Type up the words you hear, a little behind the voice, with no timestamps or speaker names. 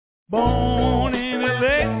Born in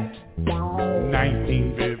L.A.,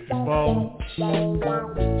 1954.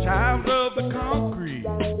 Child of the concrete,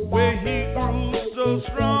 where he grew so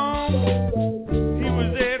strong. He was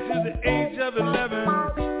there to the age of 11.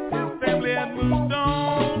 His family had moved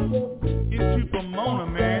on into Pomona,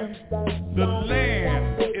 man, the land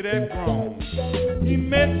it had grown. He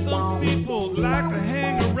met some people like to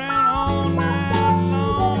hang around all night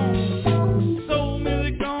long. Soul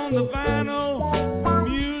music on the vinyl,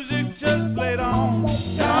 music just played on.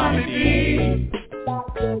 Donny D,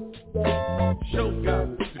 show got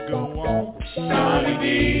to go on. Donny D,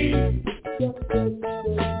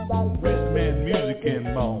 rich man music and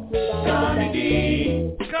more. Donny D,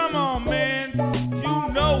 come on man, you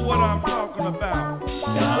know what I'm talking about.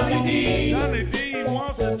 Donny D, Donny D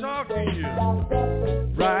wants to talk to you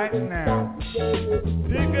right now.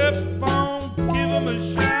 Pick up the phone, give him a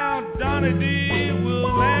shout. Donny D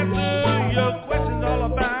will answer your questions all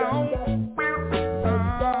about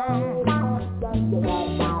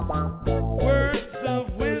words of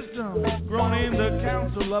wisdom grown in the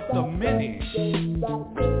council of the many.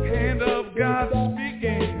 Hand of God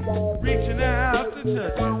speaking, reaching out to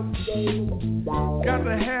touch it. Got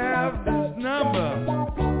to have this number,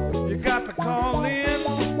 you got to call in.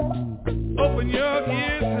 Open your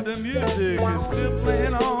ears to the music, it's still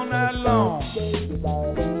playing all night long.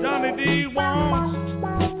 Donny D wants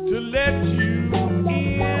to let you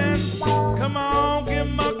in. Come on, give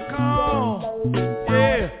him a call.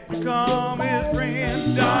 Yeah, become his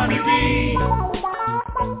friend. Donny D,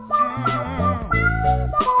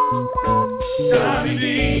 Donny D,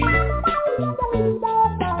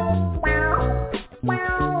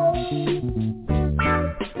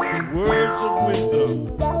 words of wisdom,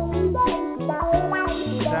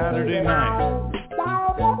 Saturday night,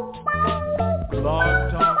 Blog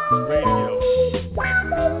Talk Radio.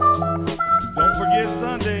 Don't forget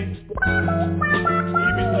Sunday, keep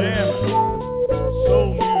it jamming, soul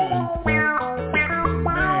music,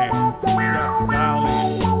 man, you got to dial in.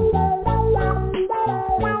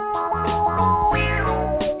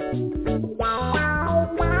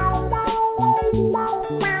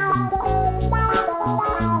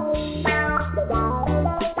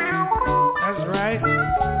 That's right.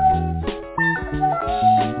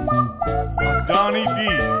 Donny D,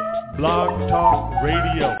 Blog Talk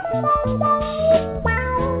Radio.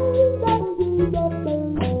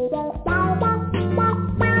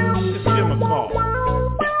 Just give him a call.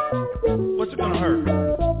 What's it gonna hurt?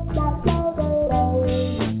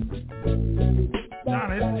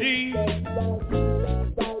 Donny D,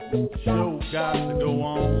 show got to go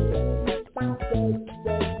on.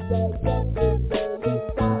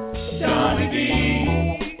 Donny D,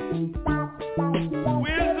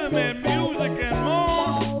 wisdom and music and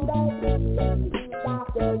more.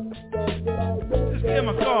 Just give him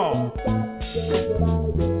a call.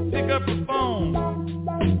 Pick up the phone.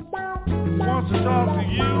 Wants to talk to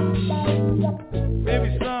you. Maybe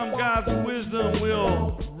some God's wisdom will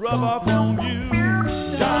rub off on you.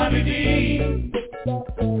 Donny D,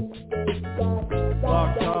 Blog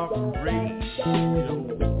Talk Radio.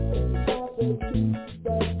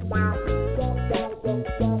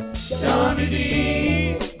 Donny D,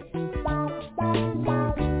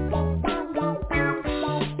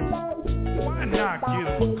 why not give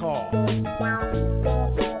him a call?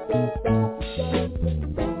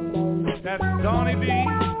 That's Donny D.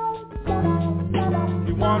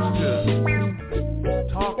 He wants to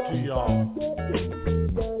talk to y'all.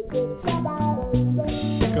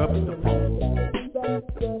 Pick up the phone.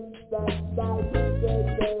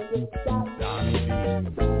 Donny D.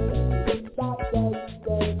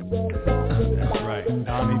 That's right,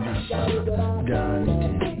 Donny D. Donny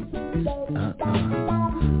D.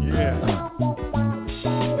 Yeah.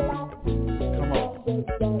 Come on.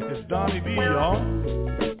 It's Donny D, y'all.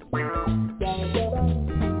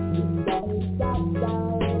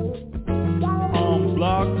 On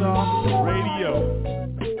Blog Talk Radio.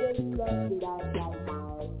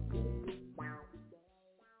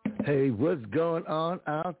 Hey, what's going on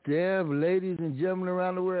out there, ladies and gentlemen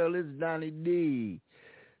around the world? It's Donny D.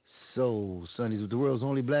 Soul Sundays with the world's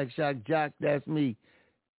only black shock jock. That's me,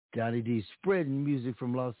 Donny D, spreading music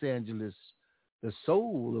from Los Angeles, the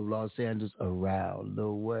soul of Los Angeles, around the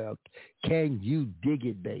world. Can you dig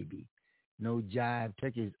it, baby? No jive,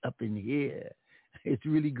 turkey's up in here. It's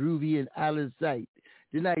really groovy and out of sight.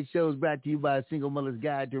 Tonight's show is brought to you by A Single Mother's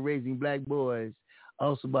Guide to Raising Black Boys.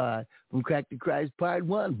 Also by From Crack to Christ Part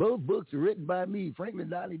 1. Both books are written by me, Franklin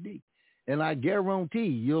Donny D. And I guarantee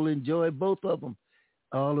you'll enjoy both of them.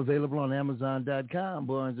 All available on Amazon.com,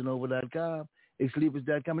 BarnesandNoble.com,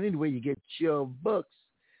 Exlibris.com, and anywhere you get your books.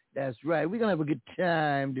 That's right. We're going to have a good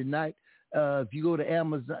time tonight. If you go to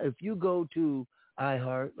Amazon, if you go to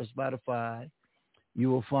iHeart or Spotify, you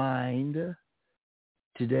will find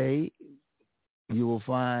today, you will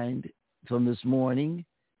find from this morning,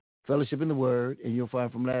 Fellowship in the Word, and you'll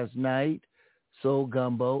find from last night, Soul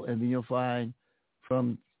Gumbo, and then you'll find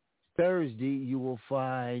from Thursday, you will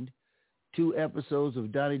find 2 episodes of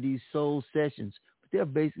DONNYD's Soul Sessions. But they're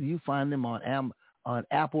basically, you find them on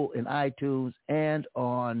Apple and iTunes and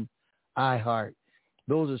on iHeart.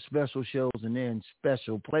 Those are special shows and they're in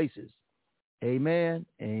special places. Amen.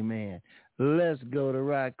 Amen. Let's go to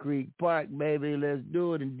Rock Creek Park, baby. Let's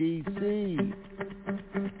do it in D.C.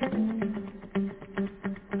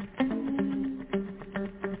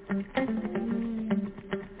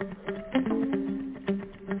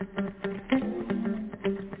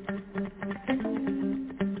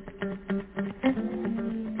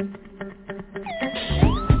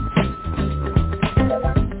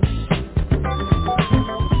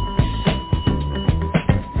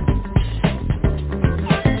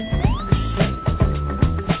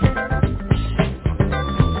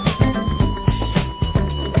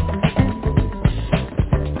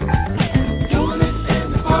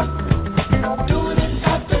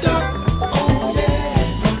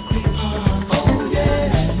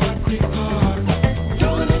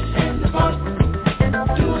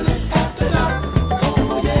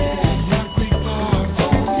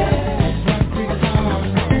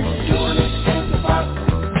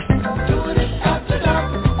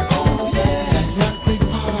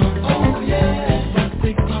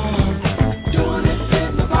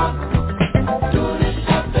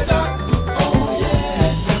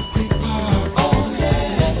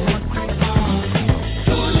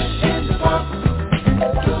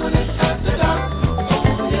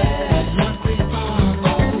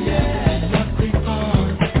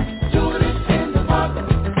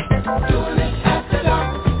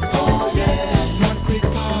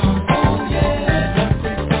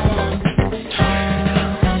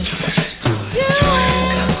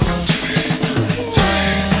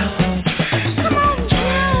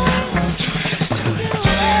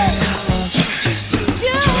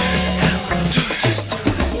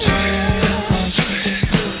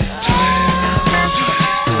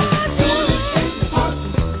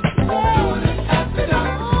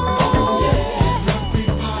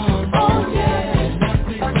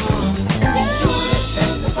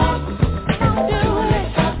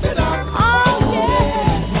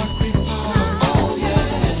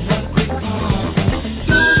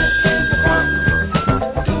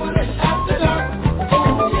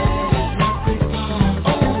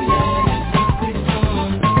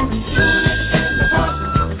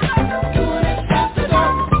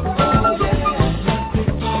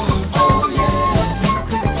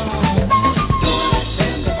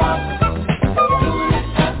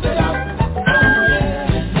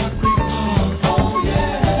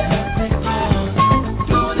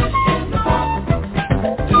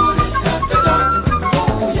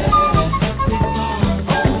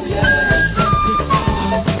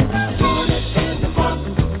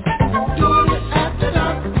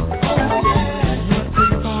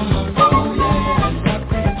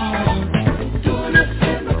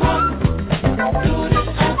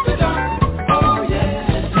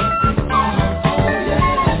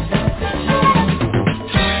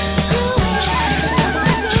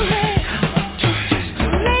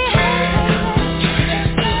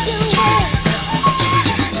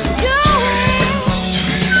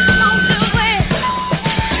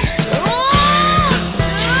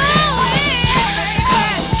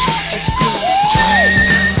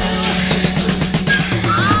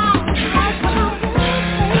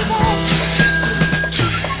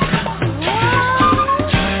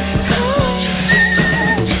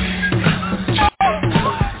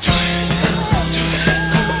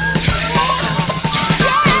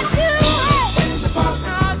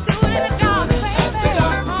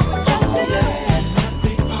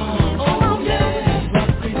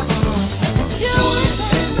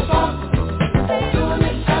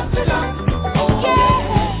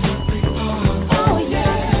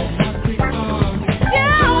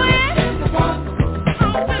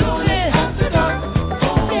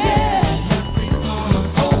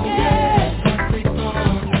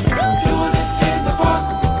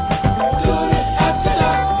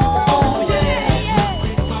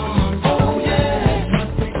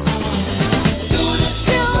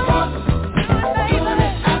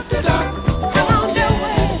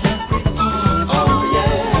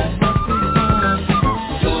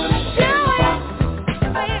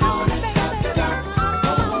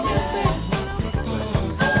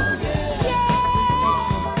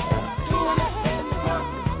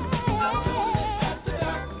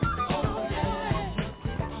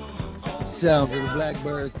 Sounds of the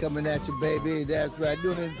Blackbirds coming at you, baby. That's right.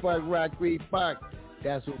 Doing it in Park Rock Creek Park.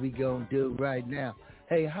 That's what we gonna do right now.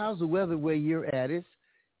 Hey, how's the weather where you're at? It's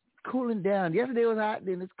cooling down. Yesterday was hot,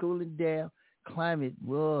 then it's cooling down. Climate,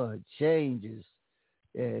 changes.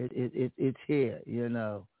 It's here, you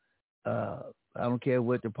know. I don't care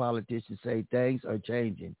what the politicians say. Things are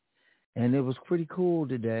changing. And it was pretty cool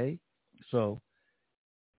today. So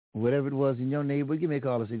whatever it was in your neighborhood, give me a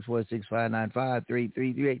call at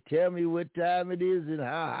 646-595-3338. Tell me what time it is and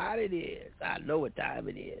how hot it is. I know what time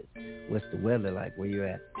it is. What's the weather like where you're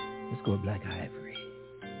at? Let's go with Black Ivory.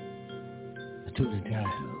 A tune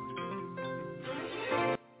entitled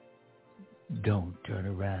Don't Turn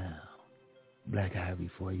Around. Black Ivory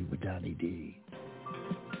for you with DONNYD.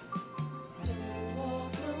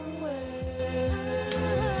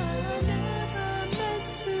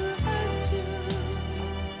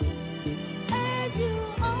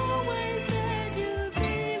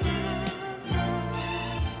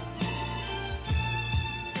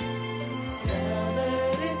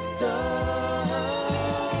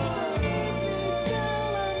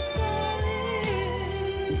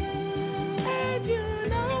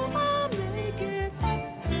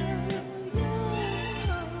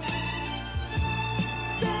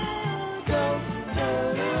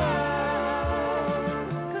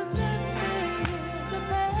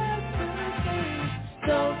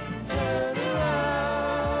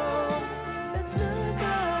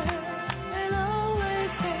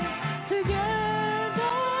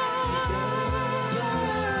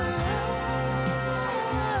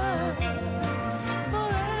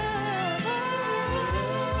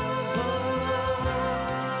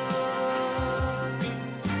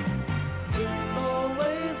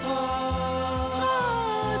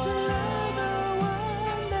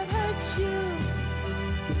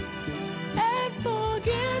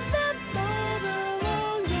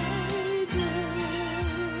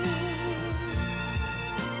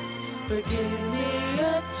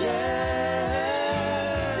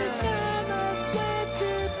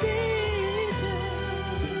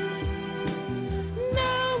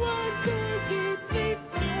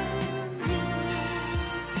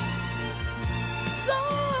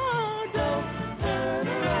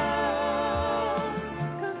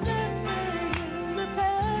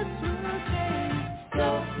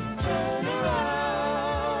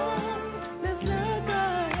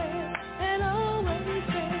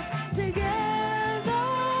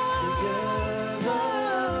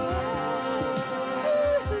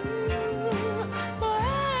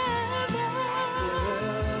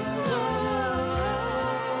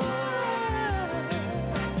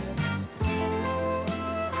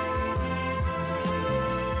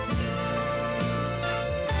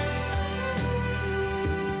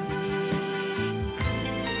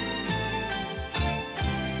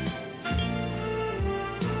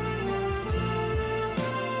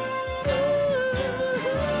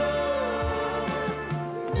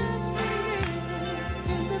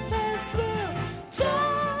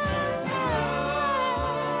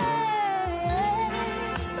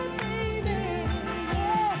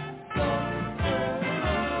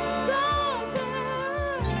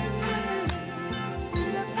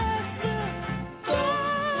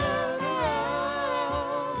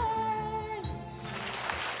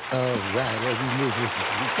 Right, as we move this.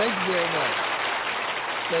 Thank you very much.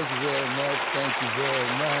 Thank you very much. Thank you very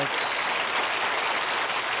much.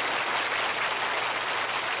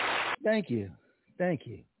 Thank you. Thank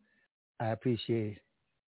you. I appreciate it.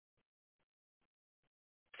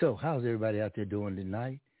 So, how's everybody out there doing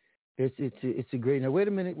tonight? It's a great. Now, wait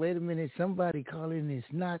a minute. Somebody calling. It's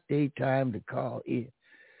not their time to call in.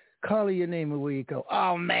 Call your name and where you go.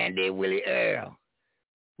 Oh man, they Willie Earl.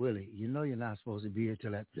 Willie, you know you're not supposed to be here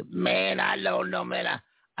till that. Man, I don't know, man.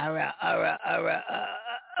 I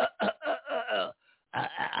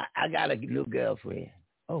got a new girlfriend.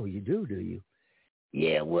 Oh, you do you?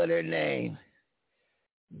 Yeah, what her name?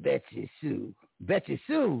 Betsy Sue. Betsy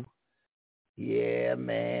Sue? Yeah,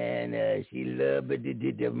 man. She loved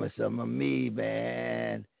some of me,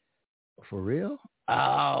 man. For real?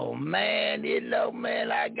 Oh, man. You know,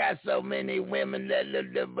 man, I got so many women that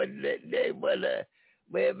they will.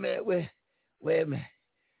 Wait a minute.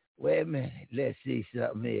 Let's see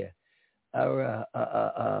something here.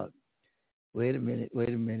 Wait a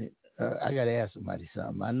minute. I got to ask somebody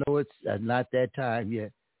something. I know it's not that time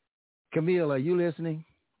yet. Camille, are you listening?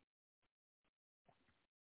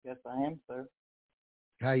 Yes, I am, sir.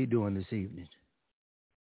 How you doing this evening?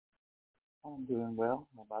 I'm doing well.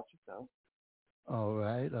 How about yourself? All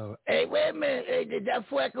right. Hey, wait a minute. Hey, did that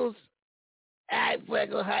Freckles? Hi,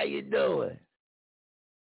 Freckles. How you doing?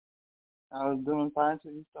 I was doing fine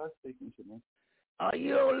until you start speaking to me. Oh,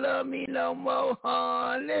 you don't love me no more,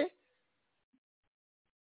 honey?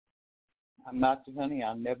 I'm not your honey.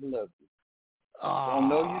 I never loved you. Oh, Don't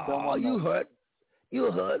know you, don't want to know you.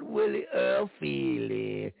 You hurt Willie Earl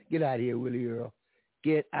feeling. Get out of here, Willie Earl.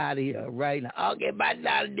 Get out of here right now. Okay, bye,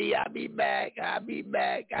 Donny D. I'll be back.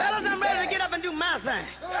 Fellas, I'm ready to get up and do my thing.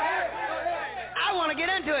 I want to get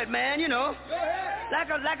into it, man, you know. Like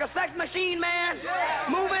a sex machine, man.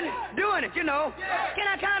 Moving, doing it, you know. Can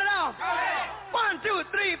I count it off? 1, 2,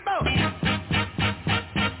 3, 4.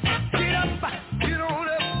 Get up, get on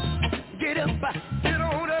up. Get up, get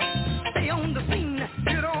on up. Stay on the scene.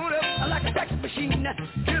 Get on up. Like a sex machine.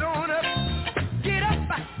 Get on up. Get up,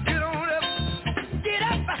 get on up. Get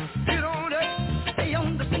up, get on up. Stay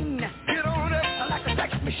on the scene. Get on up. Like a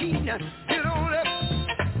sex machine. Get on up.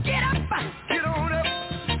 Get up, get on up.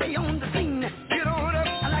 Stay on the scene. Get on up.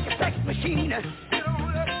 Like a sex machine. Get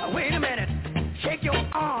on up. Wait a minute. Shake your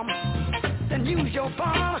arm. Then use your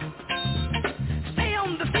palm. Stay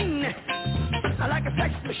on the scene. Like a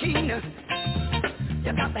sex machine.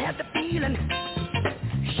 You got to have the feeling.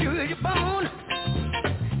 Sure your bone.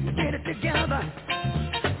 Get it together.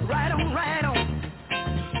 Right on, right on.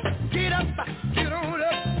 Get up, get on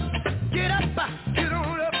up. Get up, get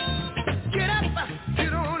on up. Get up,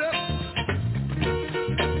 get on up.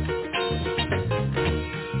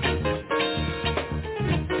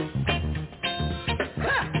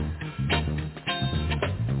 Ha!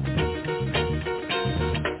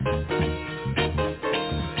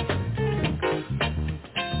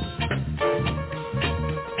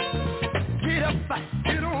 Get up,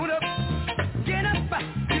 get on up. Get up,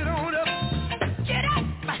 get on up. Get up,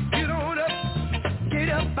 get on up. Get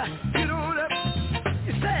up, get on up.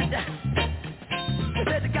 You said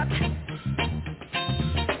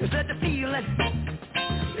you said the feeling.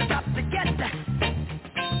 You got to get that.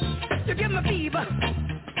 You give me fever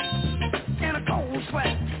and a cold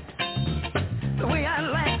sweat. The way I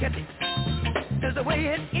like it is the way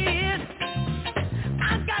it is.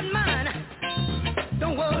 I've got mine.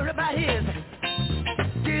 Don't worry about his.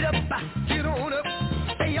 Get up, get on up.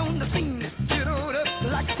 Stay on the scene. Get on up.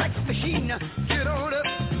 Like a sex machine. Get on up.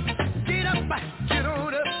 Get up, get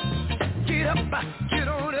on up. Get up, get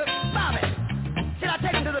on up. Bobby, should I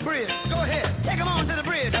take him to the bridge? Go ahead. Take him on to the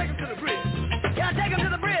bridge. Take him to the bridge. Can I take him to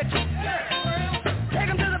the bridge? Yeah. Take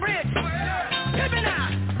him to the bridge. Hit me now.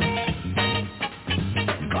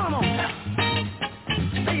 Come on now.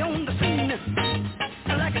 Stay on the scene.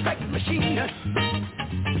 Like a sex machine.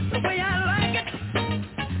 The way I like it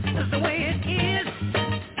is the way it is.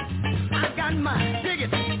 I got mine. Dig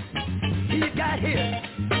it. He's got his.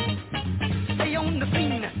 Stay on the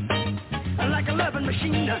scene like a loving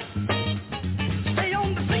machine. Stay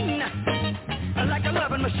on the scene like a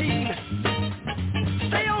loving machine.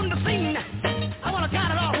 Stay on the scene. I want to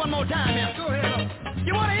count it off one more time now. Go ahead.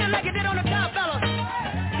 You want to hear it like it did on the top, fellas?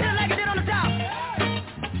 Hit it like it did on the top.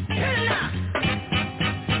 Hit it now.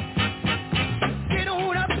 Get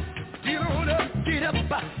on up. Get on up. Get up.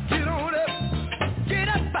 Get on up. Get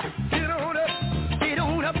up. Get on up. Get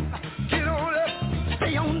on up. Get on up.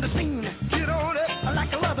 Stay on the scene. Get on up.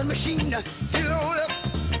 Like a loving machine. Get on up.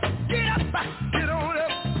 Get up. Get on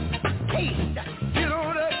up. Taste. Get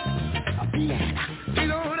on up. Piano.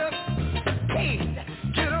 Get on up. Taste.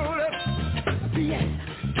 Get on up. Piano.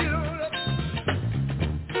 Get on up.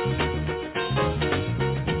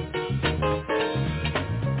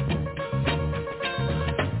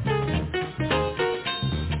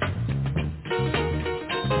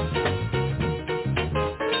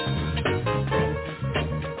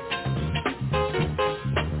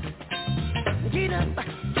 Get up,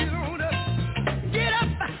 get on up, get up,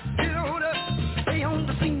 get on up, stay on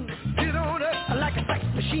the scene, get on up, like a sex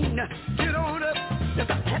machine, get on up, you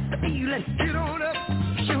got to have the feeling, get on up,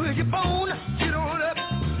 sure your bone, get on up,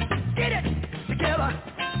 get it together,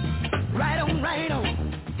 right on, right on,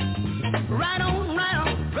 right on, right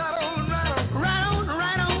on, right on, right on, right on,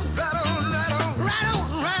 right on, right on, right on, right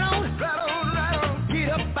on, right on, right on, right on, get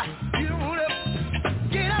up, get on up,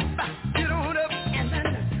 get up, get on up, and then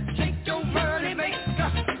shake your money maker,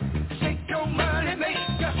 shake your money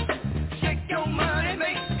maker, shake your money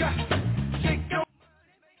maker, shake your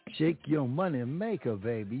Shake your money maker,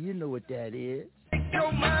 baby. You know what that is. shake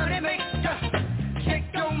your money maker, shake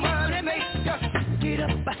your money maker, get up,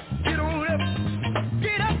 get on up,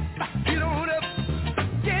 get up, get on up,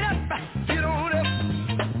 get up, get on up,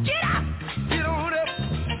 get up, get on up,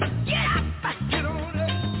 get up, get on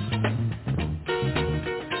up.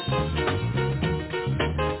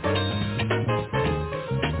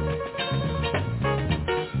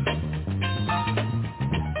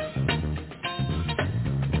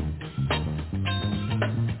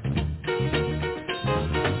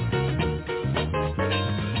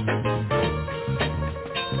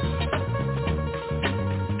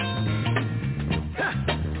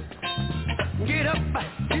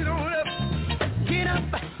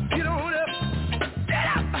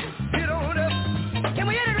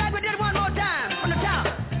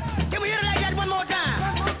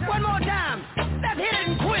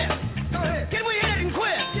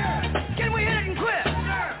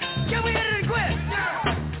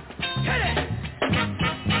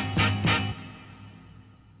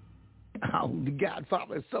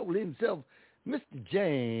 godfather of soul himself, Mr.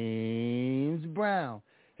 James Brown.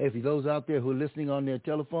 Hey, for those out there who are listening on their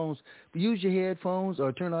telephones, use your headphones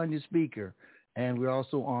or turn on your speaker. And we're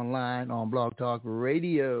also online on Blog Talk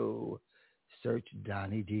Radio. Search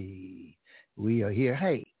Donny D. We are here.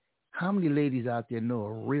 Hey, how many ladies out there know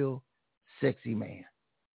a real sexy man?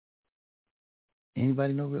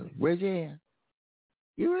 Anybody know really? Raise your hand.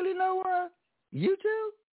 You really know one? You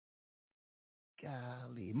too?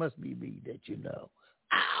 Golly, it must be me that you know.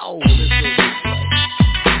 Ow! Let's go this way.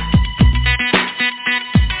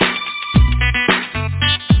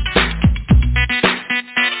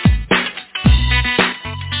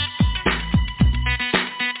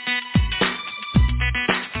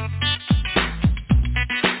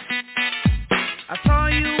 I saw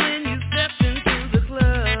you when you stepped into the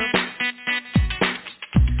club.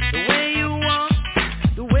 The way you walk,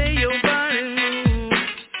 the way your body moves.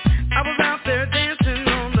 I was out there dancing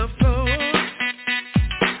on the floor.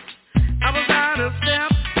 I was out of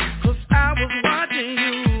step, 'cause I was watching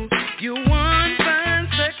you. You one fine,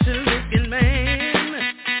 sexy looking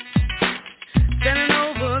man, standing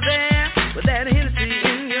over there with that Hennessy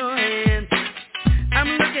in your hand. I'm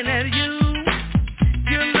looking at you,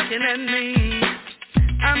 you're looking at me.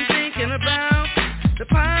 I'm thinking about the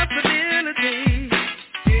possibility.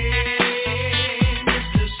 Hey,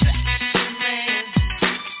 Mr. Sexy Man,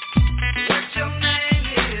 what your name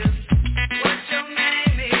is? What your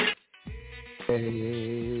name is?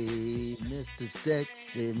 Hey, Mr.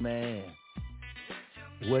 Sexy Man.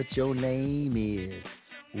 What your name is?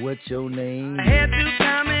 What your name I had is? to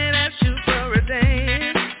come and ask you for a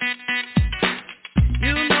dance.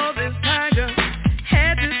 You know this tiger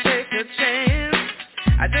had to take a chance.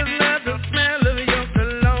 I just love the smell of your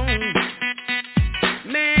cologne.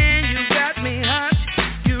 Man, you got me hot.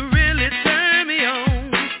 You really turn me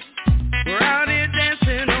on. We're out here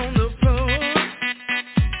dancing on the floor.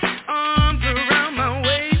 Arms around my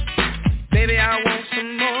waist. Baby, I want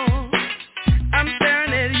some more. I'm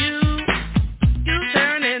staring at you. You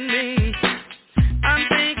staring at me. I'm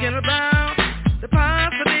thinking about the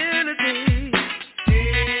possibility.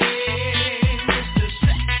 Hey, Mr.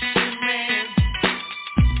 Sexy Man,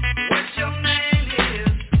 what your name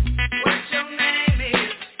is? What your name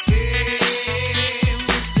is? Hey,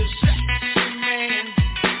 Mr. Sexy Man,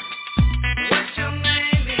 what your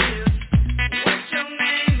name is? What your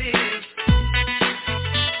name is?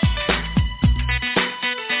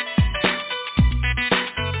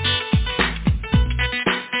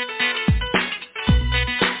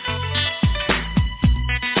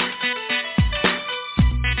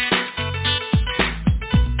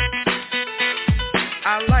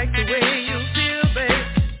 I like the way you feel, babe,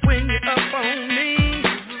 when you're up on me.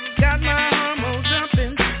 Got my hormones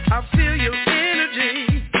jumping, I feel your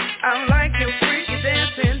energy. I like your freaky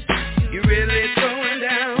dancing, you really throwing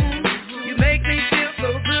down. You make me feel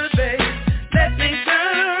so good, babe, let me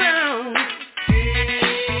turn around.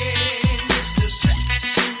 Hey, Mr.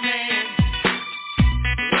 Sexy Man,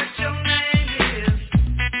 what your name is?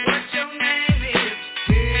 What your name is?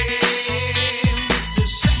 Hey, Mr.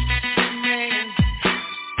 Sexy Man,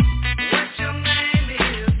 what your name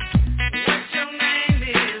is? What your name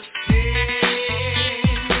is? Hey,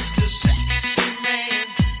 Mr. Sexy Man,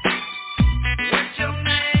 what your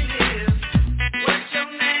name is? What your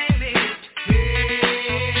name is? Hey,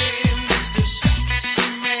 Mr. Sexy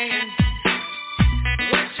Man,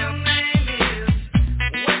 what your name is?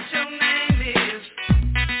 What your name is?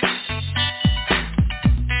 Hey,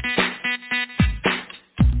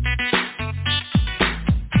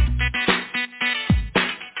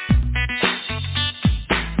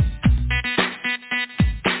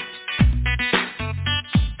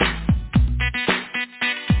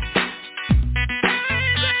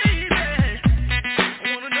 baby, I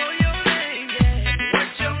wanna know your name, yeah. What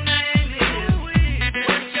your name is?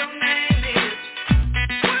 What your name is?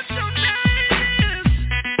 What your name is?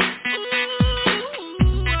 Ooh,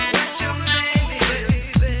 what your name is,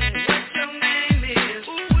 baby? What your name is?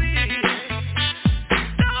 Ooh,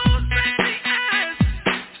 those sexy eyes.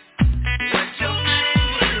 What your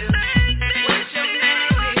name is? What your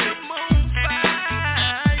name is? I'm on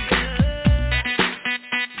fire.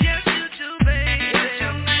 Yes, you do, baby. What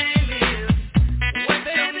your name is? What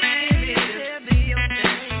your name is? Tell me your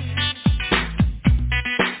name.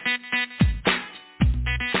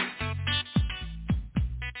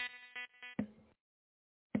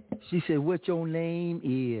 She said, what your name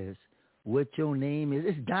is? What your name is?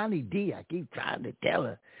 It's Donny D. I keep trying to tell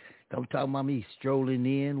her. Don't talk about me strolling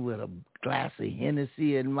in with a glass of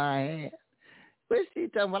Hennessy in my hand. What's she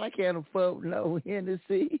talking about? I can't afford no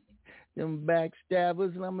Hennessy. Them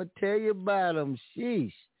backstabbers, and I'm going to tell you about them.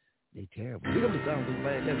 Sheesh. They terrible. Pick up the sound of the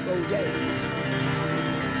band. Let's go, Jay.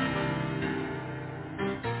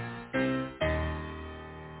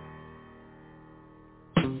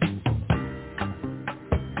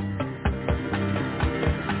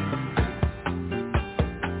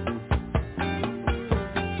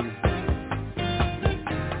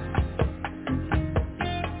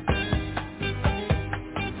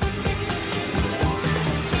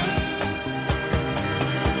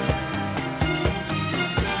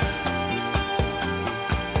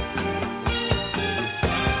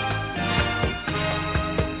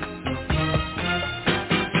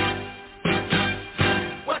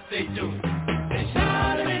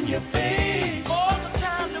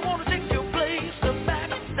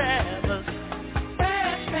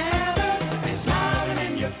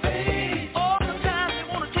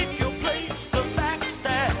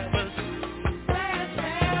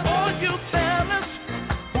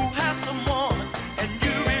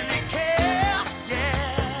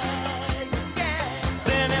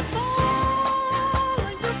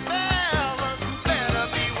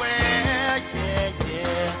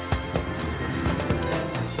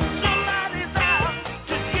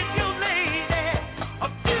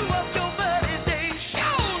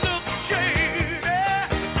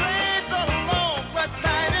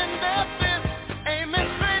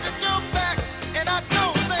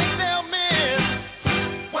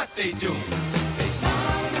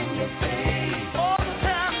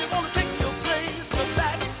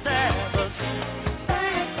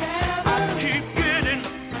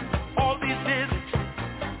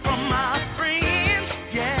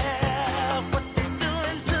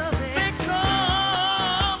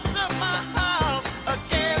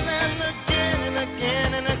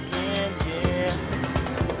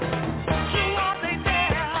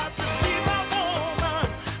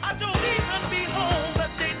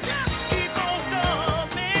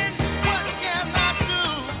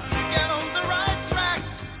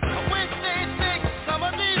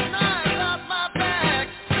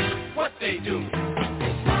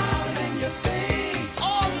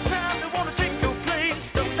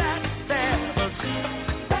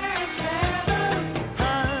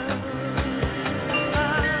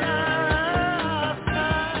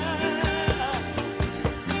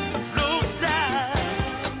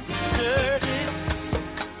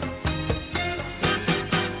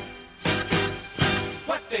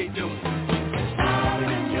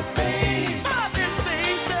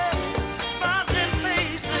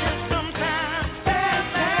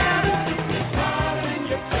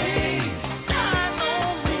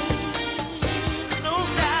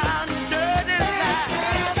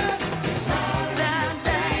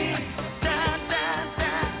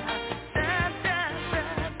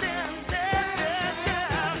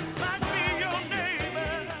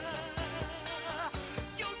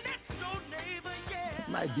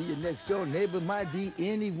 Might be your next door neighbor, might be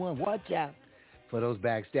anyone. Watch out for those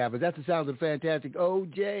backstabbers. That's the sound of the fantastic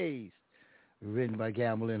OJs, written by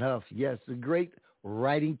Gamble and Huff. Yes, a great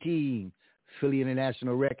writing team, Philly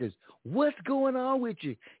International Records. What's going on with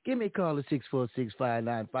you? Give me a call at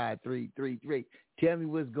 646-595-3333. Tell me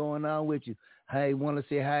what's going on with you. I want to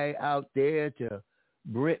say hi out there to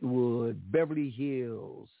Brentwood, Beverly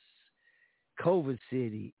Hills, Culver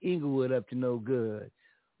City, Inglewood up to no good,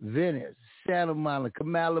 Venice, Santa Monica,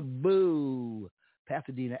 Malibu,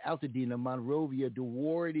 Pasadena, Altadena, Monrovia,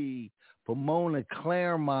 Duarte, Pomona,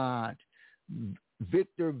 Claremont,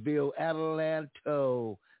 Victorville,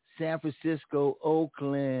 Adelanto, San Francisco,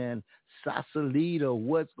 Oakland, Sausalito.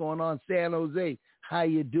 What's going on? San Jose, how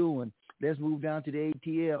you doing? Let's move down to the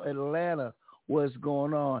ATL, Atlanta. What's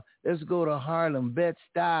going on? Let's go to Harlem,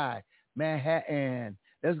 Bed-Stuy, Manhattan.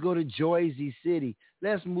 Let's go to Jersey City.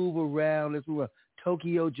 Let's move around. Let's move around.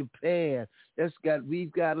 Tokyo, Japan.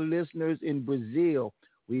 We've got listeners in Brazil.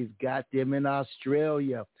 We've got them in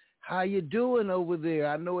Australia. How you doing over there?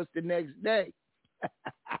 I know it's the next day.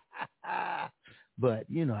 But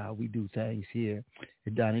you know how we do things here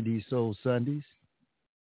at DONNYD Soul Sundays.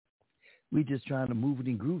 We just trying to move it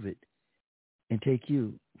and groove it and take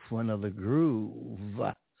you for another groove.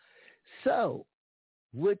 So,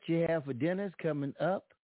 what you have for dinner is coming up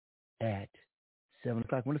at 7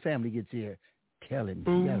 o'clock when the family gets here. Tell him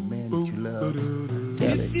you got a man that you love.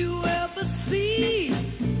 Tell if you ever see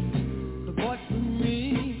the boy from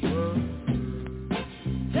me,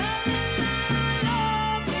 tell him I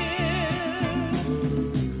love him.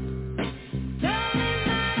 Tell him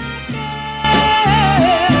that I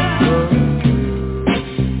care.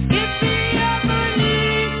 If he ever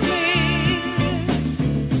needs me,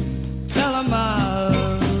 tell him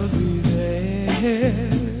I'll be there.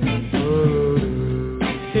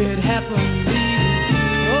 It happened.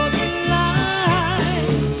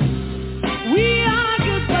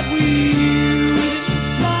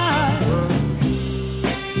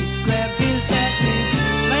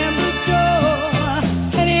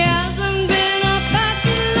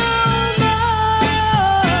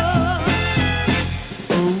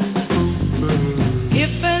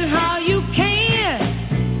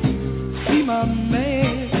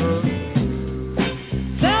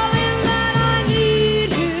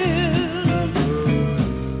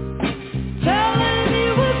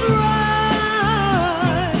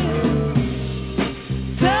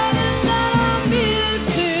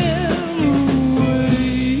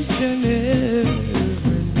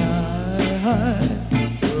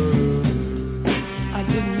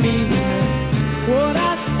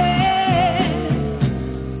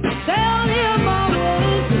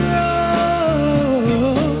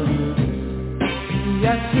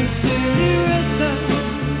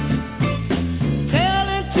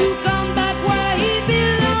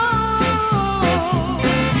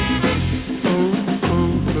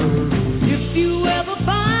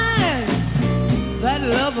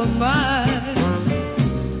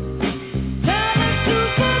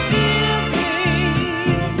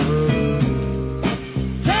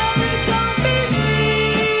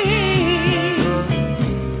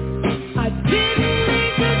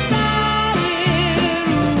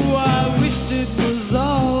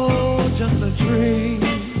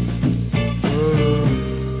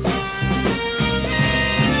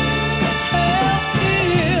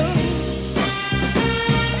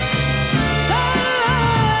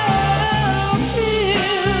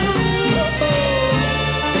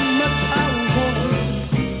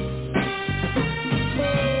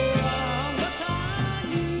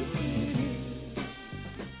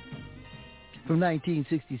 from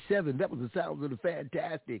 1967. That was the sounds of the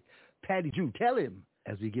fantastic Patty Drew. Tell him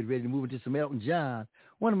as we get ready to move into some Elton John.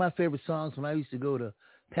 One of my favorite songs when I used to go to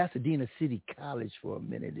Pasadena City College for a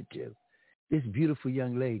minute or two. This beautiful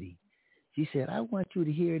young lady, she said, I want you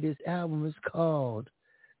to hear this album. It's called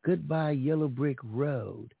Goodbye Yellow Brick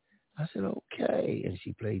Road. I said, okay. And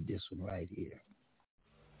she played this one right here.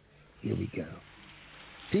 Here we go.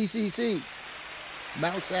 TCC,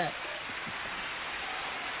 Mouse Act.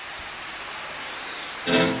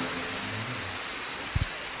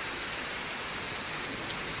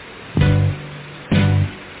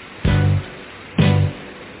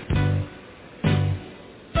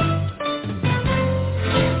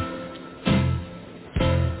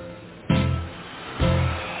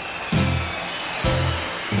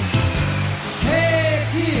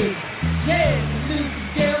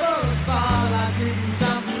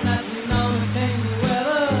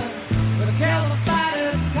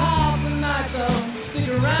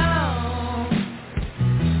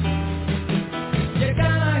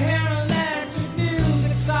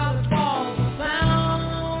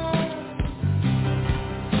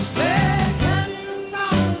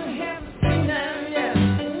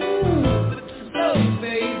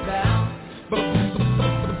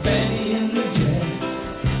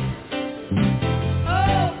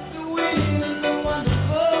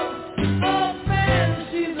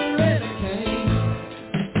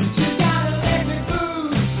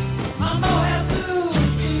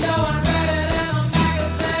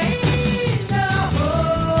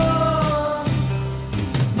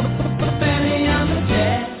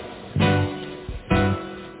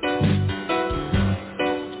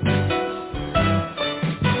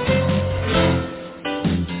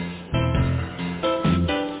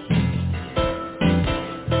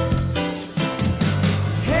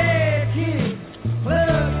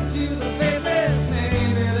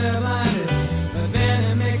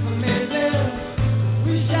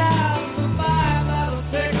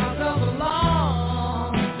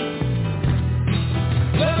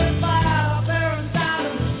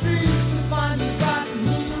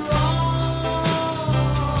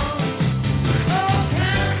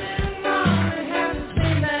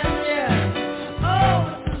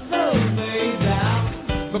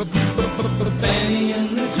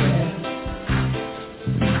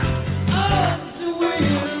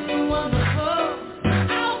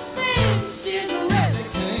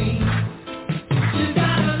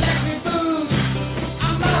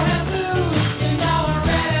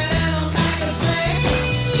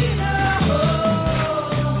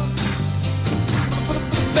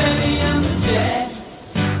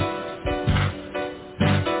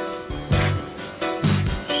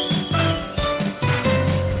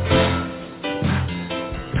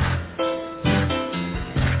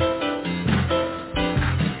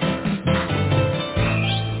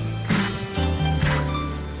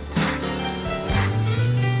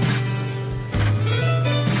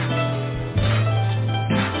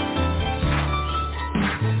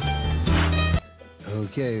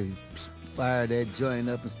 Okay, fire that joint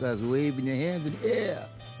up and starts waving your hands in the air.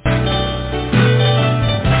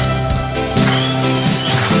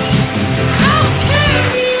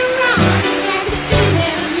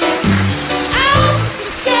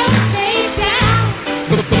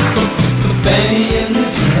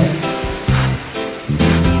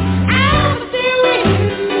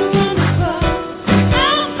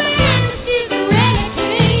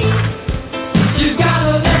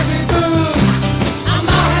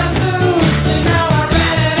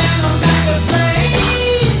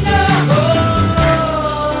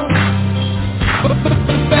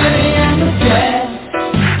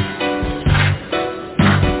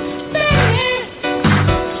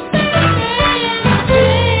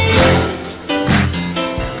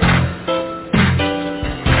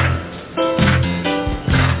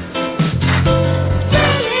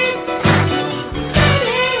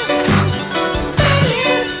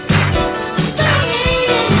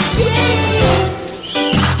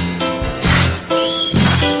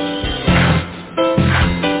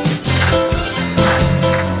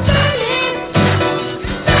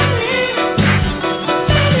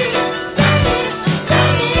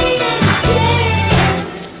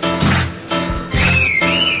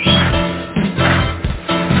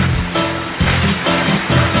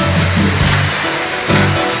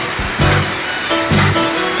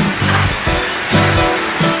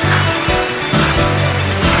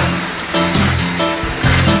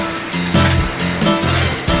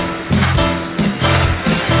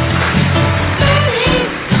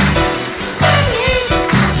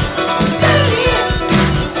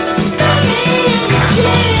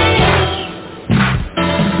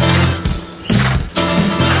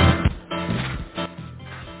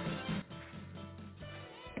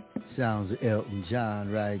 Sounds of Elton John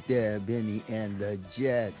right there, Benny and the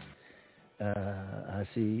Jets. I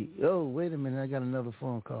see. Oh, wait a minute. I got another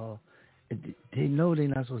phone call. They know they're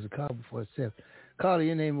not supposed to call before 7. Caller,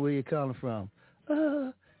 your name and where you calling from?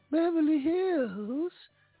 Beverly Hills.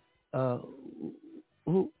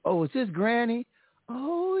 Is this Granny?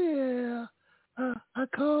 Oh, yeah. I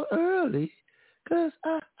called early because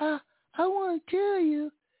I want to tell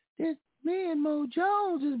you that me and Mo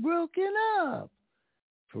Jones is broken up.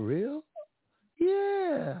 For real?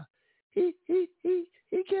 Yeah. He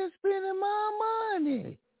kept spending my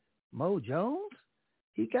money. Mo Jones?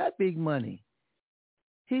 He got big money.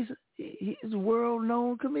 He's a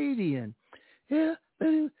world-known comedian. Yeah,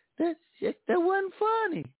 but that wasn't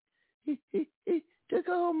funny. He took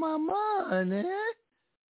all my money.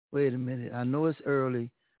 Wait a minute. I know it's early.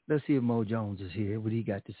 Let's see if Mo Jones is here. What he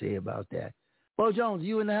got to say about that? Mo Jones,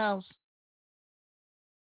 you in the house?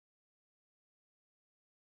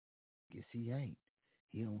 Guess he ain't.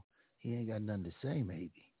 He ain't got nothing to say,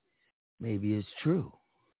 maybe. Maybe it's true.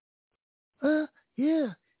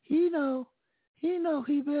 Yeah, he know he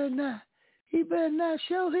better not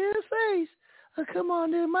show his face. Come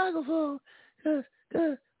on the microphone, cause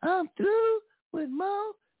I'm through with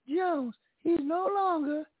Mo Jones. He's no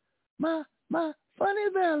longer my funny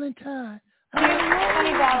Valentine.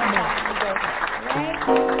 Funny Valentine,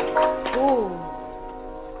 right? Ooh.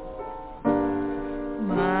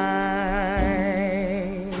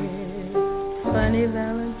 Funny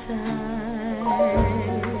Valentine,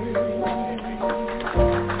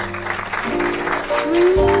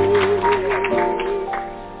 sweet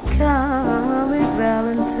comic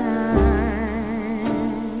Valentine,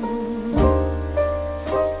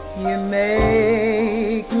 you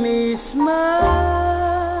make me smile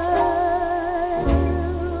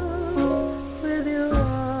with your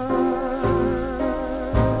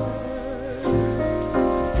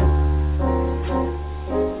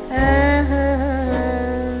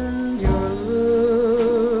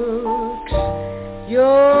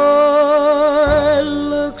Your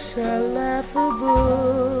looks are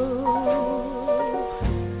laughable,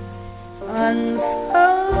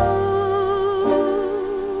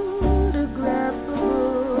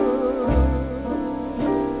 unphotographable,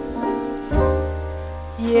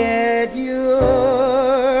 yet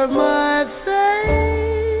you're my favorite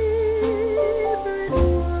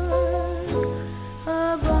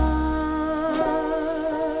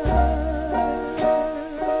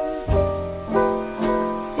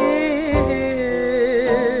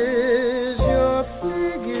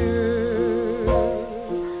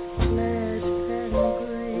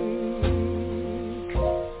work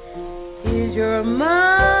of your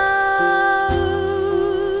mouth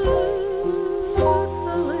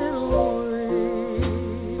a little weak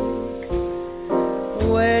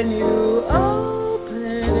when you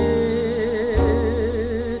open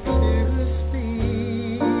it to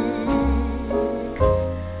speak.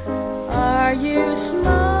 Are you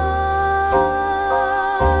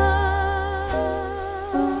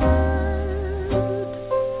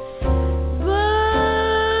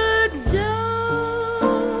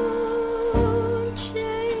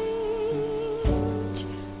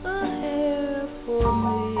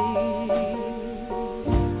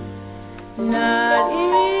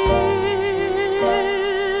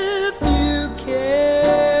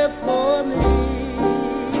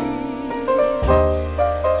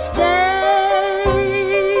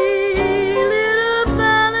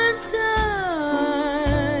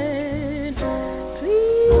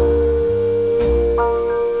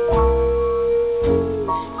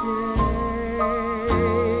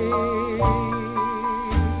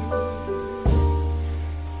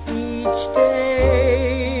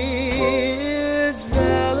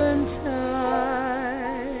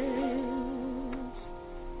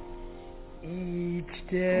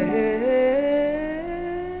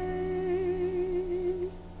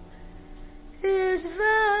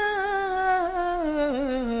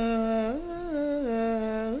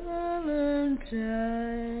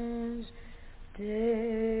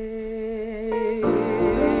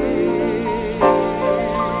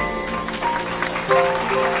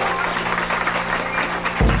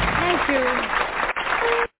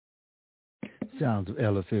Sounds of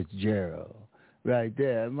Ella Fitzgerald. Right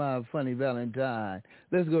there, my funny Valentine.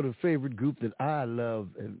 Let's go to favorite group that I love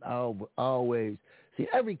and always. See,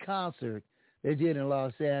 every concert they did in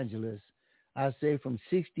Los Angeles, I say from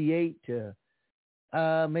 68 to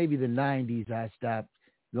maybe the 90s, I stopped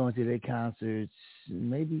going to their concerts,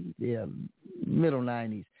 maybe middle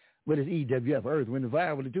 90s. But it's EWF, Earth, Wind and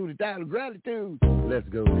Fire, with the tune of time of gratitude. Let's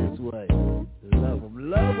go this way. Love them,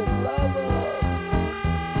 love them, love them.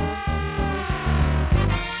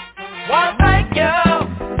 Wanna thank you.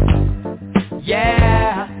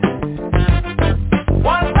 Yeah.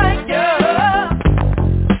 Wanna thank you.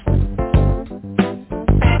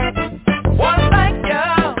 Wanna thank you.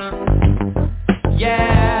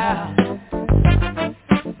 Yeah.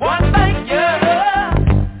 Wanna thank you.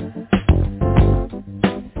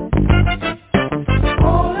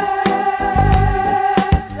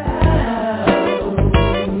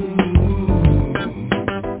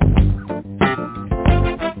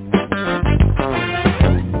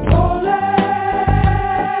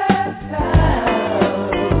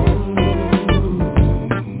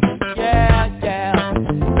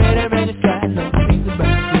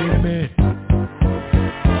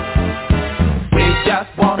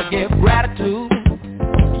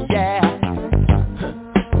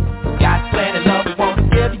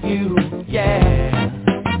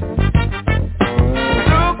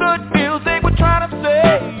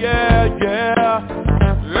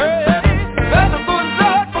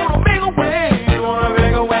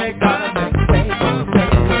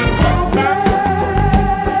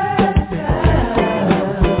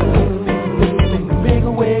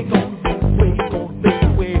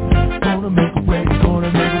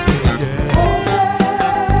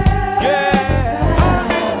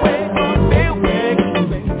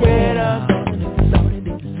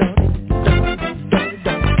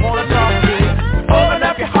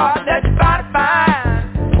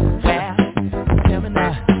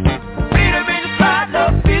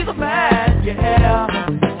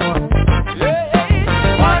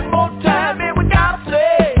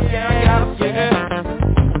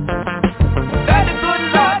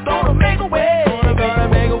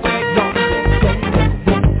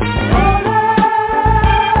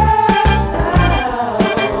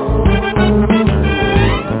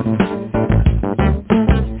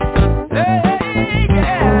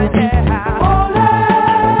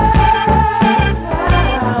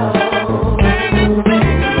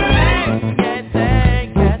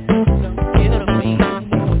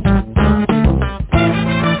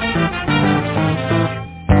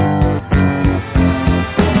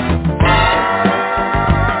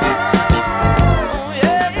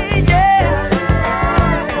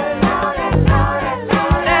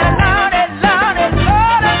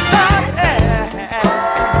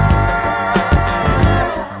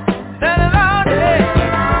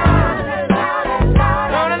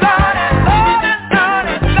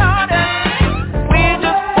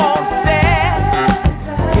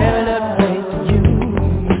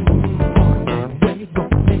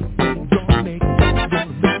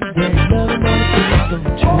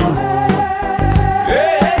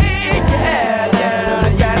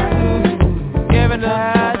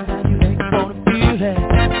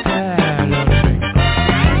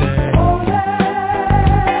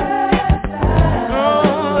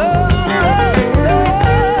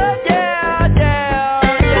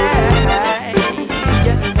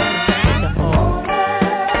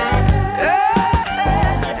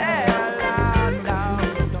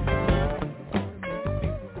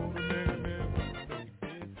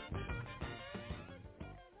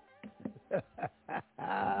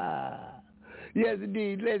 Yes,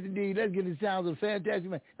 indeed. Let's get the sounds of Fantastic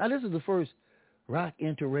Man. Now, this is the first rock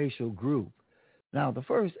interracial group. Now, the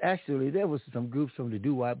first, actually, there was some groups from the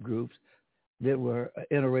doo-wop groups that were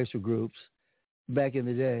interracial groups back in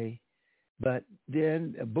the day. But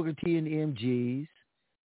then Booker T and the MGs,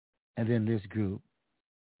 and then this group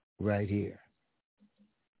right here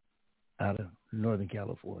out of Northern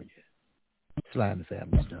California. Sly and the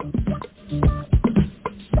Family Stone.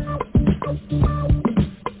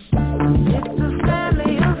 It's a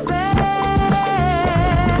family affair.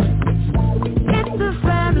 It's a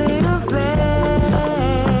family affair.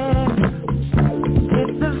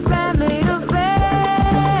 It's a family affair.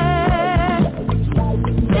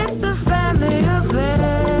 It's a family affair.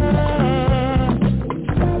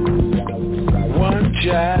 One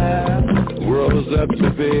child grows up to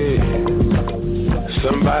be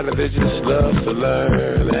somebody that just loves to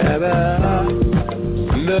learn, and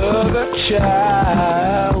another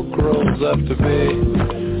child grows up to be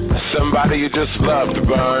somebody you just love to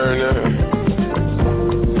burn.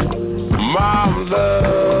 Mom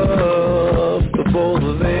loves the both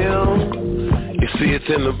of them. You see it's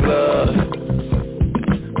in the blood.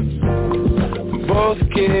 Both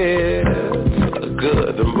kids are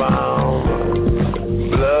good to mom.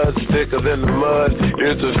 Blood's thicker than the mud.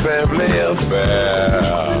 It's a family affair.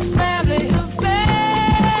 Family affair.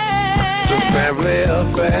 It's a family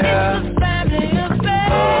affair. Family affair.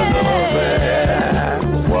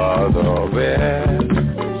 Was over.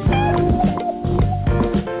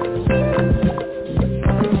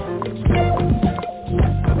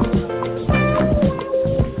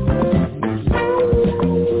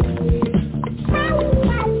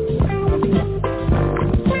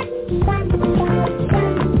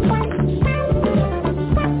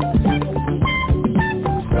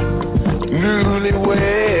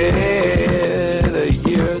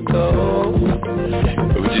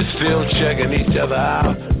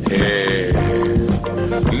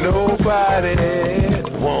 Nobody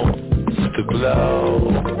wants to blow.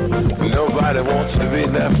 Nobody wants to be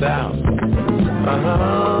left out.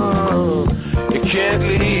 You can't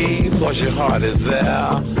leave cause your heart is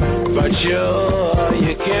there. But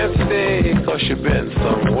you can't stay cause you've been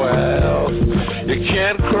somewhere else. You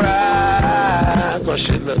can't cry cause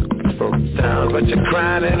you look broke down. But you're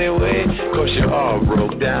crying anyway cause you're all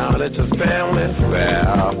broke down. It's a family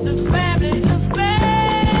affair.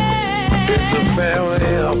 It's a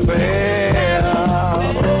family affair.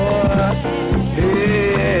 Oh,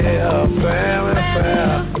 yeah, a family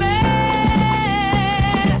affair.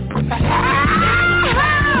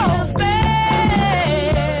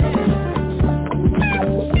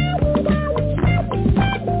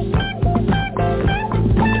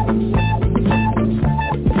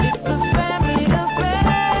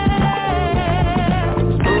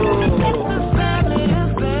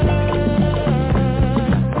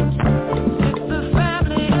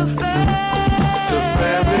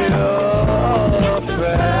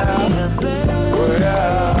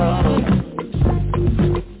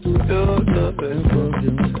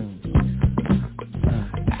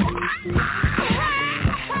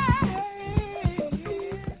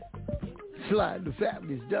 The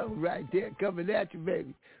family's done right there, coming at you,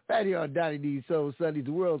 baby. Right here on DONNYD Soul Sundays,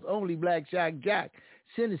 the world's only black shock jock,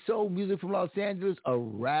 sending soul music from Los Angeles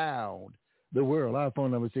around the world. Our phone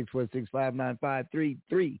number is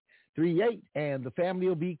 646-595-3338, and the family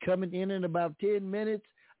will be coming in about 10 minutes.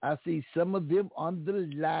 I see some of them on the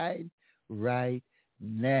line right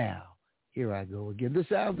now. Here I go again. The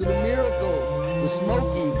sounds of the miracle, the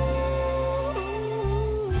Smoky.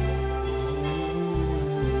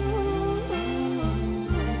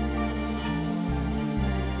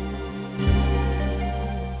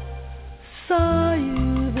 Saw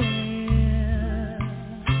you there,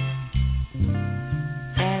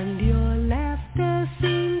 and your laughter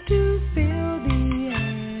seemed to fill the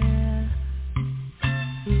air.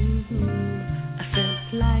 A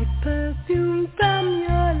scent like perfume from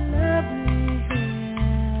your lovely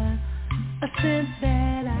hair, a scent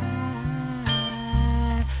that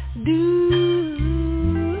I do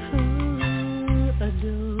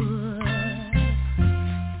adore.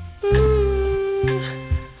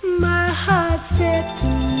 My heart said to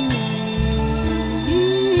me,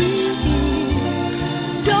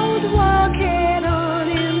 don't walk head on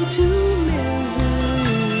into misery.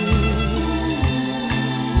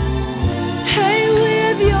 Hey,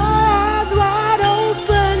 with your eyes wide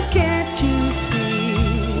open, can't you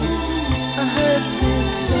see a hurting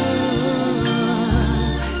soul,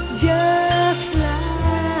 just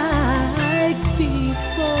like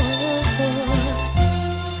before.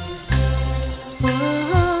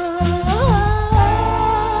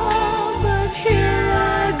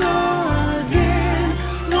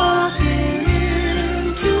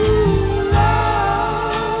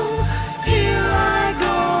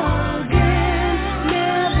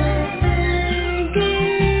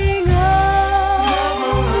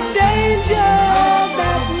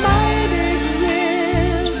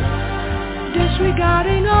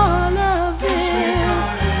 Regarding all of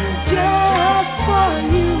this, just for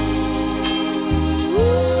you.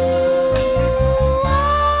 I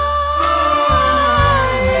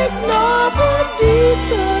ignore the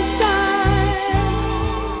deeper side.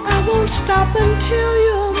 I won't stop until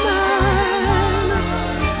you're mine.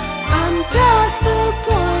 I'm past the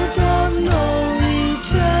point of no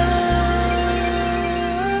return.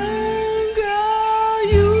 Girl,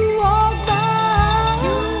 you walk by.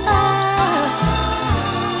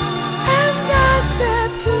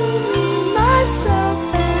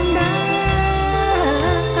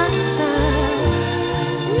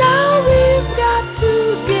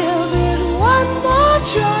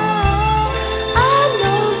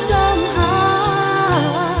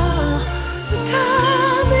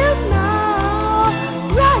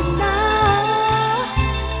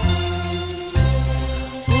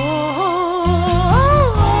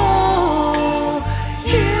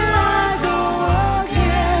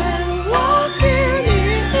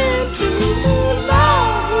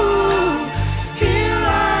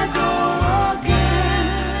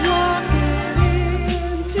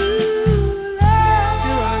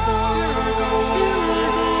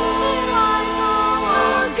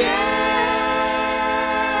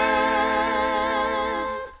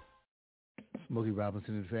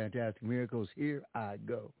 Robinson and the Fantastic Miracles, Here I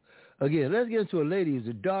Go. Again, let's get into a lady who's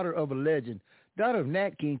the daughter of a legend, daughter of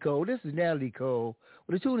Nat King Cole. This is Natalie Cole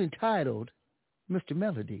with a tune entitled Mr.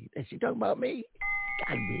 Melody. Is she talking about me?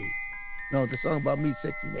 Gotta be. No, the song about me,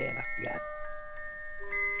 Sexy Man, I forgot.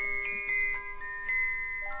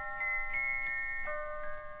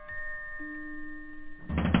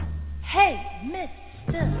 Hey,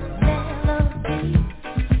 Mr. Melody,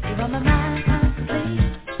 you're on my mind constantly,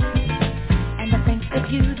 and I think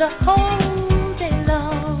of you the whole day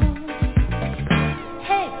long.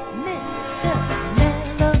 Hey, Mr.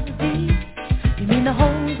 Melody, you mean the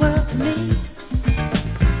whole world to me.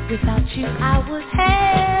 Without you, I would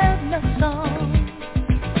have no song.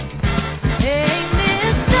 Hey,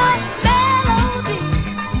 Mr. Melody,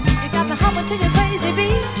 you got me humming to your crazy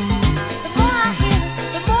beat. The more I hear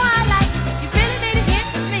it, the more I like it. You really made a hit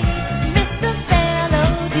with me, Mr.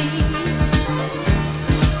 Melody.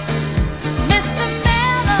 Mr.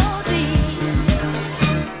 Melody,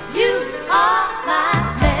 you are my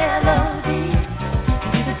melody.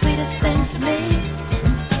 You're the sweetest thing to me.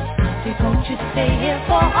 Please won't you stay here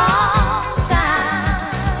for all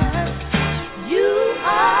time? You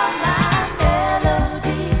are my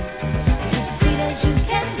melody. You're as sweet as you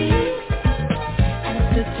can be, and it's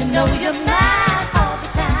good to know you're mine all the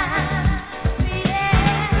time.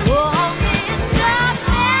 Yeah. Oh, Mr.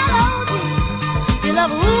 Melody, you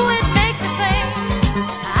love who it makes you sing.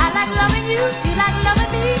 I like loving you, you like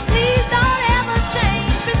loving me. Please don't ever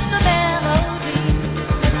change, Mr. Melody.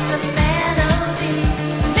 Mr. Melody,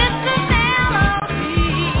 Mr. Melody.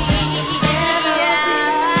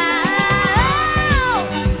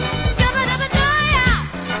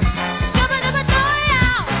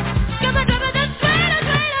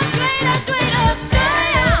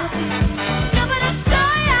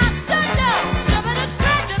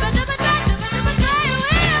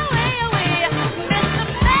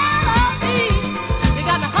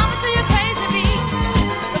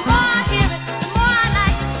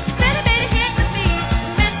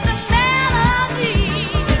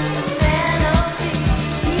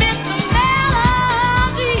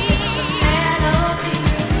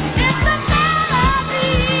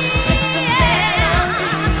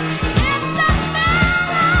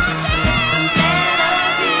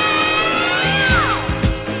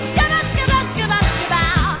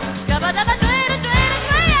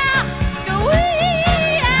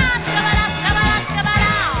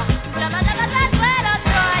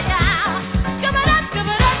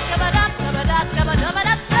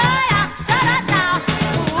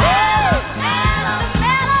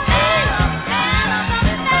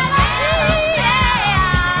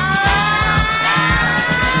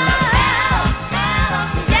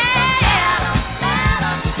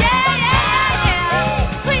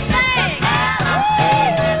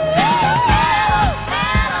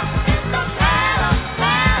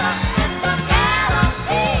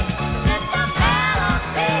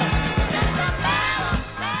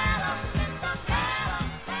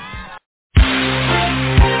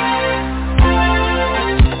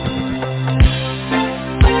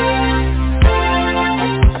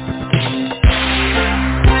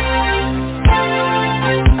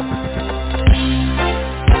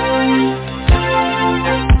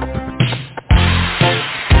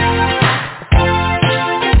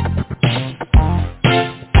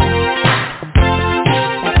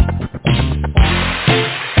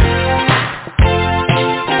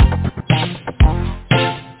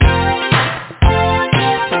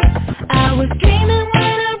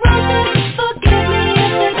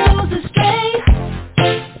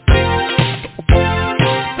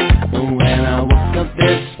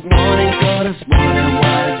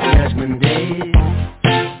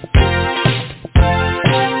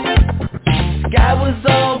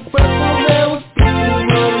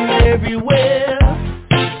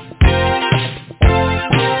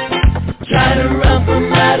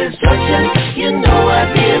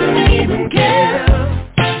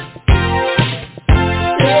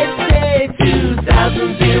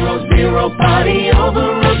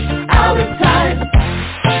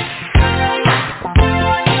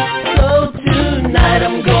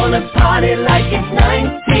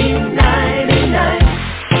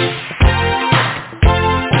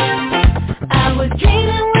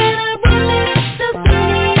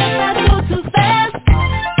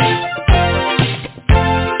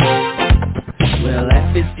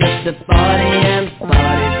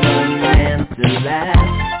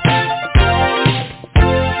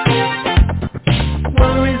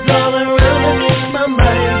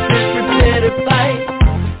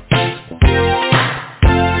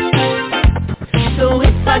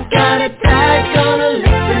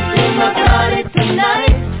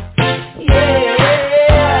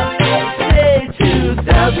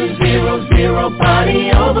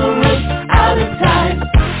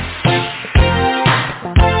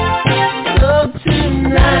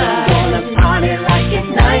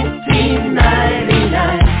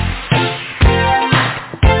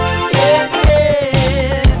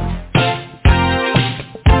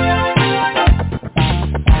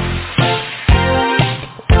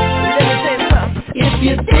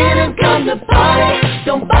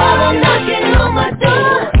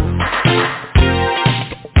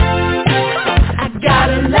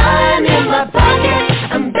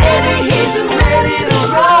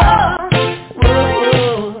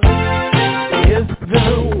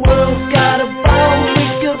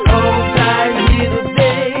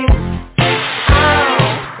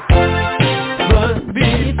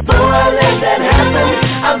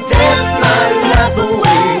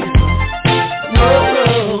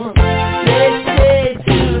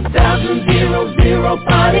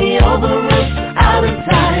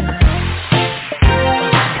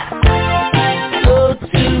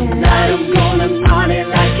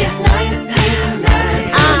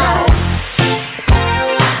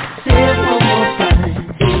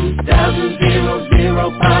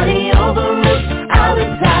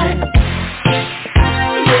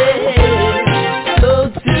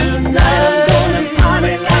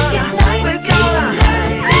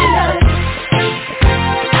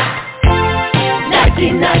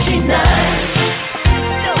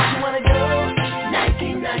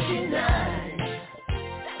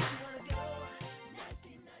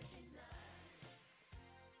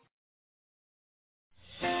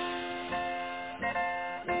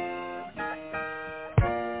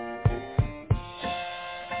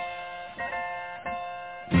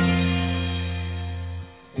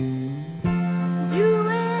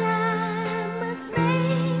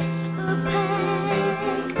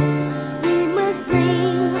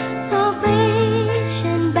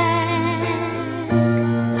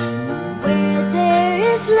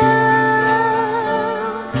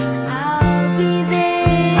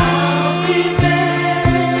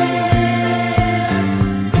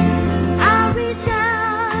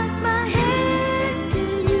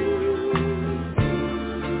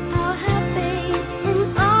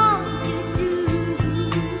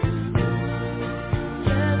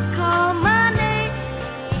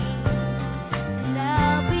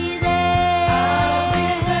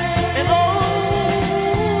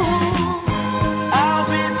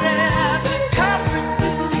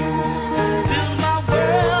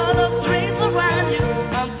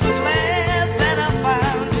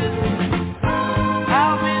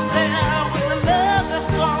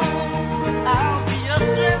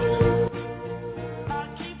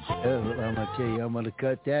 I'm going to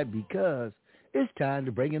cut that because it's time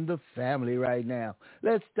to bring in the family right now.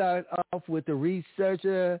 Let's start off with the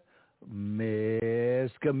researcher,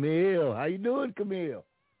 Miss Camille. How you doing, Camille?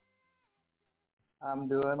 I'm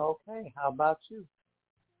doing okay. How about you?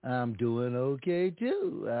 I'm doing okay,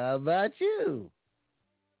 too. How about you?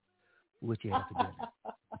 What you have for dinner?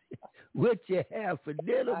 What you have for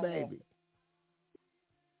dinner, baby?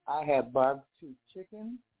 I had barbecue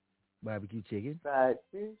chicken. Barbecue chicken. Fried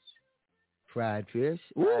fish. Fried fish.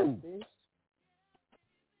 Fried fish.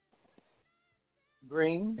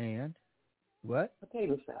 Greens. And what?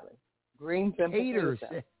 Potato salad. Greens and potato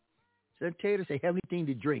salad. Taters say, have anything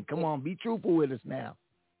to drink. Come on, be truthful with us now.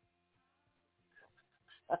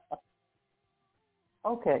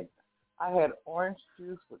 Okay. I had orange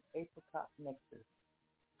juice with apricot nectar.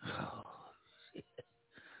 Oh, shit.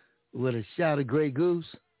 With a shot of Grey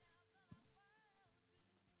Goose?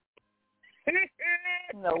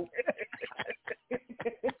 No.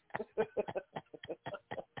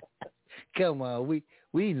 Come on,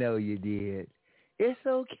 we know you did. It's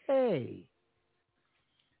okay.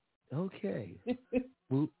 Okay.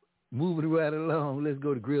 Moving right along. Let's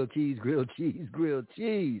go to grilled cheese. Let's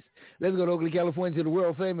go to Oakland, California to the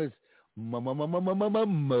world famous Mojo.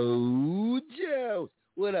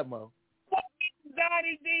 What up, Mo?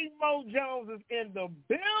 DONNYD Mo Jones is in the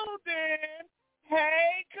building.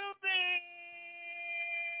 Hey,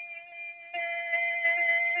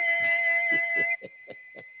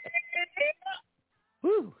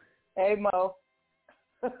 Woo. Hey, Mo.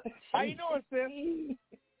 How you doing, sis?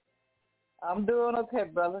 I'm doing okay,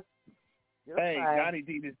 brother. Hey,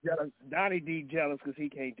 DONNYD jealous because he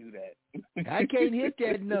can't do that. I can't hit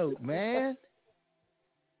that note, man.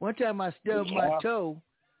 One time I stubbed my toe.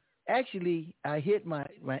 Actually, I hit my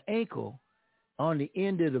ankle on the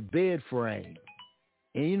end of the bed frame.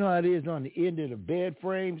 And you know how it is on the end of the bed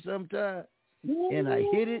frame sometimes? And I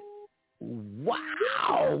hit it.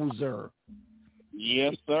 Wowzer.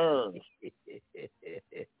 Yes, sir.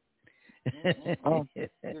 Did it hurt?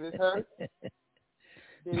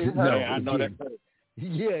 No, I know that hurt.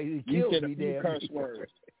 Yeah, it killed me there. Curse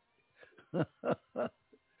words.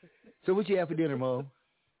 So what you have for dinner, Mo?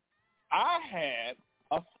 I had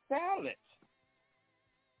a salad.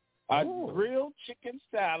 A grilled chicken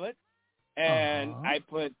salad. And I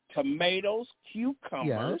put tomatoes,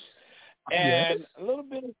 cucumbers, and a little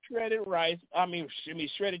bit of shredded rice.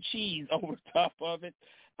 Shredded cheese over top of it.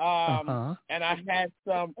 And I had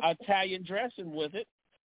some Italian dressing with it.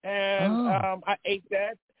 And I ate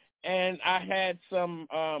that. And I had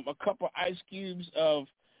a couple ice cubes of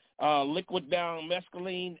liquid down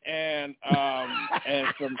mescaline and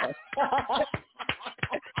some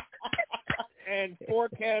and 4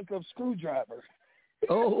 cans of screwdriver.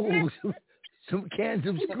 Oh, some cans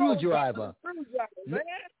of screwdriver.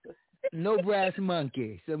 No brass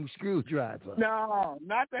monkey, some screwdriver. No,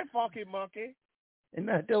 not that funky monkey.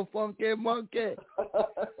 Not that funky monkey.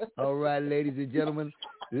 All right, ladies and gentlemen,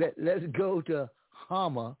 let's go to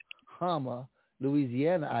Homer,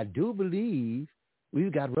 Louisiana. I do believe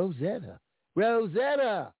we've got Rosetta.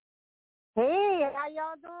 Rosetta! Hey, how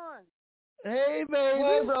y'all doing? Hey, baby.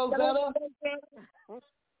 Hey, Rosetta.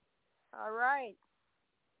 All right.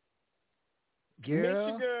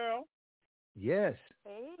 Girl. Mr. Girl. Yes.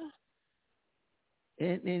 Hey.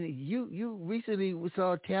 And you recently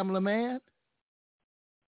saw Tamla Man?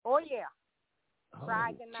 Oh, yeah. Oh,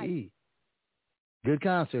 Friday night. Gee. Good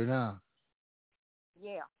concert, huh?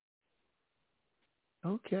 Yeah.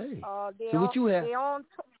 Okay. So what you have? They're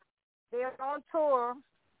on tour,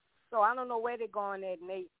 so I don't know where they're going at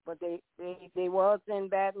Nate, but they was in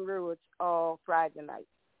Baton Rouge Friday night.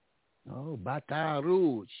 Oh, Baton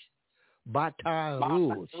Rouge. Baton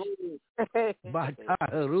Rouge.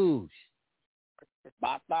 Baton Rouge.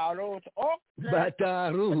 Baton Rouge. Oh,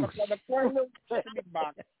 Baton Rouge.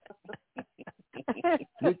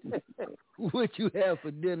 What you have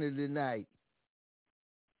for dinner tonight?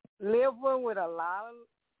 Liver with a lot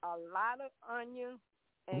of onions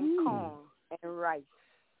and corn and rice.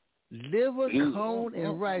 Liver, corn,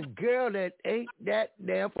 and rice. Girl, that ain't that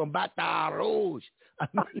damn from Baton Rouge. I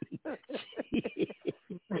mean,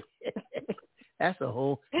 that's a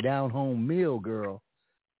whole down-home meal, girl.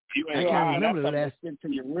 You I ain't can't remember the last. Stick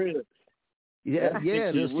to your ribs. Yeah,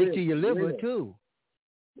 they'll stick to your liver, too.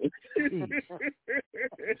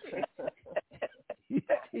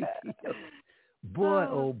 Boy,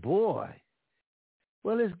 oh boy.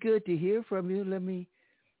 Well, it's good to hear from you. Let me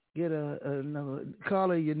get another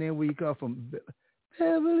caller. Your name, where you call from?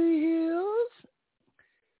 Beverly Hills.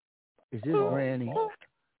 Is this Granny?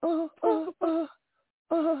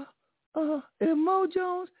 And Mo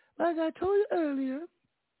Jones, like I told you earlier,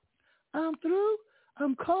 I'm through.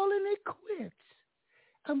 I'm calling it quits.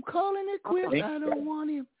 I don't want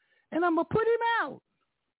him. And I'm going to put him out.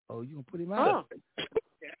 Oh, you going to put him out?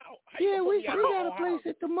 Yeah, we got a place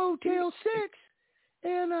at the Motel 6.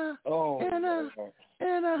 And I'm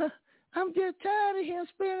just tired of him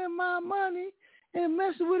spending my money and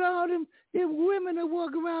messing with all them women that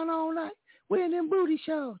walk around all night wearing them booty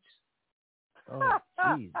shorts. Oh,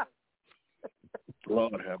 Jesus.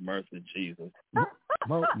 Lord have mercy, Jesus.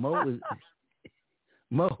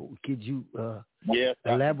 Mo, could you yes,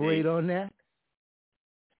 elaborate on that?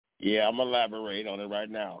 Yeah, I'm elaborate on it right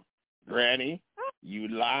now. Granny, you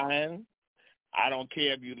lying. I don't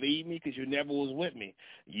care if you leave me because you never was with me.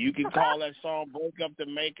 You can call that song Break Up to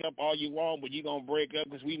Make Up all you want, but you're going to break up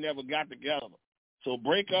because we never got together. So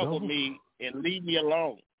break up with me and leave me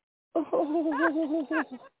alone. Oh,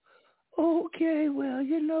 okay. Well,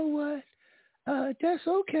 you know what? That's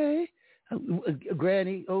okay.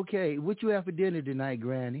 Granny, okay. What you have for dinner tonight,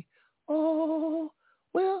 Granny? Oh,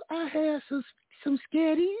 well, I had some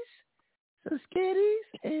sketties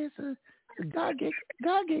and some gage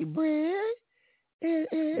bread.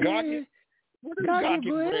 Gage? What is gage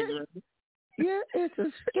bread? Yeah, it's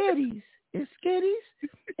a sketties. It's sketties,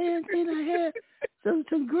 and I had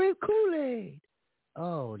some grape Kool-Aid.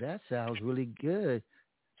 Oh, that sounds really good.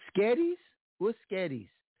 Sketties? What's sketties?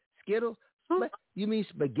 Skittles? You mean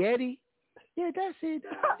spaghetti? Yeah, that's it.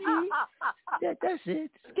 That's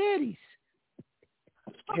it. Sketties.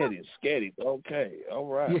 Sketties. Okay. All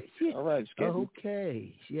right. Yeah. All right, sketties.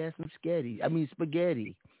 Okay. She has some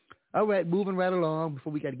spaghetti. All right, moving right along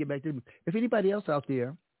before we got to get back to them. If anybody else out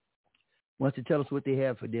there wants to tell us what they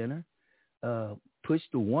have for dinner, push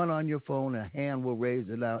the 1 on your phone. A hand will raise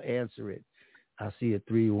and I'll answer it. I see a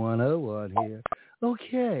 310 on here.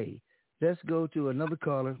 Okay, let's go to another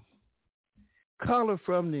caller. Caller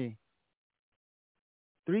from the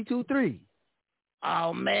 323.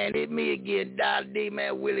 Oh, man, it's me again, DONNYD,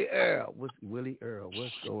 man, Willie Earl. What's going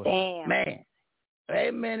on? Damn. Man, wait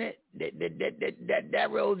a minute. That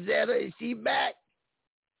Rosetta, is she back?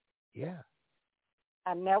 Yeah.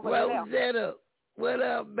 I never Rosetta, left. what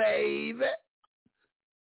up, baby?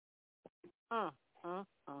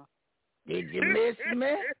 Did you miss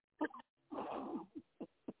me?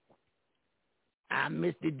 I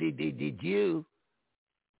missed it. Did you?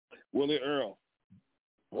 Willie Earl.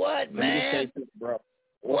 What, man? Let me just say this, bro.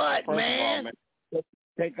 What, First man? of all, man,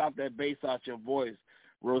 take out that bass out your voice.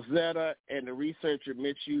 Rosetta and the researcher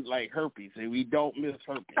miss you like herpes, and we don't miss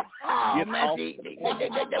herpes. Oh, man, wait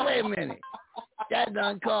a minute. That's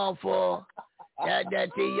uncalled for.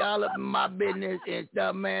 That y'all up in my business and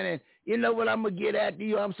stuff, man. And you know what I'm going to get after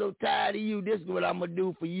you? I'm so tired of you. This is what I'm going to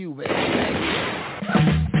do for you, man.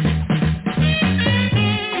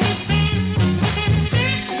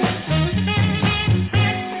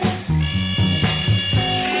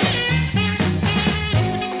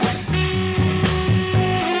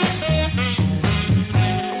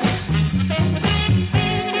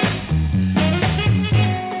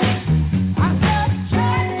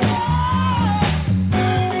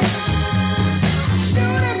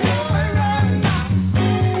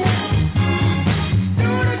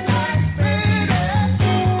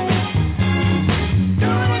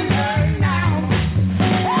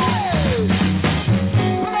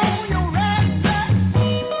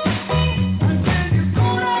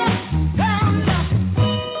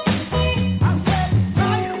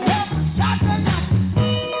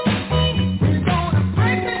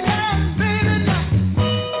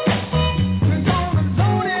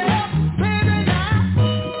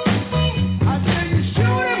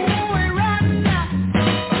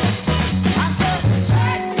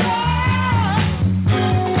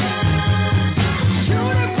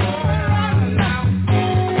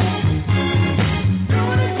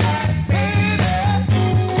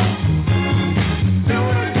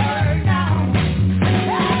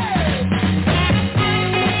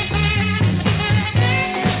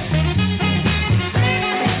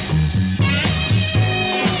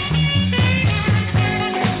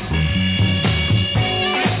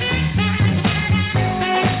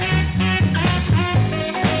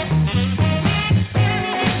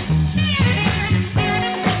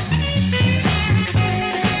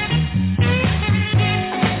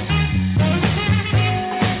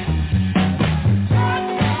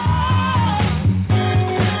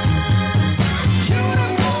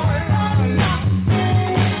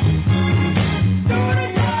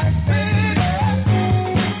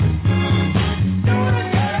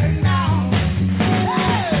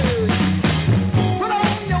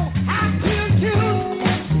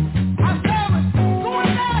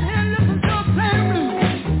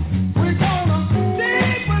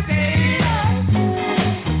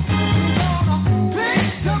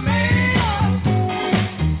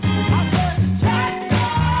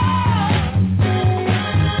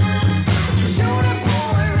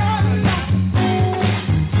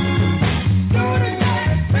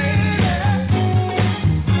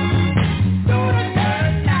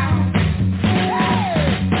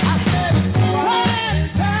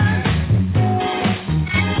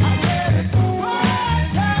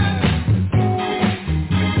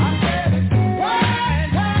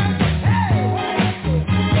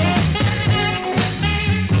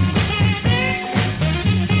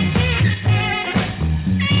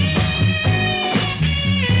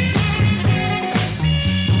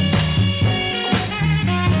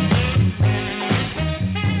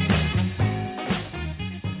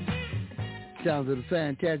 sounds of the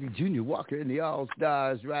fantastic Junior Walker and the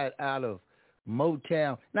All-Stars right out of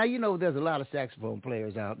Motown. Now, you know, there's a lot of saxophone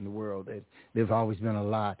players out in the world. There's always been a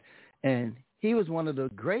lot. And he was one of the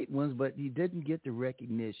great ones, but he didn't get the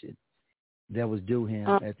recognition that was due him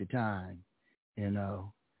at the time, you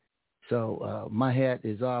know. So my hat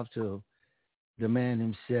is off to the man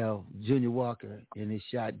himself, Junior Walker, in his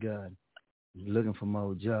shotgun, looking for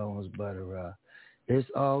Mo Jones. But it's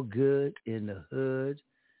all good in the hood.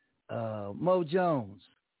 Mo Jones,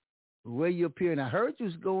 where you appearing? I heard you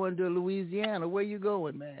was going to Louisiana. Where you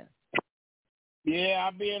going, man? Yeah,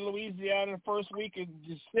 I'll be in Louisiana the first week of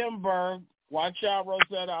December. Watch out,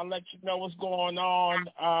 Rosetta. I'll let you know what's going on.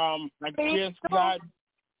 I just got...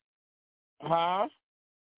 Huh?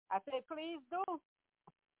 I said, please do.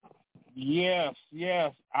 Yes.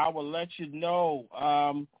 I will let you know.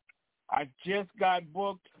 I just got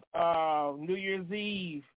booked New Year's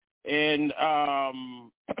Eve in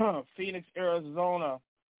Phoenix, Arizona.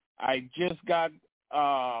 I just got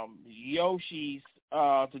Yoshi's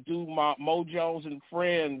to do my Mo Jones and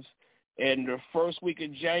Friends. In the first week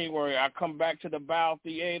of January, I come back to the Bow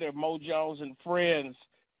Theater, Mo Jones and Friends.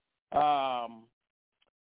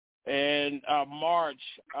 And March,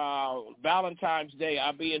 Valentine's Day,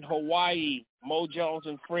 I'll be in Hawaii. Mo Jones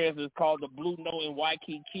and Friends is called the Blue Note in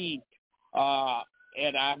Waikiki.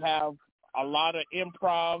 And I have a lot of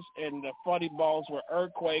improvs and the funny balls with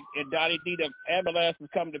Earthquake. And DONNYD, the ambulance is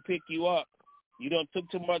coming to pick you up. You done took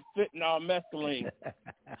too much fentanyl mescaline.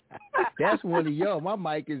 That's one of y'all. My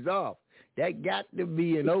mic is off. That got to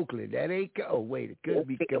be in Oakland. That ain't. Oh wait, it could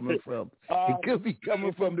be coming from. It could be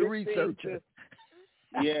coming from the researcher.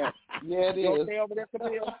 Yeah, it is. Okay over there,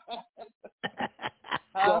 Camille.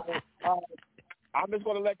 So, I'm just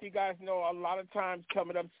going to let you guys know. A lot of times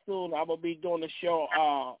coming up soon, I will be doing a show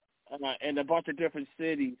in a bunch of different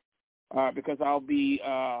cities because I'll be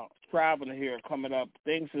traveling here coming up.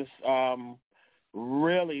 Things is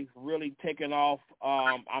really taking off.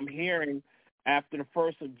 I'm hearing after the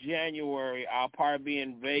 1st of January, I'll probably be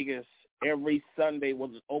in Vegas every Sunday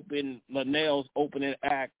with Linnell's opening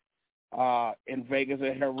act in Vegas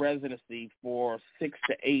at her residency for 6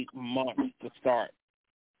 to 8 months to start.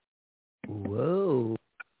 Whoa.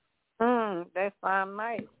 That sounds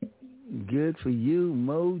nice. Good for you,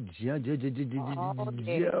 Mo Jones.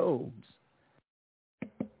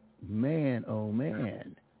 Man, oh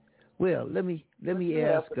man. Well, let me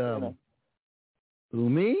ask. Who,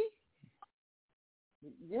 me?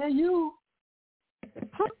 Yeah, you.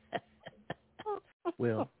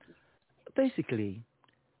 Well, basically,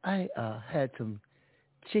 I had some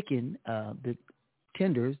chicken, the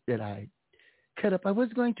tenders that I cut up. I was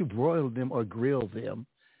going to broil them or grill them,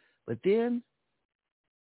 but then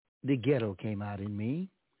the ghetto came out in me,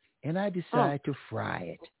 and I decided to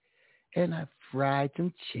fry it. And I fried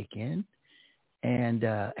some chicken and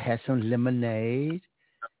had some lemonade.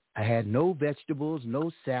 I had no vegetables, no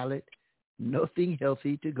salad, nothing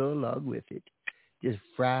healthy to go along with it. Just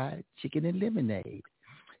fried chicken and lemonade.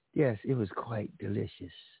 Yes, it was quite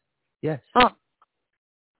delicious. Yes.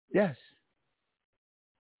 Yes.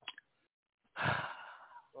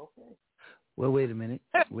 Okay. Well, wait a minute.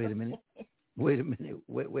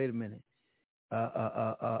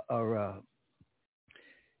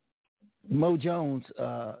 Mo Jones,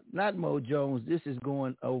 not Mo Jones. This is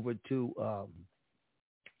going over to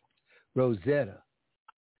Rosetta.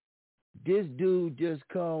 This dude just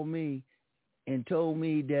called me and told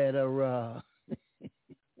me that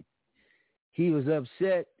he was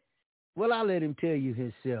upset. Well, I'll let him tell you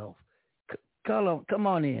himself. Come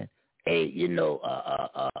on in. Hey,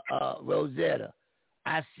 Rosetta,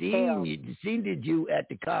 I seen you at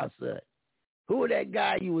the concert. Who was that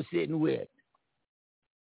guy you were sitting with?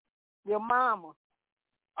 Your mama.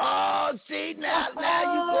 Oh, see, now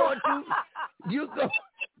you go.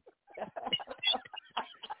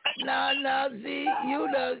 No, see, you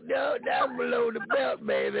know, that's below the belt,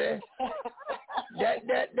 baby.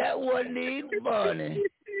 That wasn't even funny.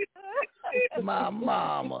 My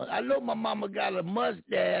mama. I know my mama got a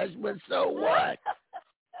mustache, but so what?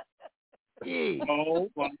 Yeah. Oh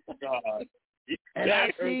my God. And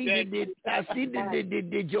I see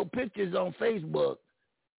did your pictures on Facebook.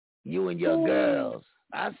 You and your girls.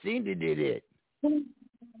 I seen you did it.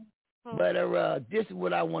 But this is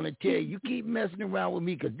what I want to tell you. You keep messing around with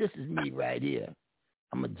me because this is me right here.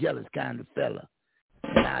 I'm a jealous kind of fella.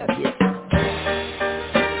 And I get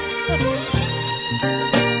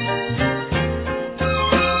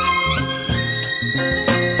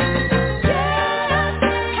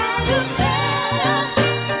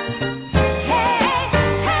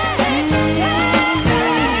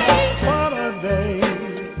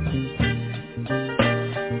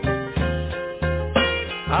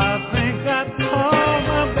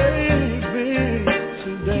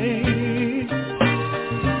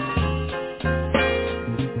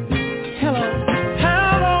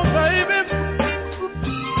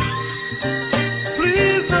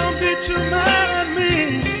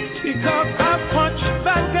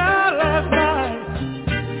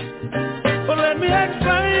me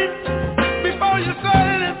explain before you say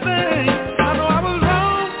anything. I know I was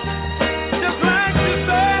wrong, just like you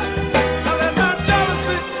said. I let my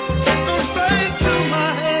jealousy go straight to my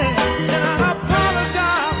head, and I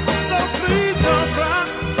apologize, so please don't cry.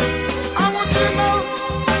 I want you to know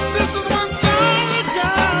this is one song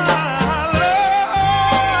I love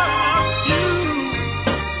you,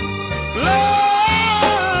 love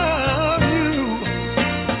you.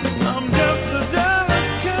 I'm just a jealous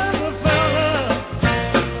kind of fella.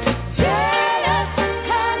 Jealous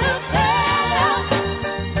kind of fella.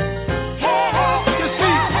 You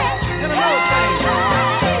see, and another thing,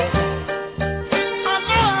 I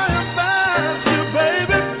know I embarrassed you,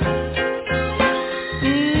 baby.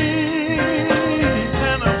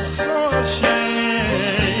 And I'm so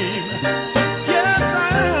ashamed. Yes, I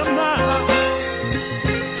am now.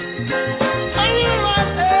 I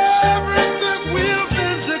realize ever since we've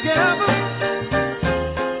been together,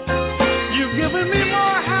 you've given me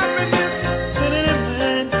more happiness than any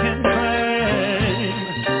man can claim.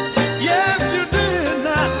 Yes, you did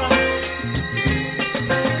now.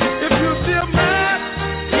 If you still mad,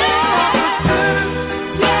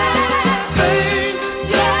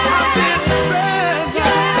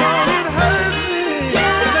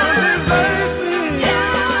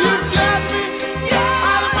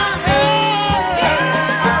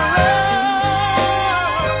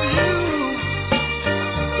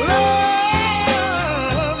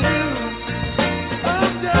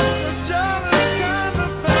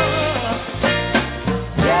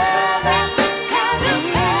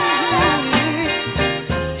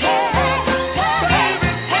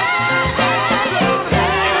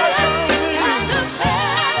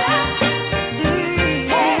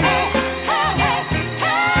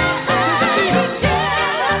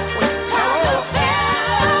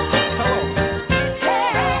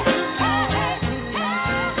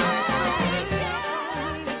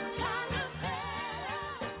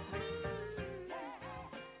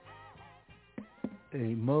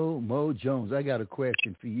 Hey, Mo Jones, I got a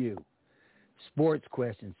question for you. Sports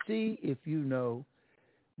question. See if you know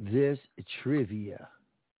this trivia.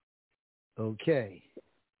 Okay.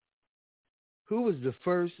 Who was the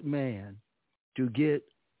first man to get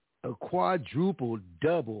a quadruple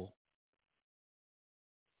double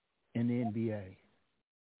in the NBA?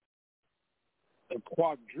 A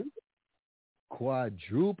quadruple?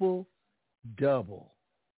 Quadruple double.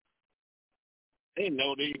 They didn't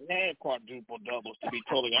know they even had quadruple doubles, to be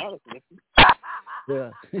totally honest with you.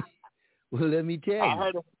 Well, well, let me tell you. I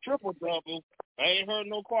heard of triple double. I ain't heard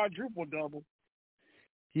no quadruple double.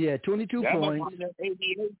 Yeah, 22 that points. Must be that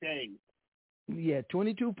 88 days. Yeah,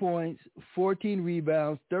 22 points, 14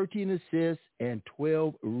 rebounds, 13 assists, and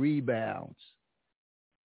 12 rebounds.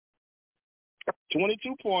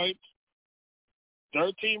 22 points,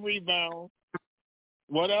 13 rebounds.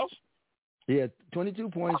 What else? Yeah, 22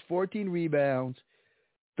 points, 14 rebounds,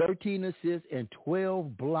 13 assists, and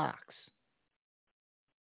 12 blocks.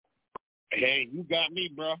 Hey, you got me,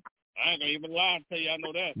 bro. I ain't gonna even lie and tell you I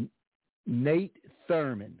know that. Nate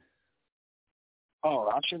Thurman. Oh,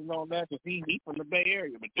 I should have known that because he from the Bay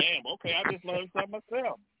Area. But damn, okay, I just learned something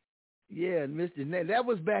myself. Yeah, Mr. Nate. That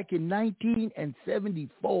was back in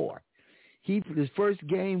 1974. His first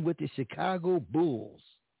game with the Chicago Bulls.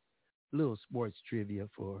 Little sports trivia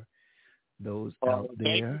for those out there.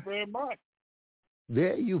 Thank you very much.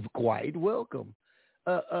 There, you're quite welcome.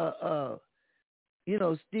 You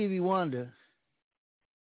know, Stevie Wonder,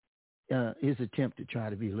 his attempt to try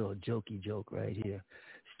to be a little jokey joke right here.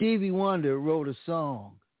 Stevie Wonder wrote a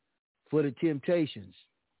song for the Temptations,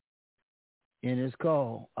 and it's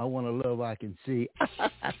called I Want a Love I Can See.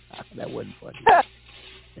 That wasn't funny.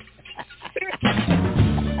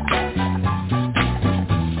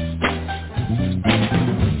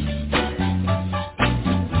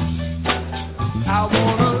 I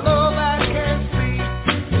want a love I can see.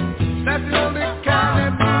 That's the only kind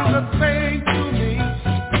that means a thing to me.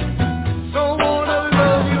 Don't want a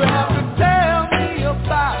love you have to tell me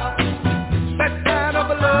about. That kind of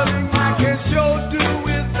a loving I can sure do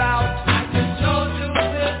without.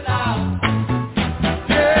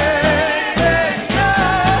 Yeah.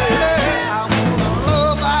 I want a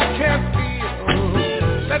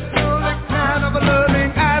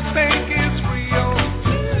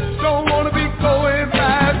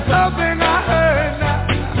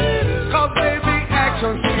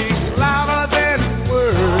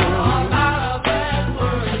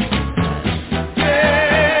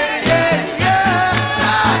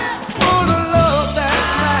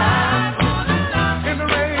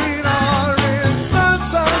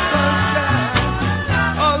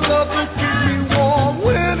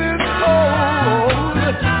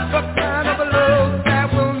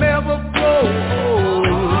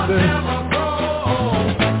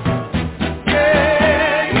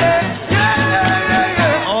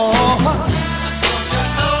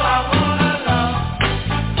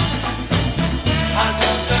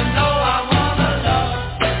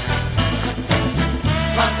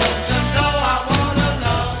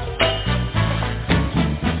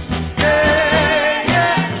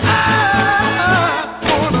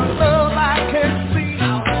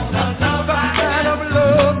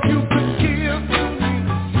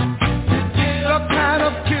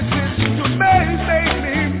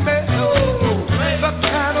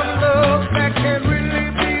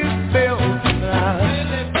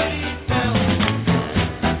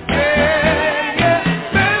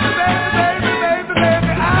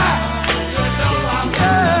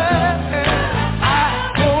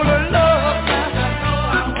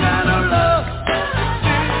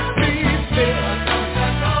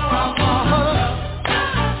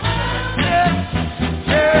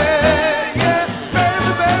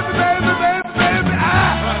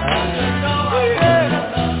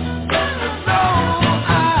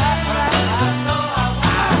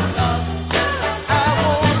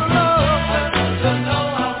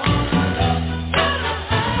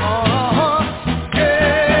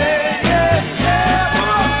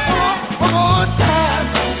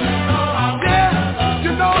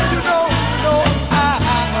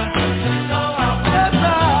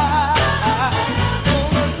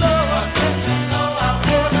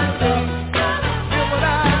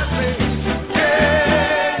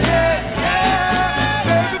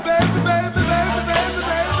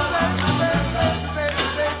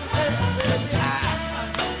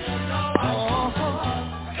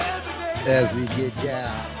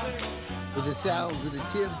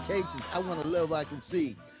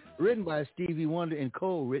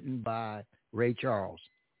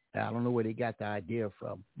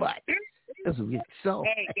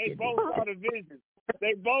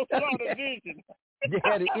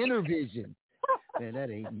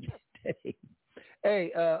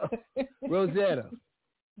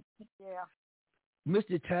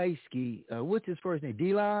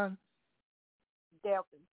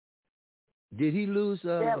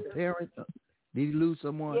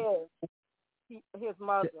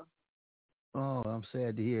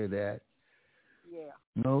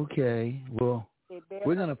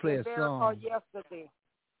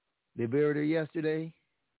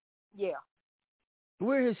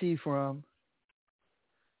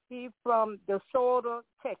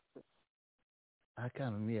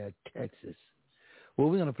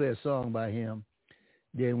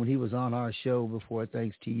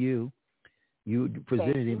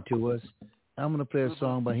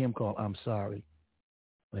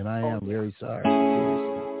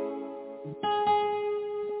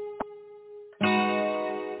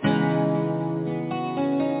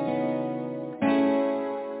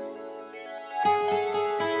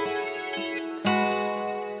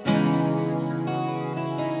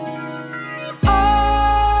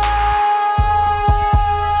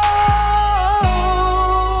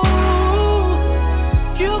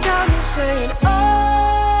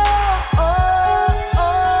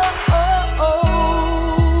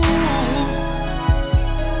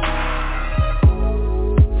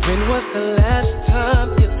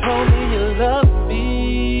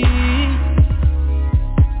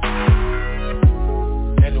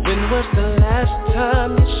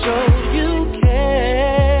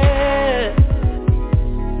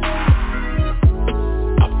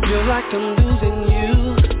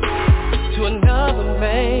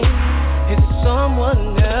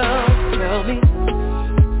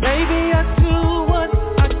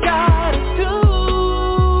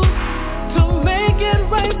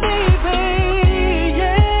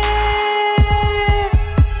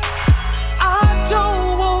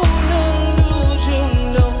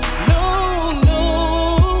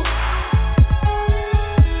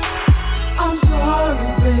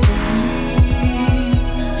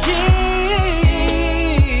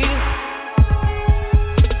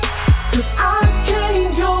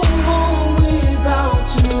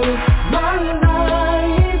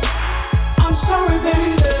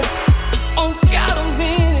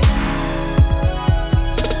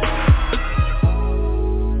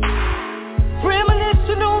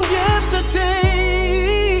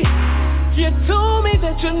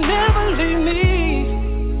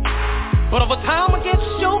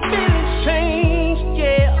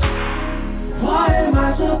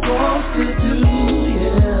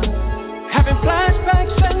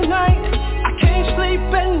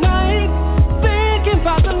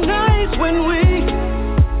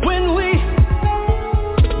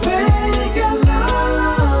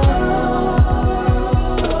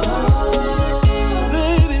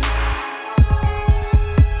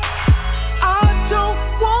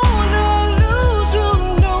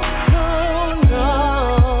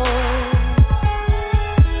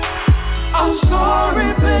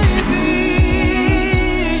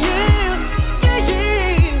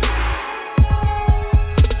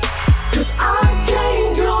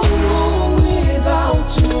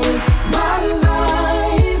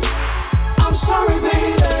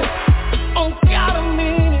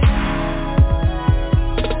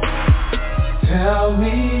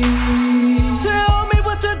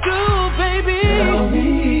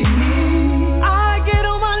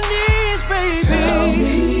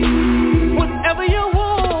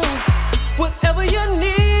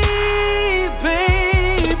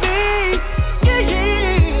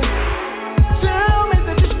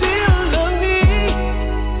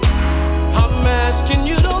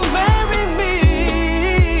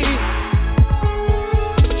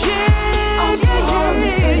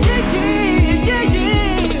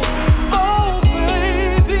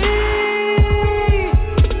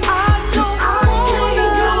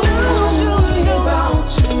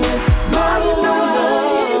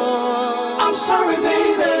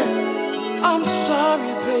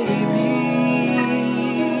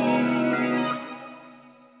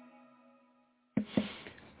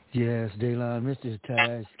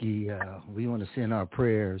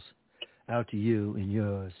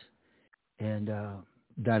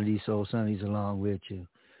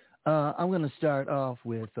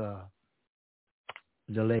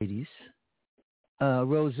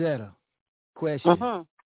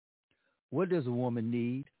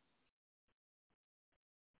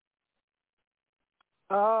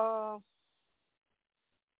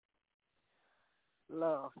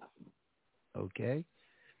Love. Okay.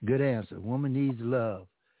 Good answer. Woman needs love.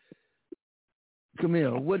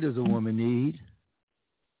 Camille, what does a woman need?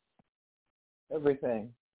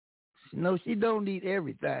 Everything. No, she don't need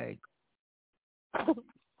everything.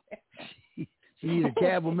 She need a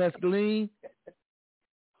cab of mescaline.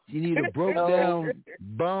 She need a broke down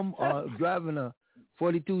bum driving a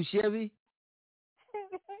 42 Chevy.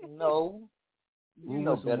 No. You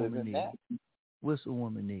know what's better than that. What's a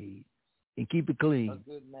woman need? And keep it clean. A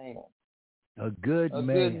good man. A good man.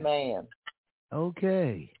 A good man.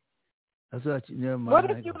 Okay. I thought you never mind.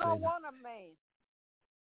 What if you don't want a man?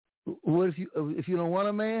 What if you don't want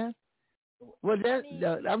a man? Well,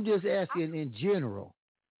 I'm just asking in general.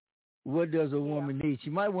 What does a woman need? She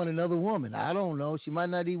might want another woman. I don't know. She might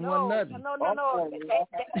not even want nothing. No. No,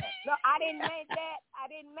 I didn't mean that.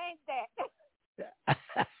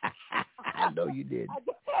 I know you did.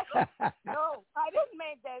 No, I didn't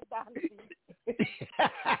mean that, Donny.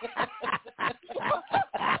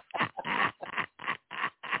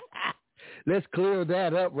 Let's clear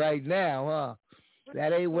that up right now, huh?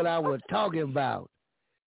 That ain't what I was talking about.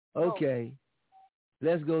 Okay.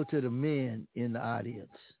 Let's go to the men in the audience.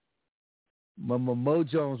 Mo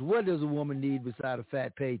Jones, what does a woman need beside a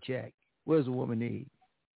fat paycheck? What does a woman need?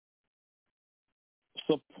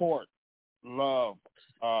 Support, love,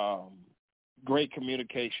 great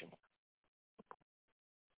communication.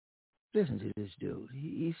 Listen to this dude.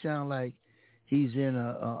 He sounds like he's in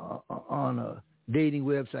on a dating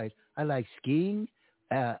website. I like skiing.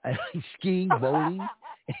 I like skiing, bowling,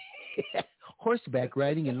 horseback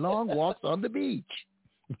riding, and long walks on the beach.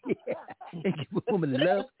 And give a woman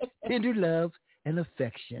love, tender love, and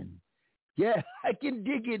affection. Yeah, I can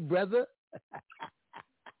dig it, brother.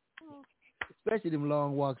 Especially them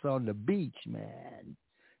long walks on the beach, man.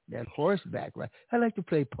 That horseback ride. I like to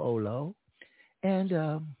play polo and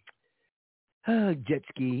jet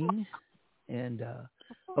skiing. And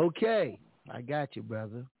okay, I got you,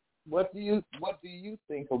 brother. What do you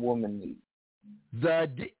think a woman needs?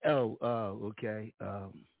 Okay.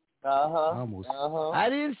 Almost. I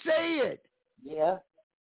didn't say it. Yeah.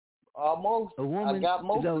 Almost. A woman. I got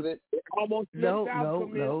most of it.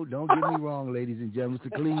 No. Don't get me wrong, ladies and gentlemen.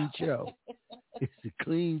 It's a clean show. It's a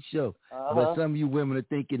clean show. But some of you women are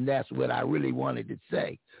thinking that's what I really wanted to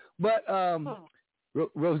say. But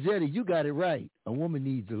Rosetta, you got it right. A woman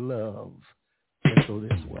needs love. Let's go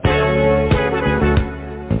this way.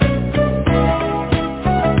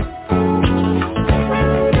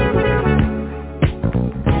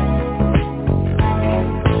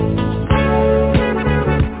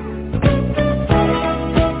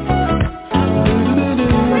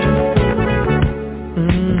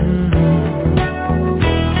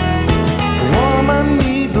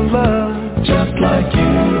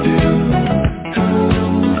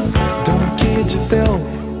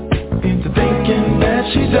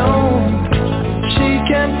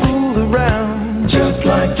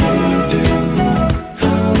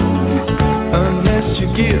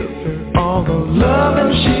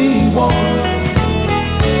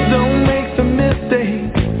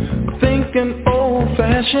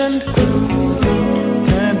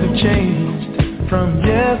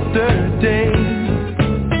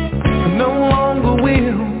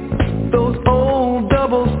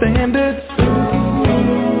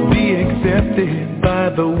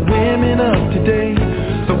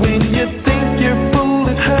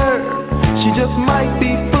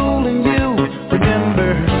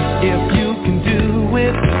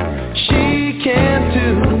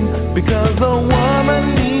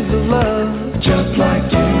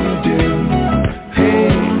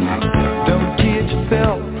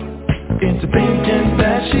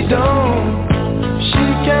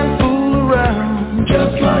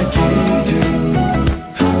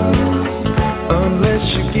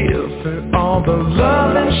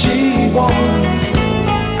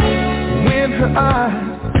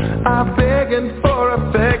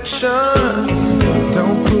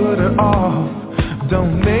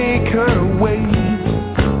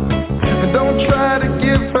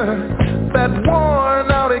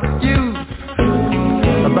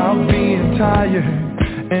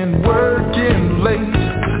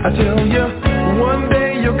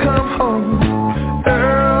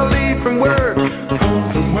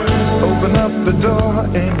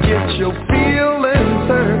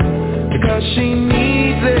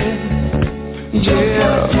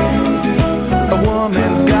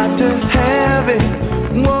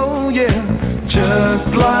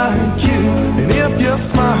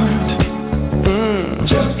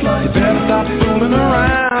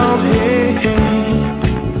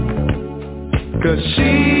 'cause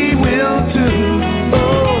she will too.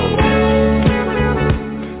 Oh,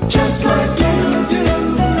 just like you do.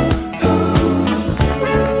 Oh,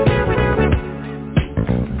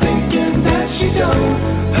 thinking that she don't.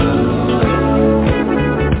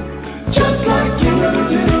 Just like you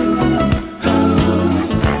do.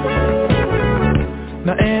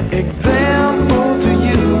 Now an example to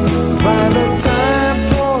you. By the time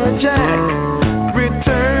poor Jack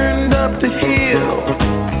returned up the hill,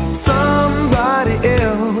 somebody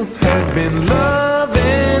else had been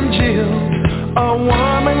loving Jill. A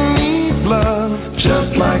woman needs love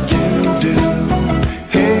just like you do.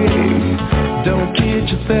 Hey, don't kid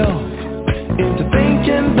yourself into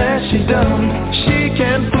thinking that she done. She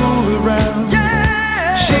can fool around.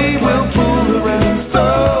 Yeah, she will fool around. So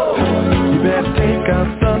you better take out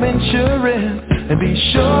some insurance and be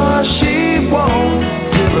sure she won't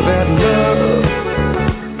give her that love.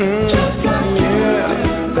 Just like yeah,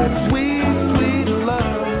 that sweet, sweet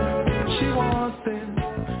love. She wants it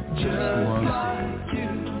just like you.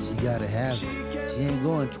 She gotta have it. She ain't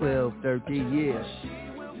going 12, 13 years.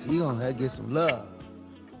 She gonna have to get some love,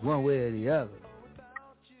 one way or the other.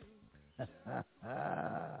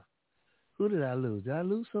 Who did I lose? Did I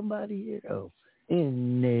lose somebody here? Oh,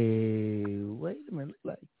 wait a minute.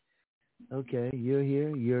 Like, okay, you're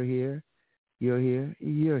here, you're here, you're here,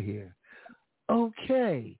 you're here.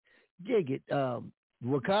 Okay, dig it.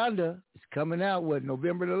 Wakanda is coming out,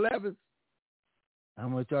 November the 11th?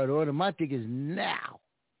 I'm going to start ordering my tickets now.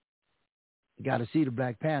 Got to see the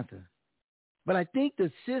Black Panther. But I think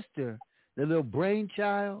the sister, the little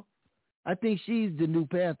brainchild, I think she's the new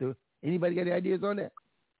Panther. Anybody got any ideas on that?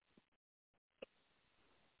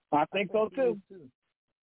 I think so, too.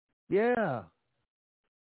 Yeah.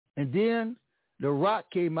 And then The Rock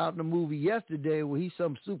came out in the movie yesterday where he's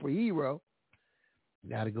some superhero.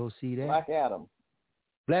 Got to go see that. Black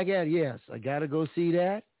Adam, yes. I got to go see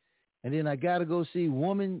that. And then I got to go see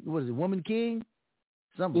Woman King?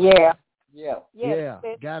 Something. Yeah. yeah. Yeah.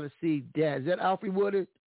 Got to see that. Is that Alfred Woodard?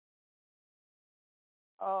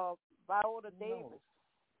 Viola Davis.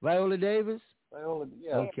 Viola Davis?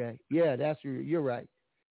 Yeah. Okay. Yeah, you're right.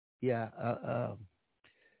 Yeah.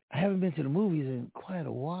 I haven't been to the movies in quite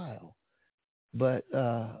a while. But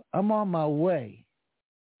I'm on my way.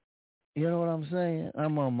 You know what I'm saying?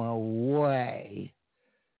 I'm on my way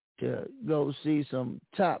to go see some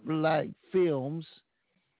top-like films.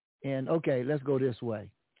 And, okay, let's go this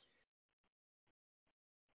way.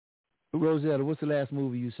 Rosetta, what's the last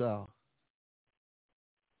movie you saw?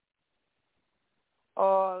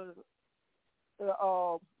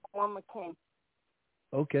 Woman King.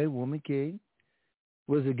 Okay, Woman King.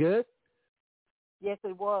 Was it good? Yes,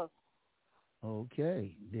 it was.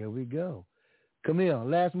 Okay, there we go. Camille,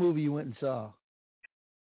 last movie you went and saw?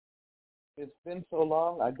 It's been so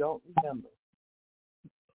long, I don't remember.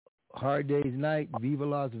 Hard Day's Night, Viva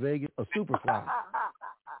Las Vegas, or Superfly?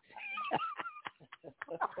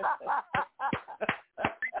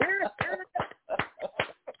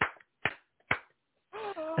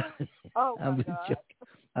 Oh, my God.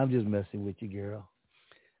 I'm just messing with you, girl.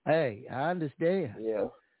 Hey, I understand. Yeah.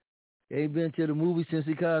 They ain't been to the movie since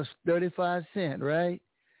it cost 35 cents, right?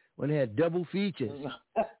 When they had double features.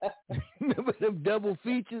 Remember them double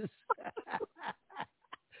features?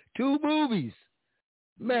 2 movies.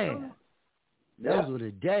 Man, those were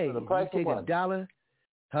the days. For the price you take of one. $1.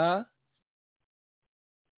 Huh?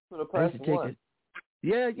 For the price of one.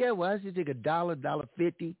 Well, I used to take $1,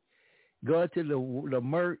 $1.50, go to the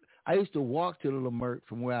Lamert. I used to walk to the Lamert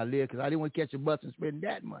from where I live because I didn't want to catch a bus and spend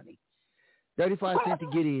that money. 35 cents to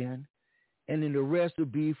get in, and then the rest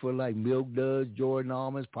would be for like Milk Duds, Jordan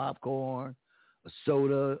Almonds, popcorn, a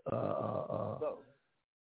soda,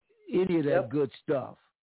 any of that good stuff.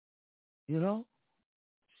 You know?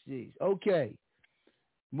 Jeez. Okay.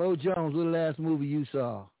 Mo Jones, what the last movie you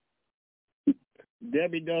saw?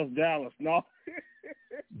 Debbie Does Dallas. No.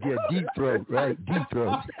 Yeah, Deep Throat, right? Deep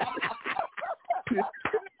Throat.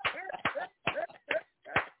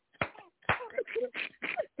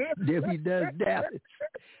 Debbie Does Dallas.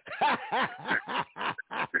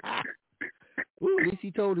 Ooh, at least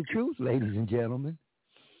he told the truth, ladies and gentlemen.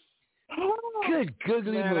 Good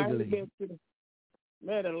googly moogly.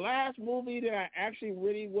 Man, the last movie that I actually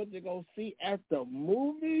really went to go see at the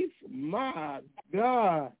movies, my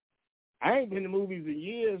God. I ain't been to movies in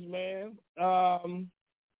years, man.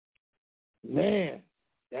 Man,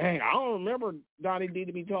 dang, I don't remember DONNYD,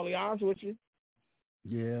 to be totally honest with you.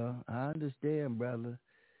 Yeah, I understand, brother.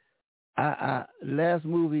 I last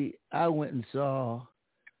movie I went and saw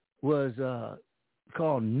was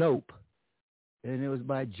called Nope, and it was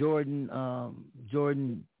by Jordan,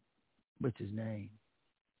 what's his name?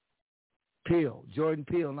 Jordan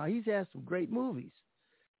Peele. Now, he's had some great movies.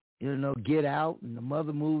 You know, Get Out and the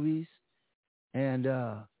Mother movies. And,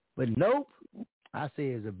 but Nope, I say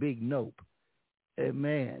is a big nope.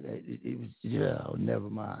 Man, it was, never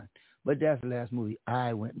mind. But that's the last movie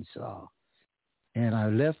I went and saw. And I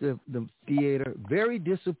left the theater very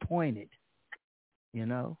disappointed. You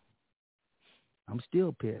know, I'm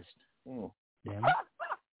still pissed. Damn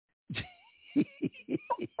it.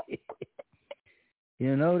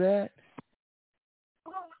 You know that?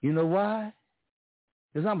 You know why?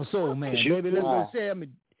 Because I'm a soul man. Baby, let's go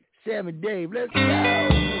Sam and Dave. Let's go.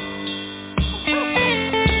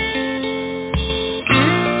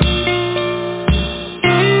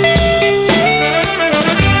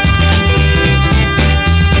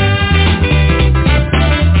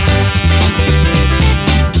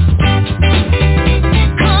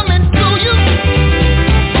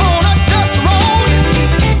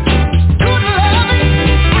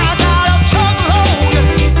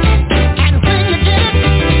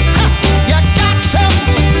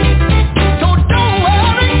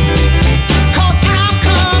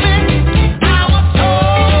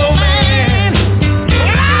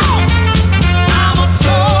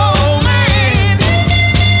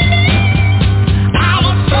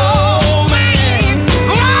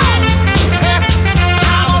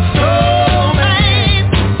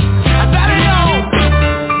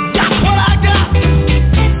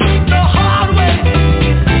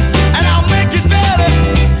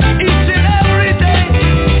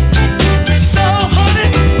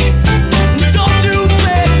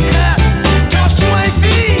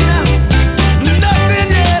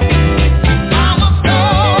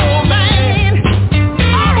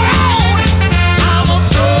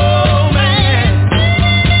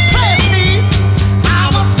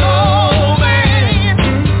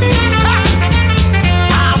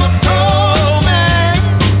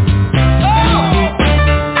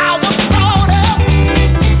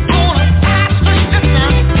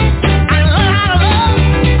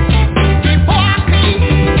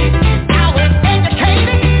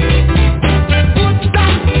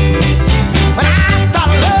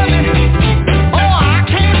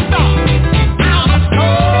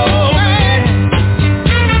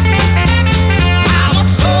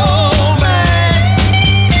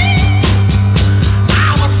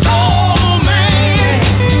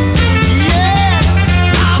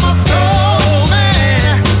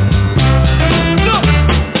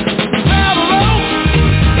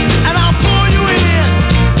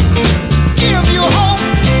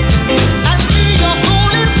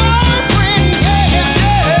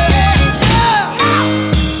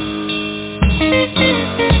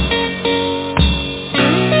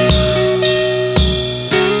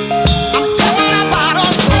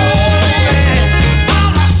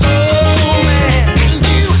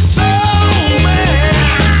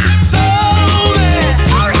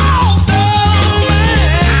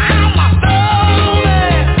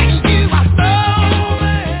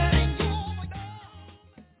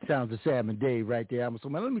 Sam and Dave right there. So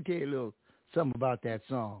let me tell you a little something about that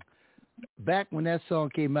song. Back when that song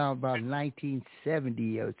came out about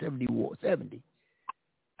 1970 or 70,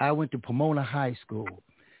 I went to Pomona High School.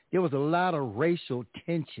 There was a lot of racial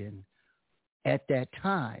tension at that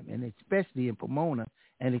time, and especially in Pomona,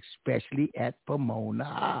 and especially at Pomona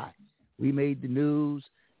High. We made the news.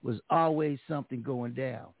 Was always something going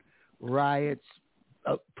down. Riots,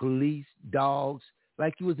 police, dogs,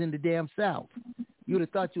 like you was in the damn South. You would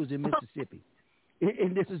have thought you was in Mississippi.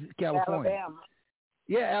 And this is California. Alabama.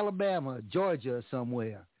 Yeah, Alabama, Georgia, or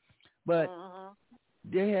somewhere. But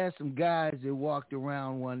they had some guys that walked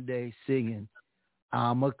around one day singing,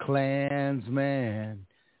 "I'm a Klansman.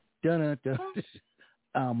 Dun-dun-dun.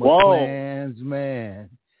 I'm a Klansman."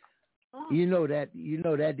 You know that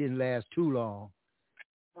didn't last too long.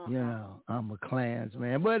 You know, I'm a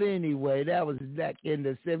Klansman. But anyway, that was back in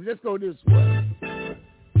the 70s. Let's go this way.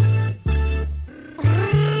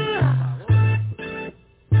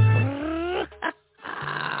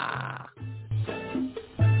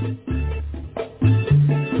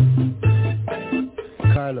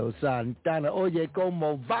 Carlos Santana, oye,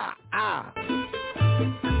 ¿cómo va?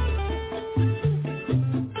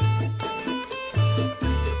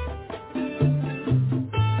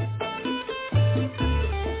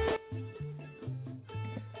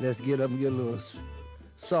 Let's get up and get a little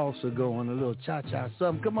salsa going, a little cha-cha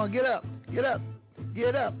something. Come on, get up, get up,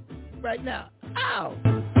 get up right now. Ow!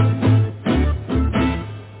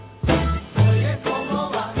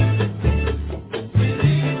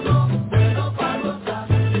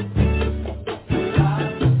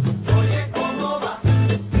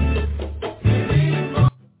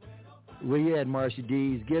 Where you at, Marcia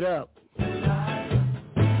D's? Get up.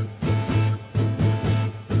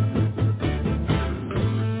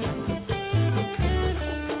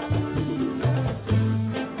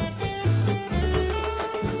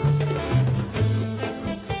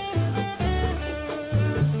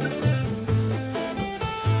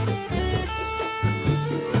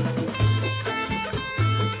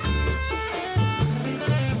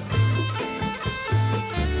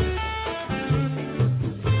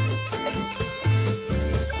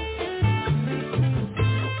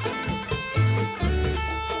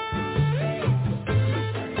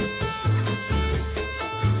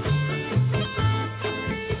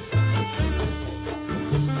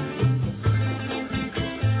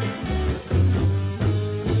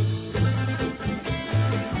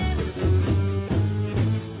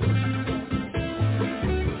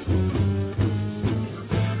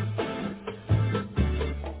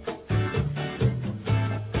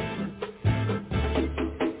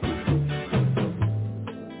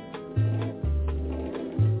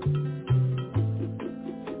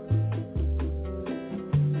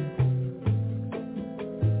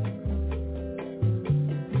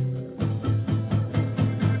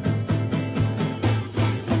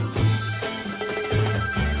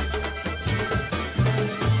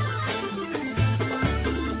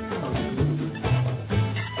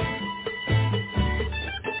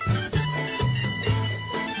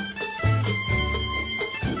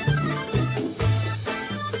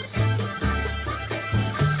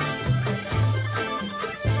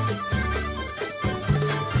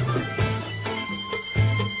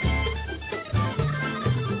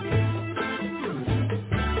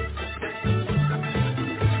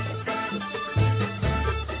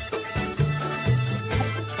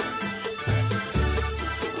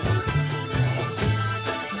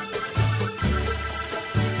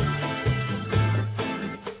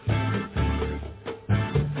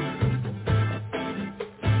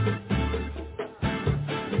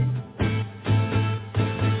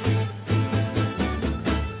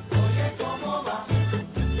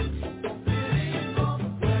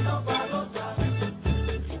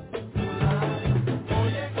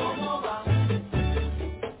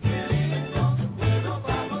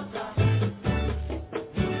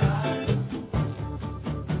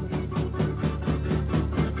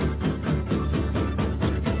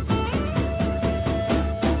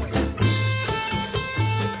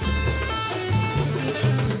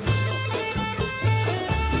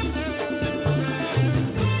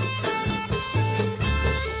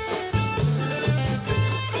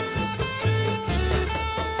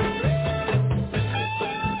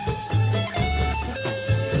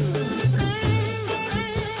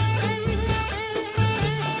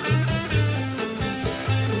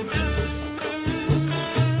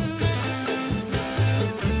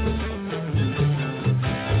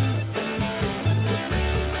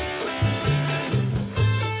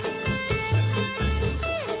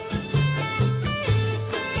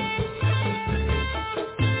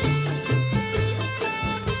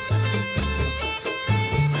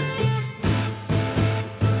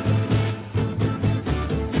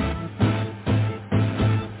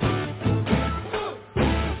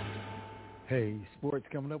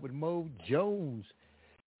 Jones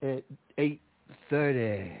at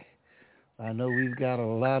 8:30. I know we've got a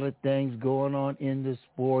lot of things going on in the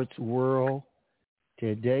sports world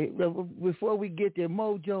today. Before we get there,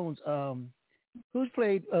 Mo Jones, who's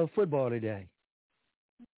played football today?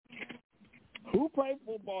 Who played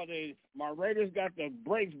football today? My Raiders got the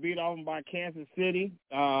brakes beat off them by Kansas City.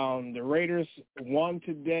 The Raiders won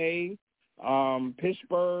today.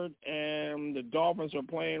 Pittsburgh and the Dolphins are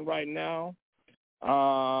playing right now.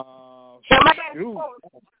 Shoot.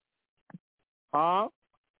 Huh?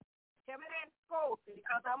 Tell me that score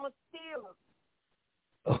because I'm a Steeler.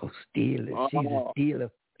 Oh, Steelers. She's a Steeler.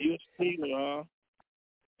 You're a Steeler,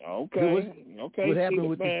 huh? Okay. Okay. What happened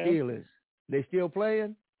with fan. the Steelers? They still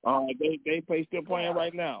playing? They still playing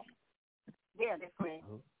right now. Yeah, they're playing.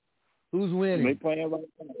 Who's winning? They playing right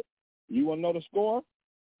now. You want to know the score?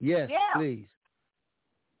 Yes, please.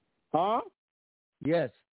 Huh?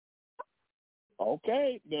 Yes.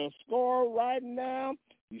 Okay, the score right now.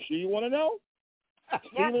 You sure you want to know?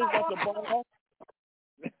 Steelers got the ball.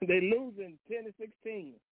 They losing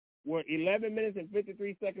 10-16 with 11 minutes and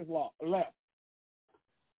 53 seconds left.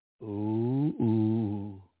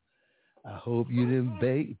 Ooh. I hope you didn't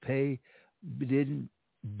didn't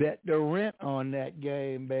bet the rent on that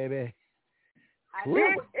game, baby. I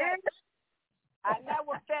never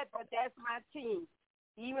bet, but that's my team.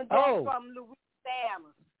 Even though I'm from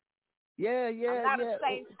Louisiana. Yeah. I'm not a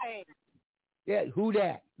Saints fan. Yeah, who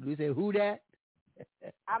that? We say who that?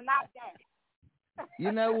 I'm not that.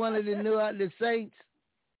 You're not one of the Saints?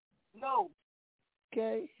 No.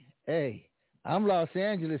 Okay. Hey, I'm Los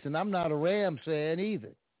Angeles, and I'm not a Rams fan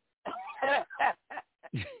either.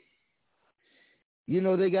 You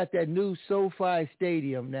know, they got that new SoFi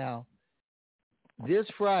Stadium now. This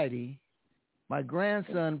Friday, my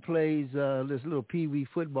grandson plays this little Pee Wee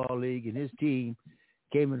football league, and his team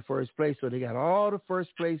came in first place. So they got all the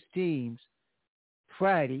first place teams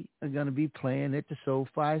Friday are going to be playing at the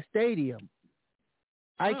SoFi Stadium.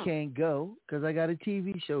 I can't go because I got a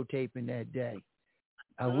TV show taping that day.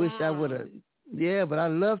 I wish I would have. Yeah, but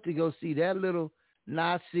I'd love to go see that little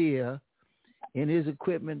Nasir and his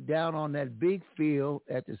equipment down on that big field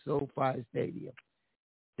at the SoFi Stadium.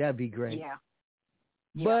 That'd be great. Yeah.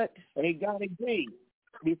 But hey, Donny'd,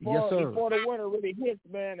 before the winter really hits,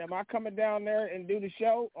 man, am I coming down there and do the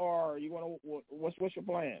show, or you want to? What's your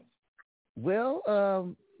plans?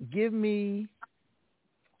 Well, give me.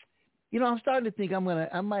 You know, I'm starting to think I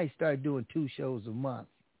might start doing 2 shows a month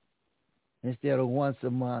instead of once a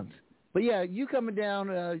month. But yeah, you coming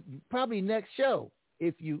down probably next show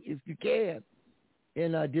if you can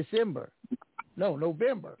in December. No,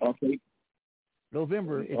 November. Okay.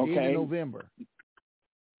 November. It's the end of November.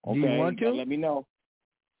 Okay. Do you want to? Let me know.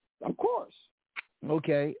 Of course.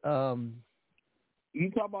 Okay. You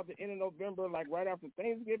talk about the end of November, like right after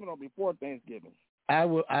Thanksgiving or before Thanksgiving? I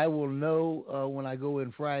will know when I go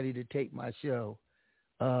in Friday to take my show.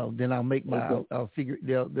 Then I'll make my. Okay. I'll figure.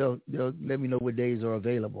 They'll let me know what days are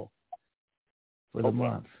available for the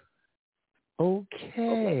month.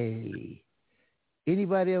 Okay.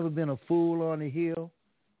 Anybody ever been a fool on the hill?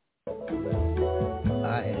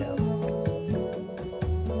 I have.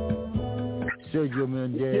 Sergio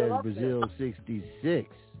Mendes, Brazil 66.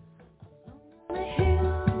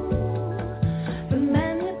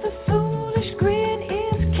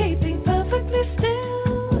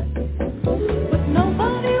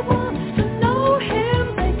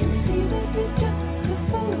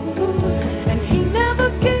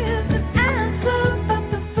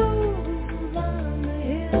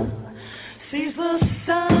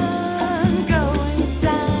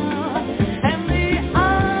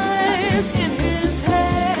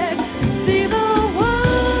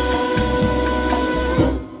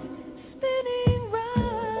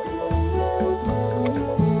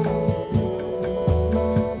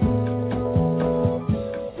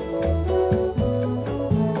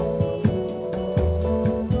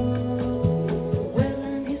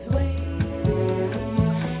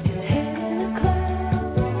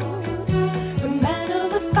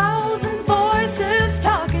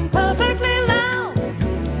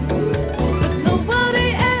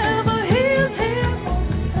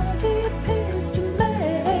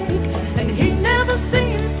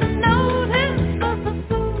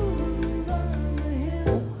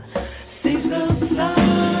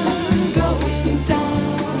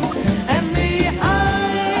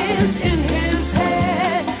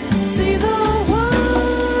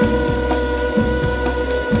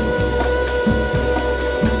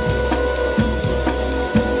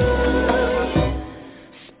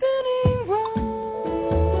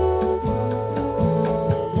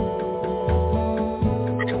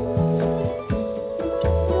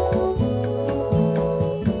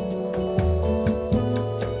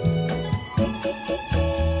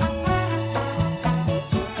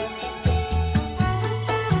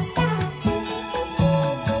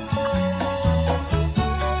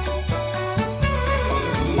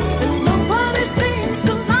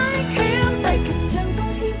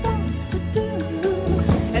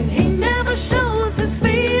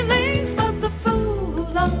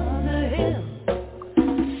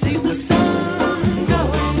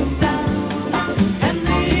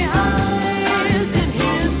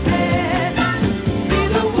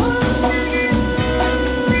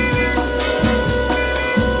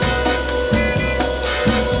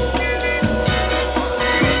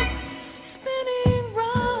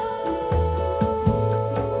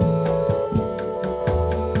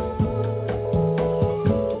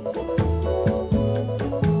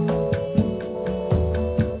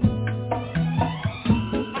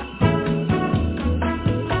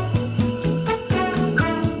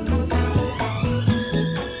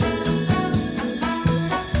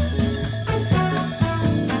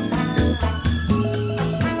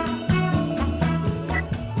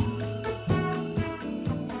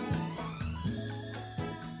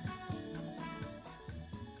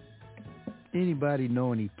 Anybody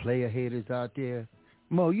know any player haters out there?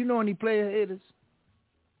 Mo, you know any player haters?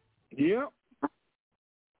 Yeah.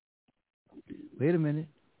 Wait a minute.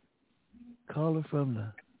 Caller from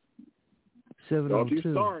the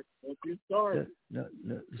 702. Don't you start. No,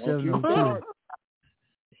 702.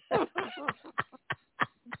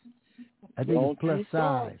 I think it's plus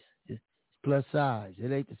size. It's plus size.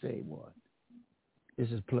 It ain't the same one. This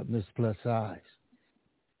is Miss Plus Size.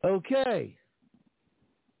 Okay.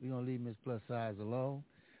 We're going to leave Miss Plus Size alone.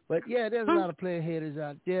 But, yeah, there's a lot of player haters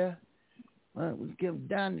out there. We give them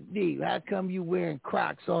down the D. How come you wearing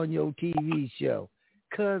Crocs on your TV show?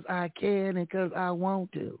 Because I can and because I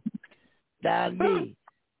want to. Down the D.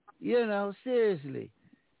 You know, seriously.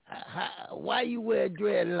 Why you wear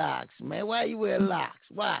dreadlocks, man? Why you wear locks?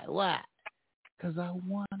 Why? Because I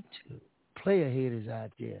want to. Player haters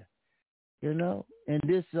out there. You know? And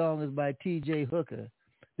this song is by T.J. Hooker,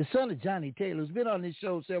 the son of Johnny Taylor, who's been on this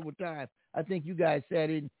show several times. I think you guys sat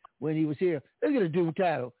in when he was here. Let's get a dude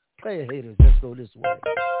title. Player haters. Let's go this way.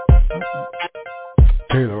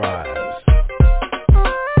 Taylorized.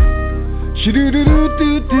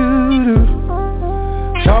 She-do-do-do-do-do-do.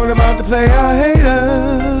 Talking about the player hater.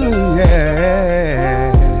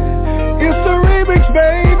 Yeah. It's the remix,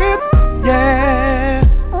 baby. Yeah.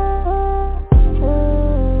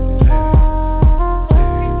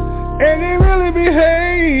 And they really be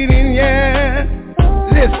hating, yeah.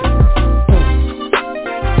 Listen.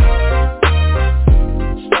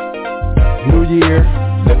 New year,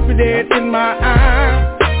 look me dead in my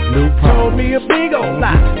eye. New told me a big old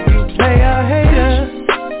lie. You play a hater.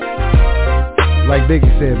 Like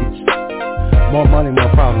Biggie said, more money, more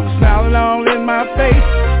problems. Smiling all in my face.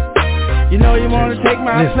 You know you wanna take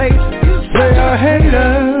my place. You play a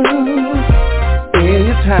hater in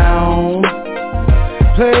your town.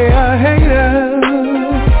 Play a hater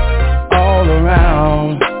all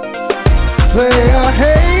around. Play a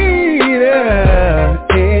hater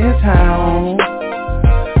in your town.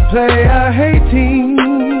 Play a hating,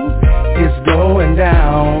 it's going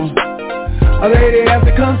down. A lady at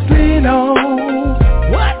the casino.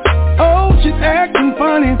 What? Oh, she's acting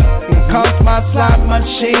funny. Cause my slot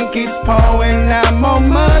machine keeps pouring out more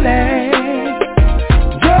money.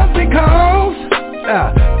 Just because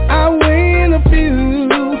I win a few,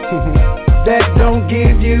 that don't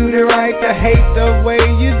give you the right to hate the way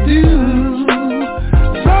you do.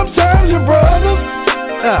 Sometimes your brother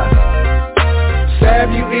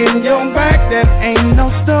stab you in your back, that ain't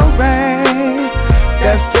no story.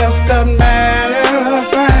 That's just a matter of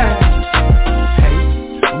fact. Hey,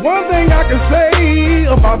 one thing I can say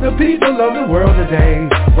about the people of the world today.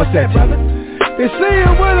 What's that, brother? They say it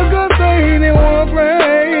with a good thing, they wanna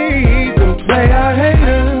play them player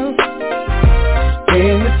haters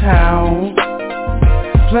in the town.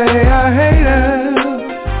 Player haters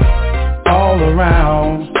all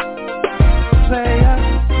around. Player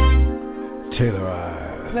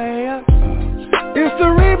Taylorized. Player, it's the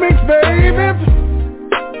remix, baby.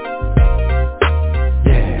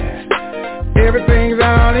 Yeah, everything's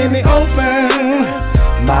out in the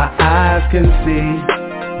open. My eyes can see.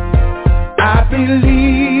 I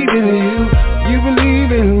believe in you, you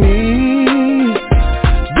believe in me.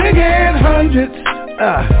 Big head hundreds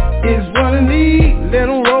is what I need. Let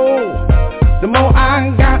 'em roll. The more I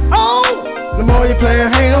got, the more you play a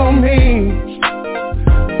hate on me.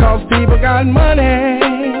 Cause people got money,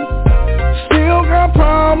 still got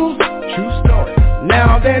problems. True story.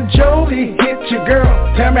 Now that Jody hit your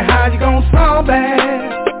girl, tell me how you gonna solve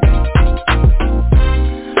that.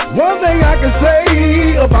 One thing I can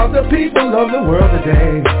say about the people of the world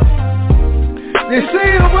today, they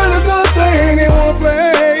say it was a good thing, they wanna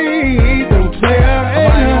play them player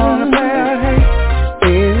hate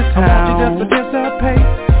in the town. I want you just to participate.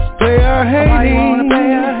 Player hating,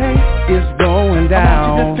 it's going down. I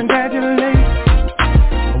want you just congratulate.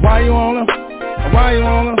 Why you wanna play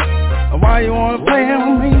on me? Why you wanna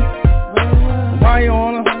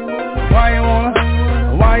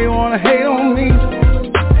hate on me?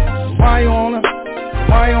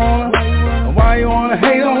 Why you wanna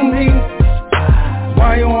hate on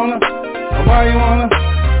me?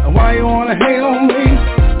 Why you wanna hate on me?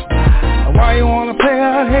 Why you wanna play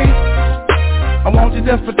a hate? I want you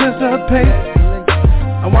just participate.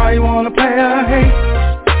 Why you wanna play a hate?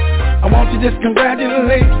 I want you just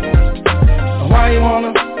congratulate. Why you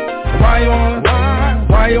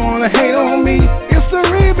wanna hate on me? It's the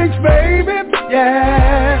remix, baby.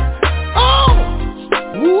 Yeah. Oh.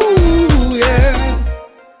 Ooh, yeah.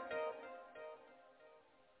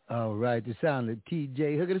 All right, the sound of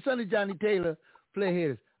T.J. Hooker, the son of Johnny Taylor, play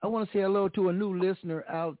haters. I want to say hello to a new listener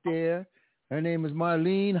out there. Her name is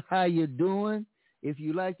Marlene. How you doing? If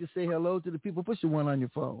you like to say hello to the people, push the one on your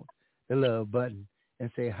phone, the love button,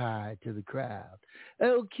 and say hi to the crowd.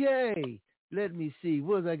 Okay, let me see.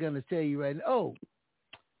 What was I going to tell you right now? Oh,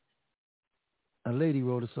 a lady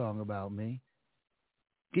wrote a song about me.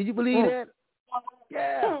 Can you believe that?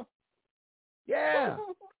 Yeah. Yeah.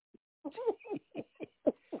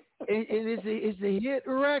 It's a hit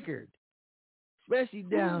record, especially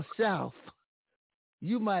down south.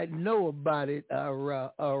 You might know about it,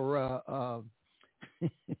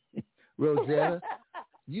 Rosetta.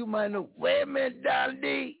 You might know. Wait a minute,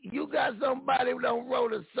 Donny'd. You got somebody who done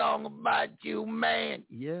wrote a song about you, man.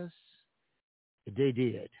 Yes, they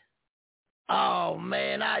did. Oh,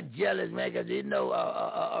 man, I jealous, man, because you know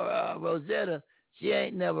Rosetta, she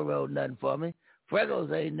ain't never wrote nothing for me.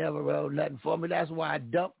 Freckles ain't never wrote nothing for me. That's why I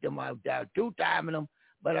dumped them out there, 2-timing them.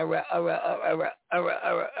 But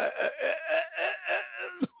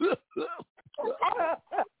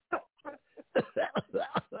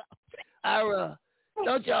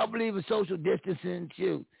don't y'all believe in social distancing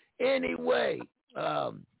too? Anyway,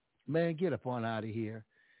 man, get up on out of here.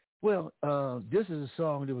 Well, this is a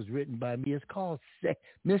song that was written by me. It's called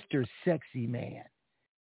Mr. Sexy Man.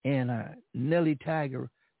 And Nellie Tiger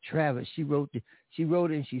Travis, she wrote it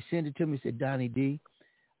and she sent it to me. Said, Donny'd,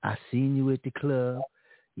 I seen you at the club.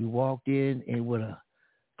 You walked in and with a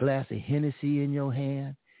glass of Hennessy in your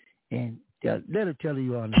hand. And let her tell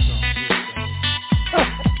you on the song.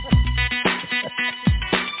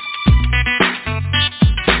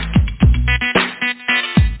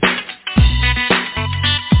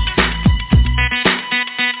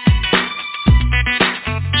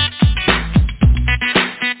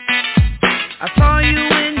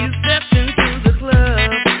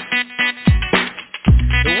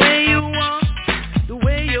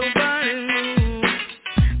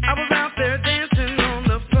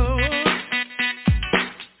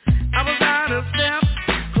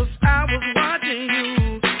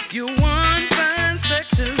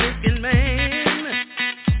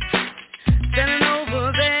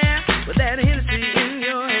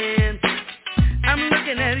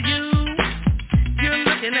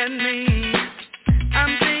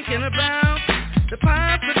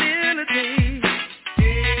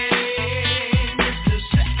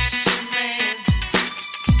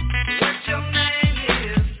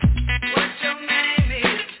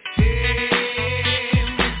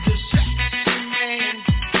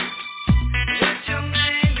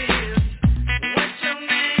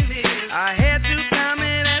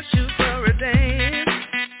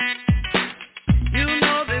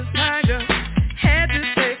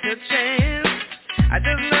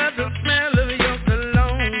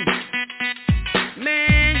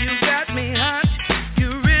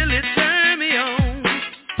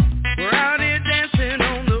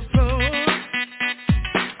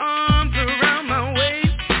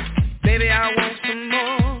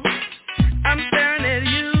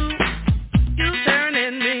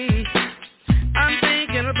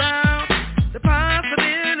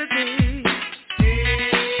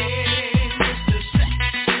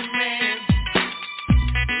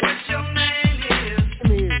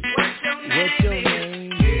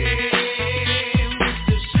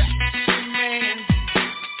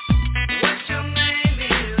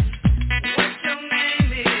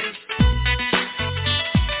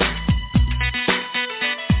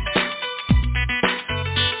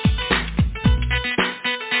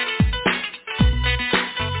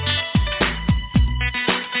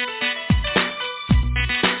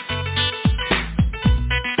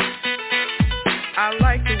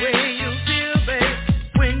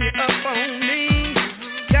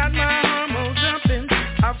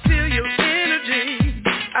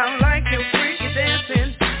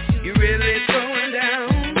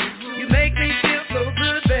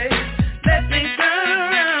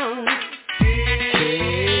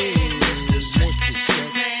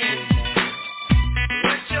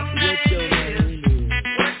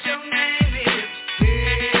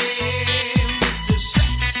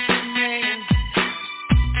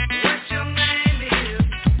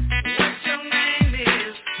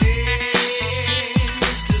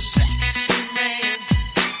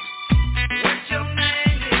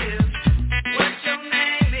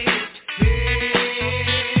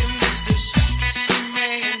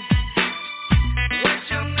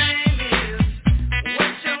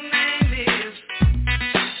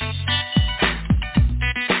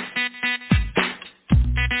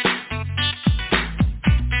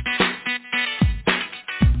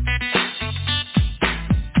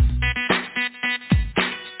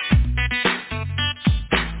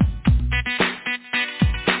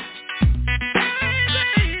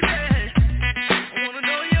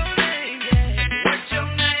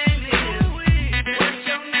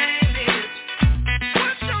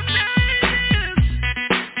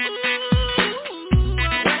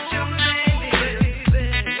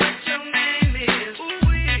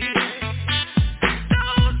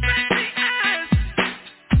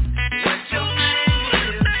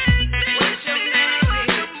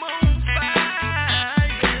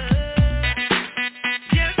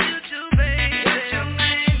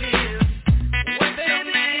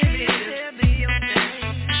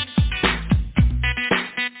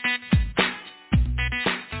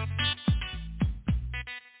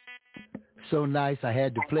 so nice I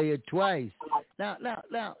had to play it twice. Now,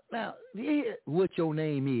 hear what your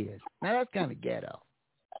name is. Now, that's kind of ghetto.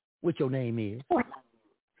 What your name is.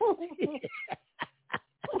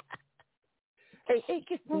 Hey,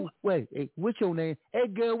 wait, what's your name? Hey,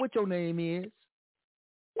 girl, what your name is?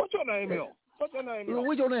 What's your name, is? What's your name, is?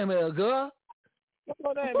 What's your name, is, girl? What's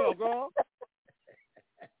your name, is, girl?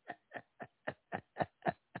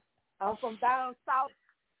 I'm from down south,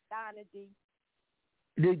 Donnyds.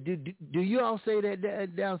 Do you all say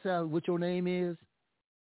that down south? What your name is?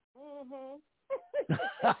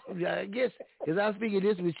 I guess because I figured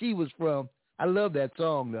this was she was from. I love that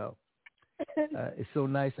song though. It's so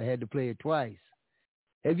nice. I had to play it twice.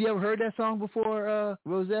 Have you ever heard that song before,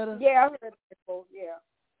 Rosetta? Yeah, I heard it before. Yeah.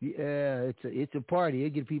 Yeah, it's a party.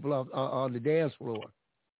 It get people on the dance floor.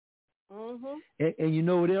 Mhm. And you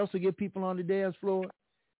know what else will get people on the dance floor?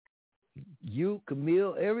 You,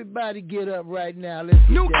 Camille, everybody get up right now. Let's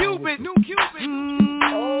New Cupid.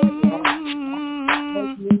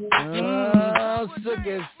 Oh, sook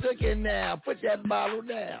it now. Put that bottle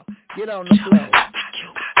down. Get on the floor.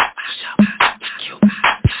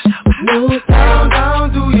 New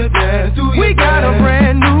down, do your dance, we got a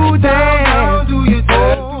brand new dance. Down, do your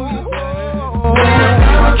dance,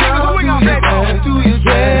 do your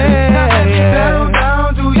dance.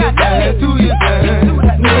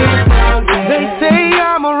 They say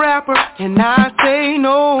I'm a rapper, and I say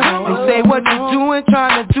no. They say what you doing,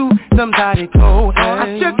 trying to do some ZYDECO.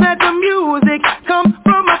 I just let the music come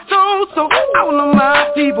from my soul, so all of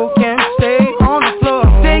my people can stay on the floor.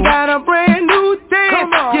 They got a brand new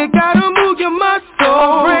dance, you gotta move your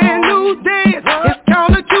muscle. Brand new dance, it's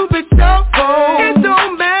called a Cupid shuffle. It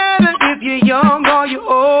don't matter if you're young or you're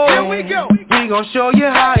old. Here we go, we gon' show you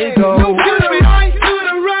how it goes. To the right, to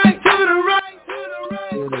the right, to the right, to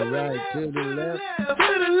the right, to the left, to the left, to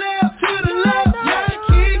the left.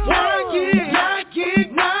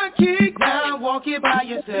 Knock it, now walk it by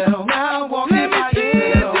yourself. Now walk it by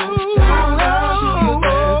yourself.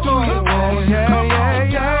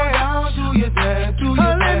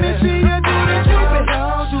 Let me see you do the Cupid. Do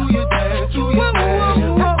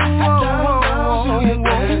your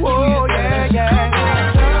dance, do your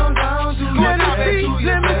dance.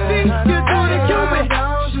 Let me see you do the Cupid.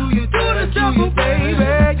 Do the shuffle, baby.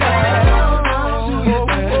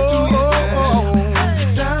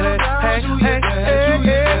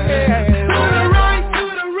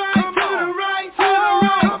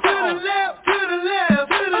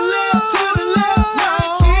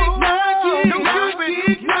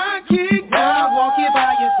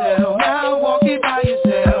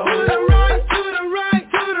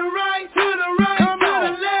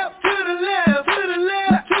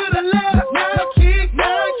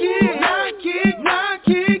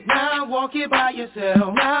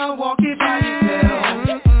 Now walk it by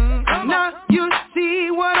yourself. Now you see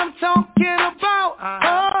what I'm talking about.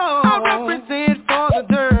 I represent for the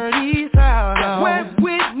dirty South, where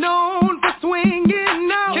we're known for swinging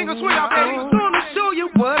now. King of swing out, baby. I'm gonna show you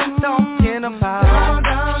what I'm talking about.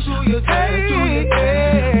 Down to your dance, do your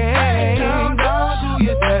dance. Down to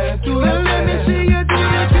your dance, do your dance. Let me see you do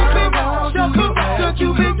the Cupid shuffle, the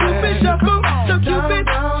Cupid shuffle, the Cupid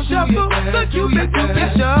shuffle, the Cupid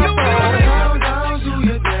shuffle.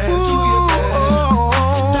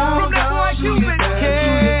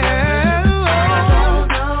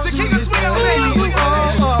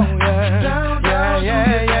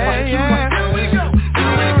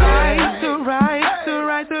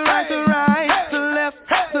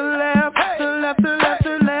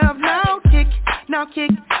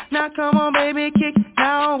 Now come on baby, kick,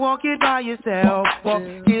 now walk it by yourself. Walk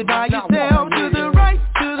it by yourself. To the right,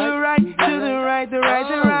 to the right, to the right, the right,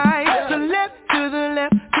 the right. To the left, to the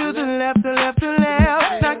left, to the left, the left, the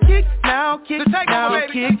left. Now kick, now kick, now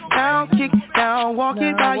kick, now kick, now walk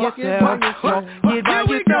it by yourself. Walk it by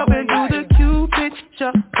yourself and do the Cupid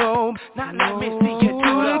shuffle. Now let me see you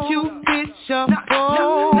do the Cupid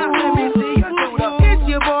shuffle. Now let me see you do the. It's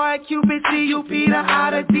your boy Cupid, C-U-P, the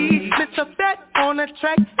I-D. Mr. Fat on the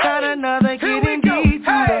track, got another getting deep.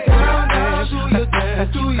 Down, do your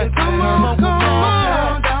dance, do your dance. Come on,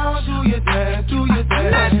 down, do your dance, do your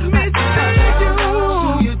dance. Let me see you do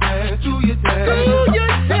your dance, do your dance. Do your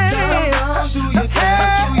dance, do your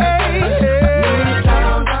dance,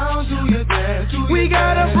 down, do your dance. We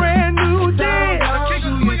got a brand new dance.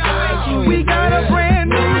 We got a brand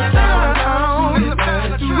new sound.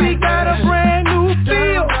 We got a brand new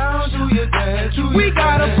feel. We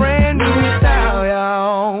got a brand new style.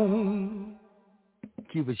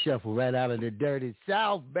 Cupid shuffle right out of the dirty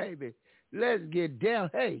South, baby. Let's get down.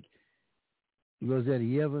 Hey, Rosetta,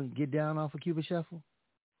 you ever get down off a Cupid shuffle?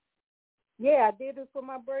 Yeah, I did it for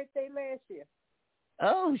my birthday last year.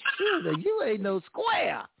 Oh, sugar, you ain't no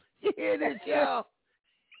square. You hear this, y'all?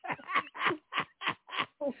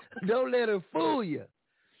 Don't let her fool you.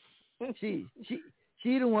 She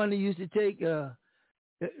the one that used to take girls'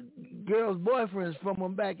 boyfriends from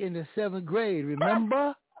them back in the 7th grade.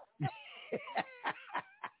 Remember?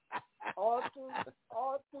 all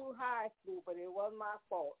through high school, but it wasn't my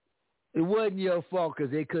fault. It wasn't your fault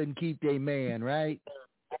because they couldn't keep their man, right?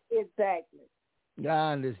 Exactly.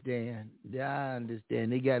 I understand.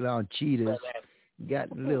 They got on cheaters,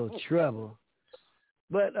 got in a little trouble.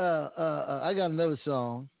 But I got another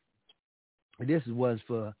song. This was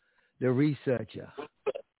for the researcher.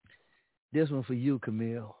 This one for you,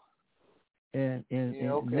 Camille. And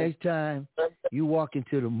next time you walk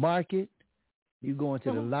into the market, you go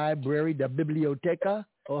into the library, the biblioteca,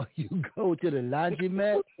 or you go to the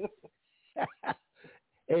laundromat.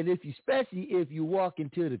 And especially if you walk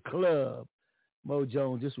into the club, Mo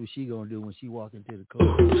Jones, this is what she gonna do when she walk into the club.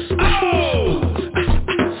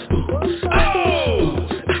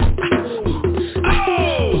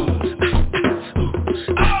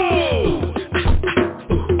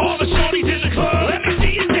 All the shorties in the club, let me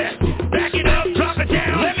see you dance. Back it up, drop it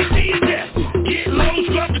down, let me see you dance. Get low,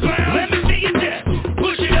 scrub the ground, let me see you dance.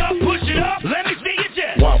 Push it up, let me see you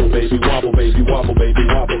dance. Wobble, baby, wobble, baby, wobble, baby,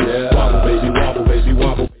 wobble, yeah. Wobble, baby, wobble, baby,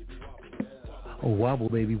 wobble. Oh, wobble,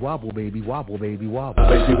 baby, wobble, baby, wobble, baby, wobble.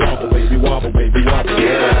 Baby, wobble, baby, wobble, baby, wobble. Get in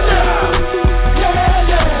now, yeah,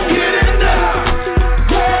 yeah. Get in now,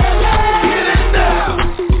 yeah, yeah. Get in now,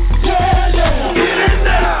 yeah, yeah. Get in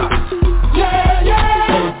now, yeah, yeah.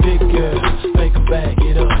 Hey, big girl, make 'em bag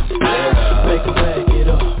it up, yeah. Make 'em bag it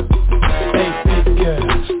up. Hey, big girl,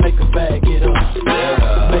 make 'em bag it up,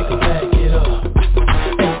 yeah. Make 'em bag it up.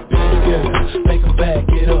 Hey, big girl, make 'em bag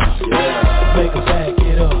it up, yeah. Make 'em bag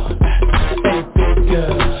it up. Hey, big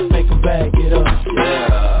girl, make 'em bag it up, yeah.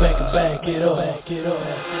 Make 'em bag it up, back it up.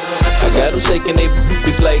 I got 'em shaking they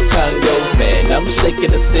booties like Congo, man. I'm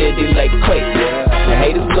shaking the city like Quake. The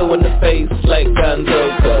haters blue in the face like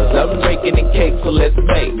Gonzo, cause I'm breaking the cake, so let's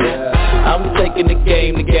make. I'm taking the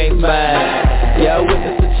game's mine. Y'all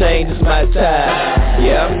witness the change, it's my time.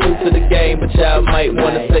 Yeah, I'm new to the game, but y'all might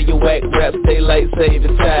wanna say you whack rap, stay like save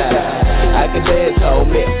your time. I can dance,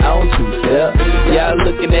 homie, I don't choose ya. Y'all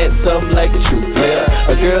looking at something like a true player.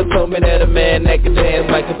 A girl told me that a man that can dance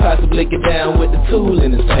might could possibly get down with the tool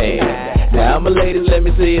in his hand. Now I'm a lady, let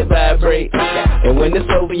me see it vibrate. And when it's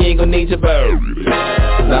over, you ain't gonna need your bird.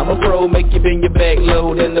 Cause I'm a pro, make you bend your back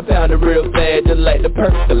low, then the pound it real fast, just like the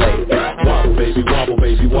percolate. Wobble, baby, wobble,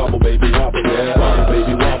 baby, wobble, baby, wobble, yeah. Wobble,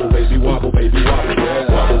 baby, wobble, baby, wobble, baby, wobble, yeah.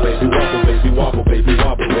 Wobble, baby, wobble, baby, wobble, baby,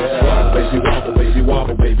 wobble, yeah. Wobble, baby, wobble, baby,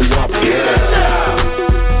 wobble, baby, wobble, yeah. Get in now,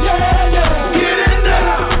 yeah, yeah. Get in now,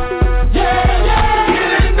 yeah, yeah.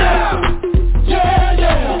 Get in now, yeah,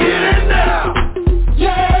 yeah. Get in now,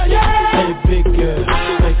 yeah, yeah. Hey, big girl,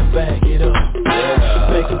 make 'em bag it up, yeah.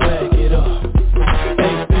 Make 'em bag it up.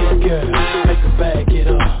 Hey, big girl, make 'em bag it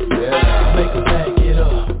up, yeah. Make 'em bag it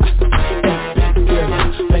up. Hey, big girl,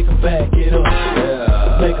 make 'em bag it up,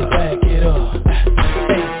 yeah. Make 'em bag it up.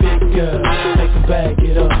 Hey, big girl, make 'em bag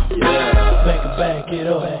it up, yeah. Make 'em bag it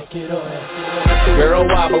up, back it up. Girl,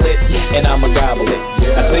 wobble it, and I'ma gobble it.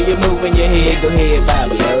 I see you moving your head, go ahead,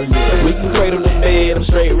 bobble it. We can cradle the bed, I'm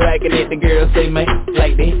straight rocking it. The girls say, man,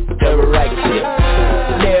 like this, double rocket shit.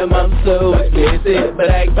 Damn, I'm so explicit, but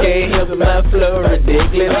I can't help it, my flow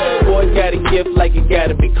ridiculous. Boy, got a gift like it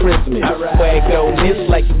gotta be Christmas. Swag on this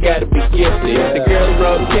like it gotta be gifted. The girls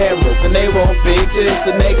brought cameras, and they want pictures,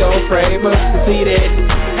 and they gon' frame us. See that?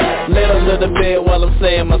 Let a little bit while I'm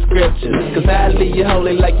saying my scriptures. Cause I leave you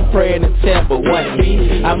holy like you pray in the temple.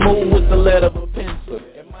 1B, I move with the letter of a pencil.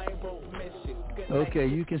 Okay,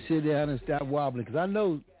 you can sit down and stop wobbling. Because I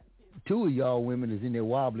know 2 of y'all women is in there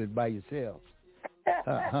wobbling by yourselves.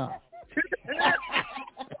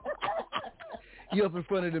 You up in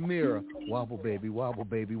front of the mirror. Wobble, baby, wobble,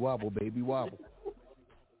 baby, wobble, baby, wobble.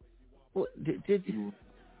 Well, did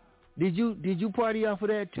you party off of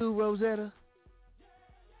that too, Rosetta?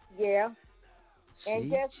 Yeah.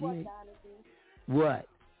 And guess what, Donny's? What?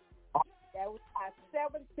 That was my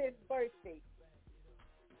 70th birthday.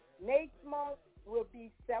 Next month will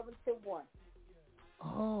be 71.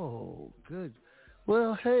 Oh, good.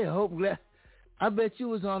 Well, hey, I bet you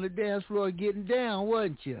was on the dance floor getting down,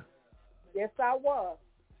 wasn't you? Yes, I was.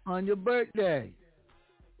 On your birthday.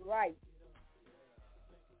 Right.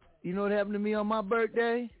 You know what happened to me on my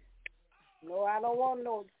birthday? No, I don't want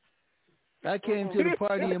no. I came to the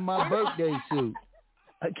party in my birthday suit.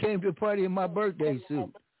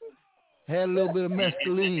 Had a little bit of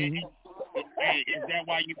mescaline. Hey, is that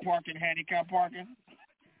why you parking handicap parking?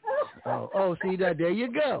 Oh, see that? There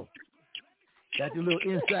you go. Got the little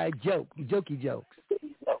inside jokey jokes.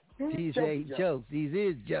 These ain't jokes. These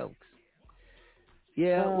is jokes.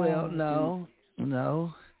 Yeah, well, no.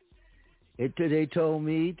 They told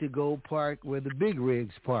me to go park where the big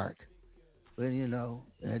rigs park. But, I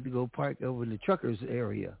had to go park over in the truckers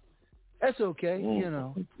area. That's okay,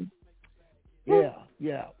 Yeah.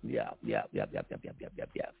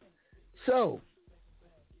 So,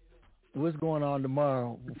 what's going on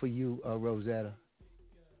tomorrow for you, Rosetta?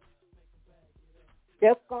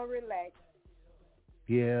 Just gonna relax.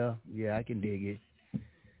 Yeah, I can dig it.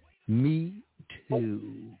 Me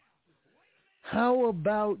too. How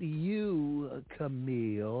about you,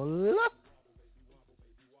 Camille?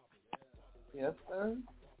 Yes, sir.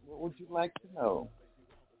 What would you like to know?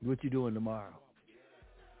 What you doing tomorrow?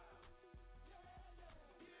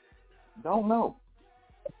 Don't know.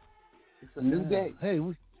 It's a new day. Hey,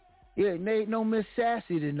 Nate, no Miss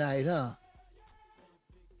Sassy tonight, huh?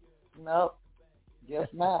 No, guess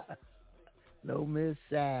not. No Miss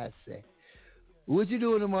Sassy. What you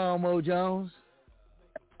doing tomorrow, Mo Jones?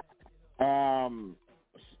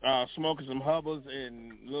 Smoking some Hubbas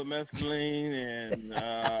and a little mescaline, and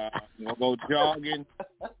I'll go jogging.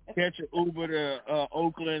 Catch an Uber to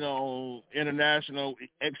Oakland on International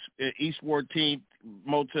East 14th,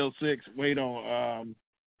 Motel 6. Wait on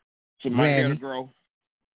some my hair to grow.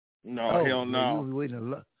 No, hell no. You was waiting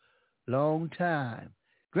a long time.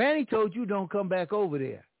 Granny told you don't come back over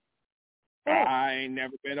there. I ain't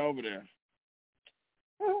never been over there.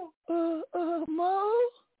 Mo?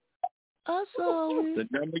 I'm sorry. The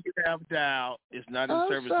number you have dialed is not in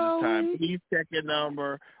service this time. Please check your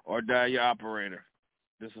number or dial your operator.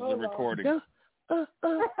 This is a recording.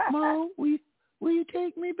 Mo, will you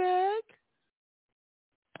take me back?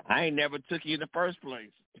 I ain't never took you in the first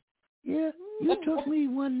place. Yeah, you took me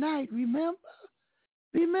one night, remember?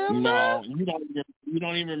 No, you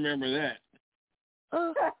don't even remember that.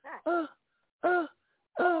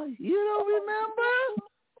 You don't remember?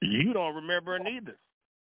 You don't remember it either.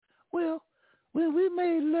 Well, when we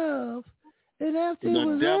made love, and after it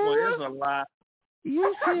was the devil over, is a lie.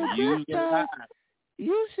 You said this time.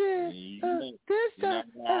 You said this time.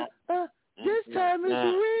 This time is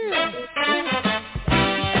real.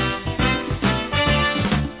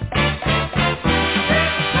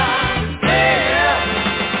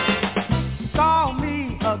 Saw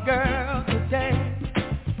me a girl today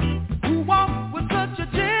who walked with such a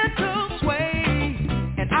gentle sway,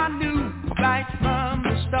 and I knew right from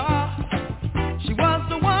the start she was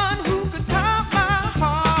the one who could calm my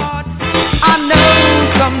heart. I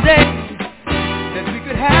know someday that we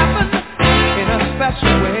could happen in a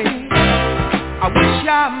special way. I wish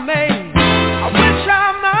I might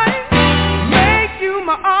make you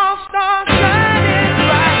my all-star, shining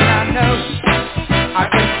bright. I know I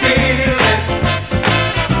can feel it.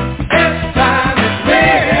 This time it's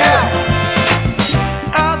real.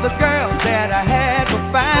 Other girls that I had were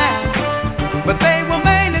fine, but they were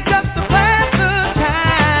mainly just to pass the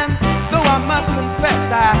time. Though I must confess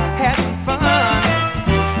I had some fun.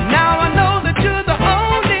 Now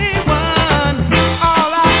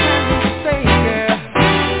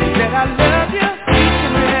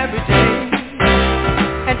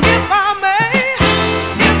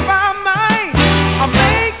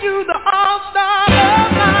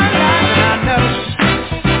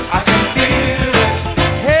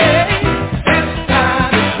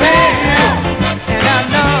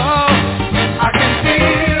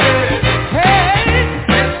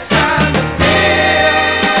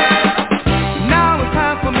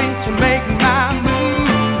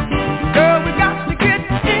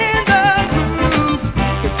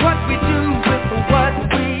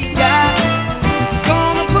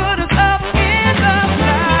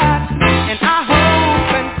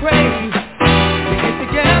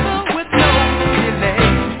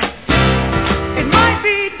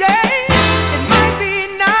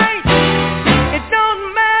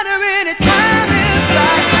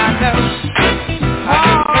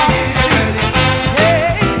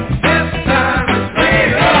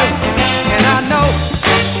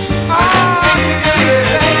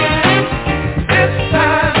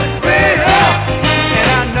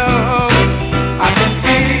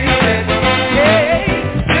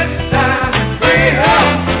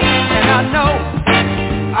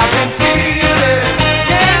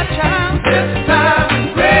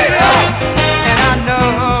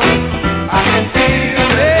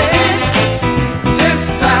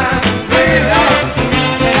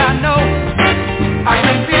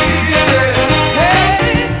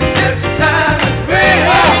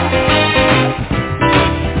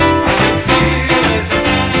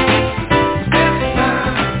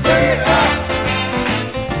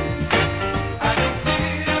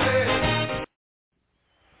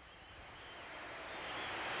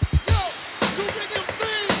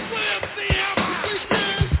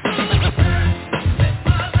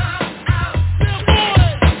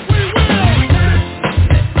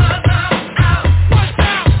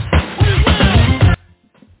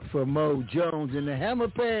Mo Jones and the Hammer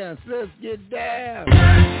Pants. Let's get down.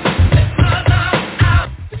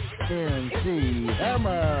 MC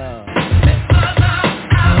Hammer.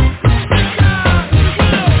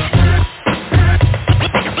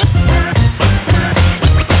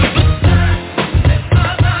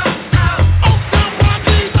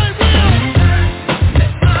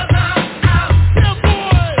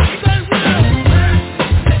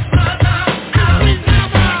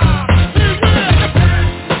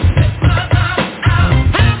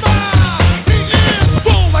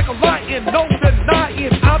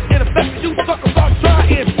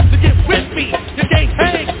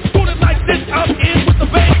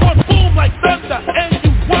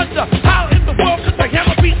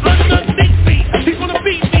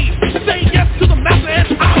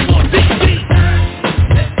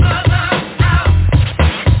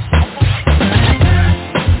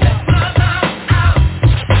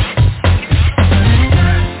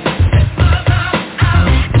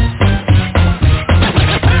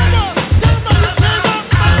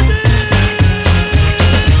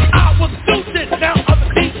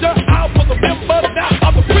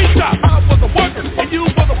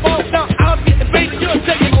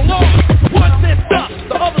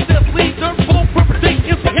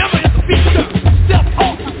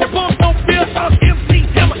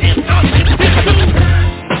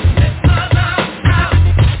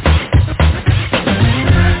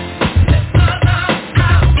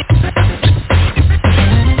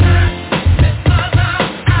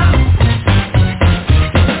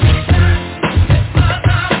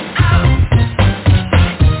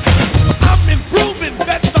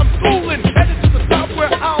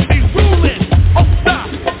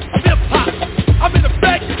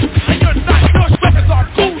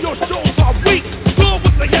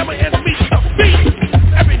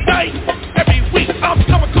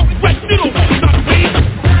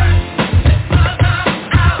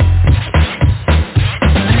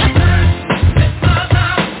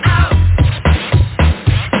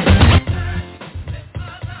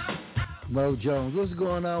 Jones, what's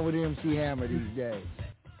going on with MC Hammer these days?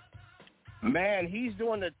 Man, he's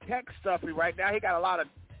doing the tech stuff right now.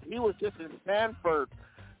 He was just in Stanford,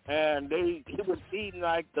 and he was feeding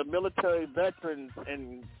like the military veterans,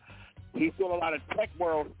 and he's doing a lot of tech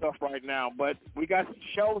world stuff right now. But we got some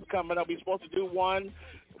shows coming up. We're supposed to do one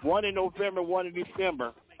in November, one in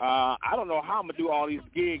December. I don't know how I'm gonna do all these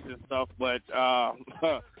gigs and stuff, but you're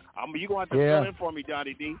gonna have to fill in for me,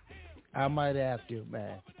 DONNYD. I might have to,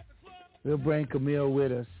 man. We'll bring Camille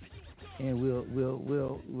with us, and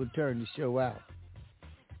we'll turn the show out.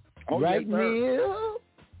 Oh, right, yes, Neil?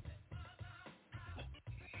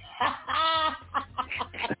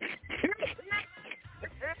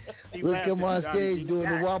 We'll come on stage doing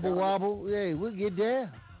the wobble wobble. Hey, we'll get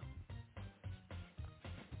down.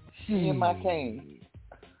 Me and my cane.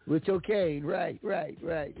 With your cane, right.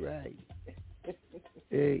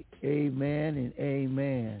 Hey, amen and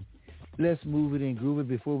amen. Let's move it and groove it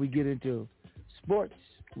before we get into sports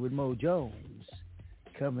with Mo Jones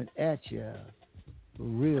coming at you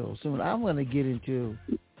real soon. I'm going to get into,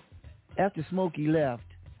 after Smokey left,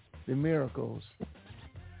 the Miracles.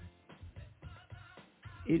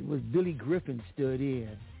 It was Billy Griffin stood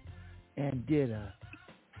in and did a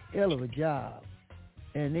hell of a job.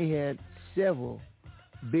 And they had several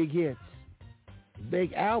big hits,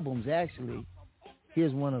 big albums, actually.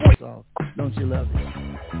 Here's one of the songs, Don't You Love It?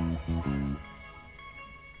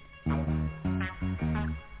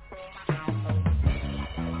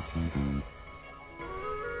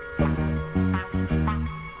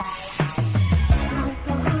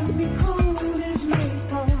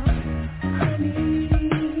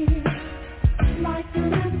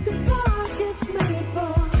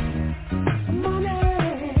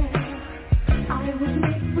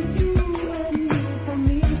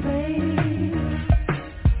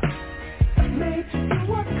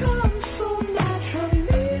 What comes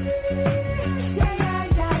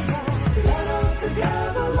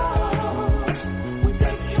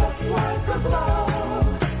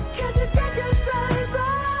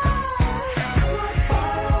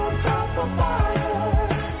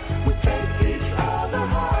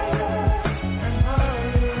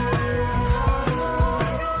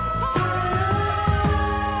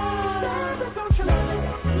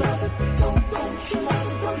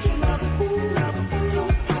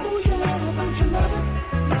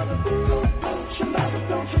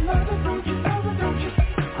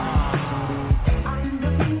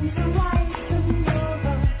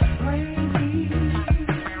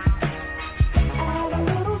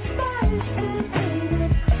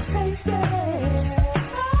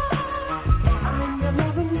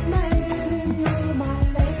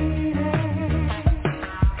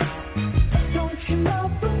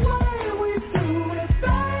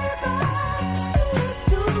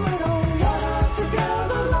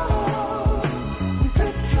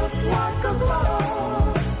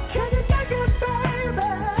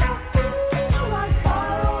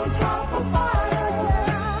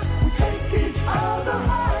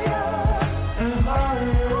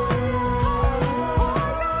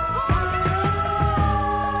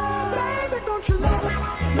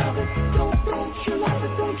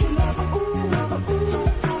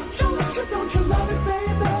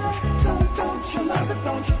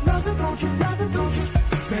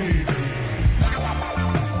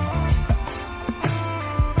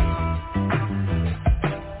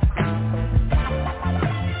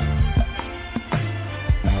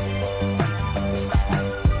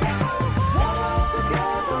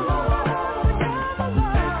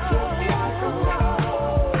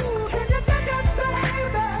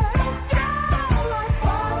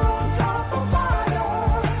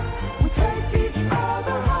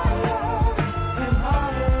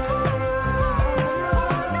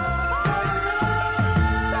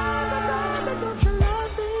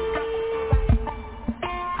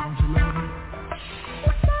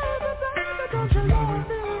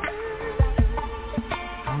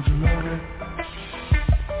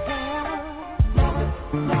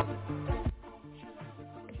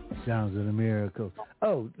Sounds of the miracle.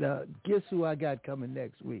 Oh, guess who I got coming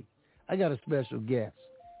next week? I got a special guest.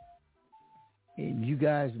 And you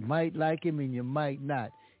guys might like him and you might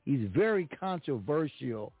not. He's very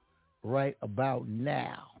controversial right about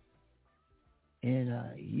now. And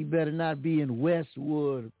he better not be in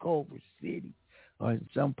Westwood or Culver City or in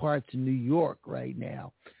some parts of New York right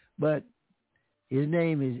now. But his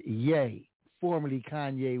name is Ye, formerly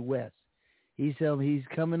Kanye West. He's telling me he's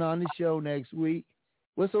coming on the show next week.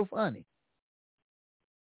 What's so funny?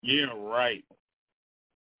 Yeah, right.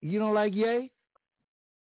 You don't like Ye?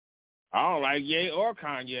 I don't like Ye or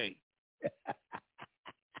Kanye.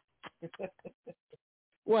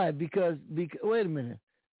 Why? Because wait a minute.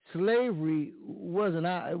 Slavery wasn't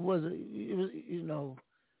it was a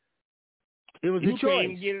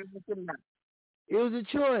choice. It was a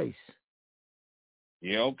choice.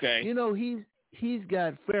 Yeah, okay. You know, he's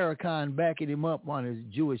got Farrakhan backing him up on his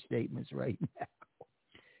Jewish statements right now.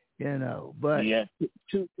 You know, but yeah,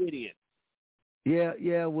 two idiots.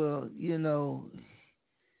 Yeah, well,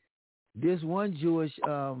 this one Jewish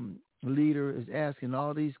leader is asking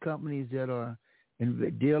all these companies that are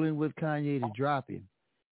dealing with Kanye to drop him.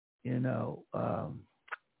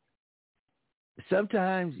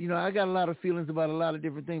 Sometimes, I got a lot of feelings about a lot of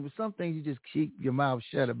different things, but some things you just keep your mouth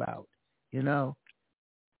shut about,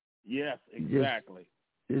 Yes, exactly.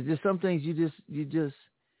 There's just some things you just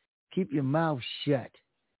keep your mouth shut,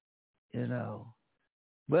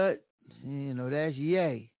 But, that's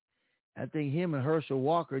Ye. I think him and Herschel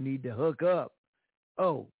Walker need to hook up.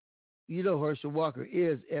 Oh, Herschel Walker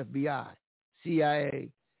is FBI,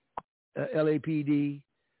 CIA, LAPD,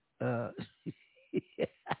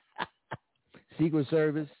 Secret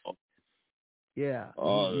Service. Yeah.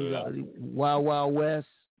 Wild Wild West,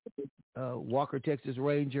 Walker, Texas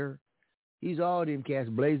Ranger. He's all them cats,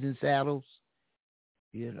 Blazing Saddles,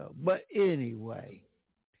 But anyway,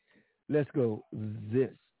 let's go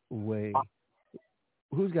this way.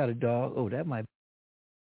 Who's got a dog? Oh, that might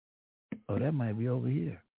be over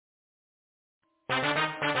here.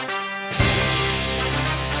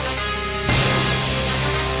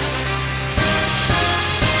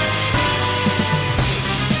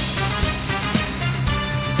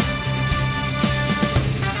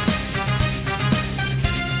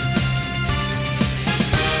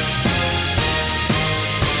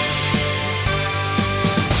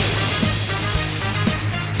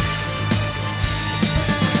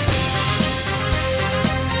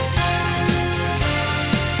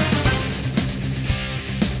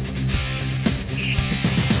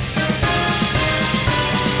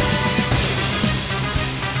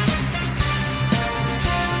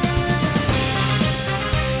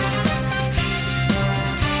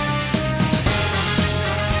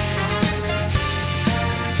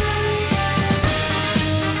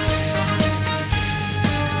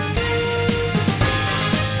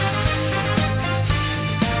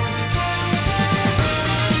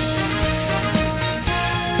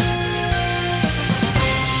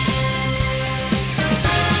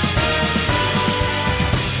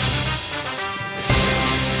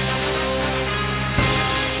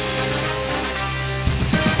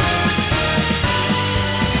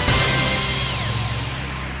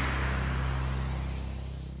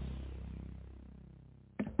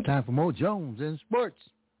 Time for Mo Jones in sports.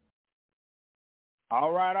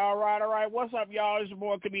 All right. What's up, y'all? It's your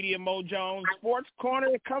boy, comedian Mo Jones. Sports Corner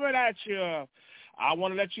coming at you. I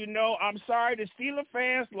want to let you know, I'm sorry, the Steelers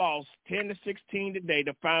fans lost 10-16 today.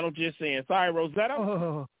 The final just in. Sorry,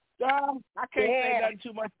 Rosetta. I can't say nothing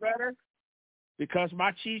too much better because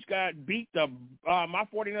my Chiefs got beat. My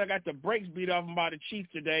 49ers got the brakes beat off them by the Chiefs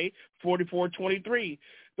today, 44-23.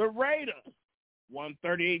 The Raiders won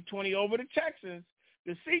 38-20 over the Texans.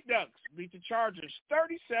 The Sea Ducks beat the Chargers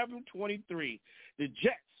 37-23. The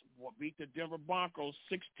Jets beat the Denver Broncos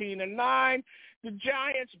 16-9. The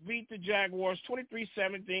Giants beat the Jaguars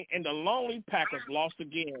 23-17, and the Lonely Packers lost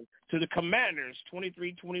again to the Commanders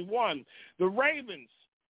 23-21. The Ravens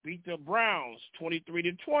beat the Browns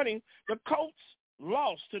 23-20. The Colts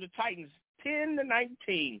lost to the Titans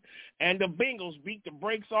 10-19, and the Bengals beat the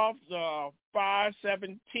brakes off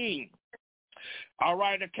 5-17. All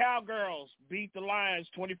right, the Cowgirls beat the Lions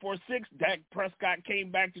 24-6. Dak Prescott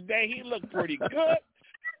came back today. He looked pretty good.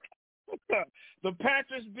 The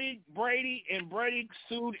Panthers beat Brady, and Brady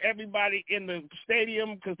sued everybody in the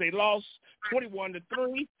stadium because they lost 21-3.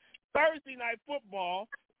 Thursday night football,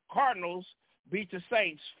 Cardinals beat the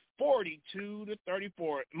Saints 42-34.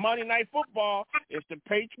 Monday night football is the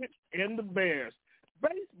Patriots and the Bears.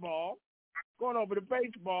 Baseball, going over to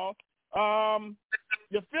baseball,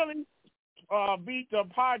 the Phillies beat the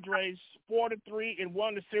Padres 4-3 and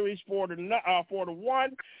won the series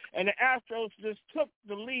 4-1, and the Astros just took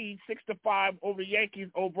the lead 6-5 over the Yankees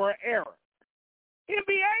over an error.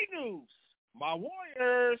 NBA news: my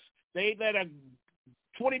Warriors, they let a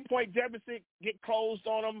 20-point deficit get closed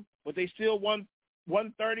on them, but they still won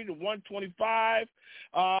 130-125.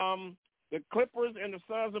 The Clippers and the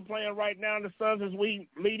Suns are playing right now. The Suns is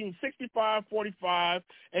leading 65-45.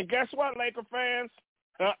 And guess what, Laker fans?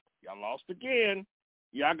 Y'all lost again.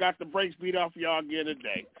 Y'all got the brakes beat off y'all again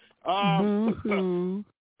today. The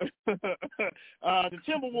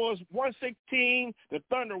Timberwolves 116, the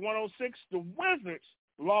Thunder 106. The Wizards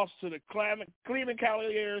lost to the Cleveland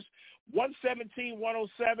Cavaliers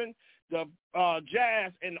 117-107. The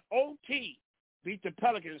Jazz in OT beat the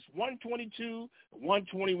Pelicans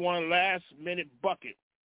 122-121 last-minute bucket.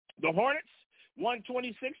 The Hornets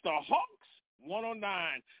 126. The Hawks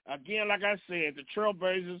 109. Again, like I said, the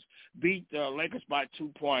Trailblazers beat the Lakers by 2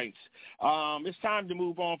 points. It's time to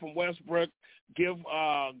move on from Westbrook, give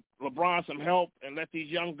LeBron some help, and let these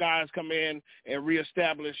young guys come in and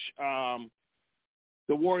reestablish the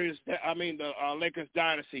Lakers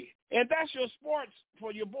dynasty. And that's your sports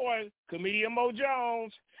for your boy, comedian Mo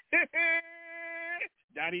Jones.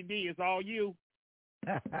 Donny D, it's all you.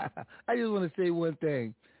 I just want to say one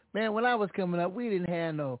thing. Man, when I was coming up, we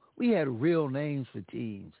had real names for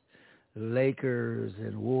teams. Lakers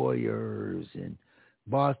and Warriors and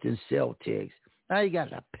Boston Celtics. Now you got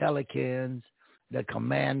the Pelicans, the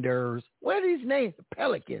Commanders. Where are these names? The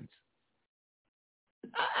Pelicans.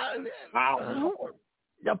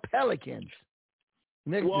 The Pelicans.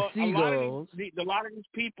 Next to Seagulls. A lot of these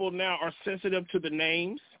people now are sensitive to the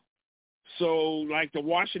names. So, like the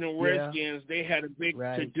Washington Redskins, they had a big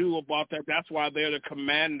to-do about that. That's why they're the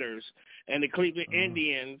Commanders. And the Cleveland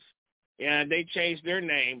Indians, and they changed their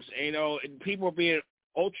names. And people are being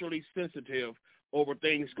ultra sensitive over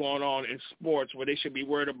things going on in sports where they should be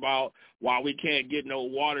worried about why we can't get no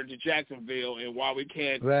water to Jacksonville and why we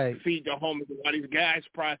can't feed the homeless, why these gas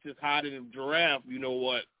prices higher than a giraffe, you know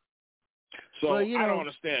what. So, I don't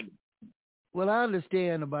understand. Well, I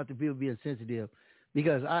understand about the people being sensitive.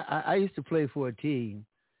 Because I used to play for a team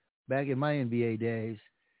back in my NBA days,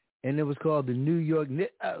 and it was called the New York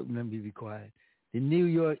let me be quiet. The New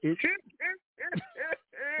York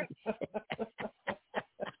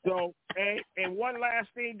So, and one last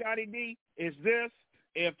thing, Donny D, is this.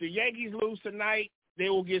 If the Yankees lose tonight, they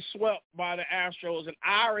will get swept by the Astros. And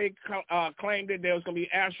I already claimed that there was going to be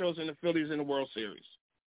Astros and the Phillies in the World Series.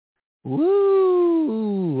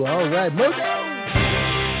 Woo! All right, Mojo.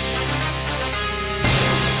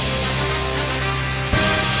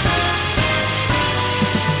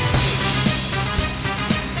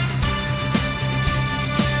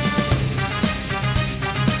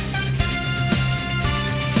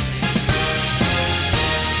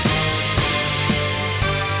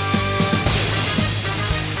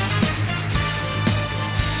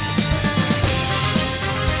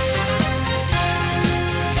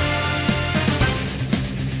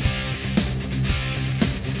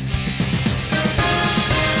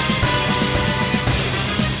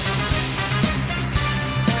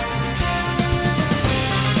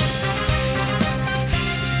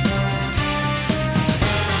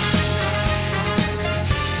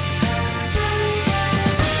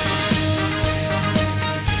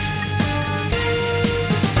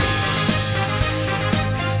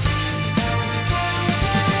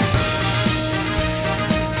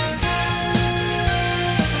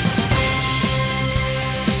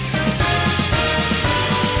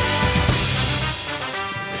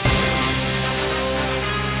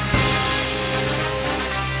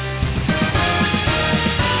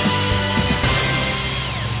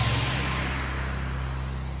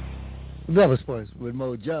 That was Sports with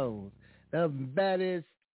Mo Jones, the baddest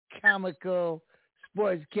comical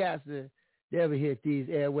sportscaster to ever hit these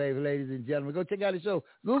airwaves, ladies and gentlemen. Go check out his show.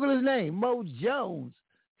 Google his name, Mo Jones.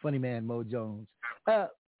 Funny man, Mo Jones. I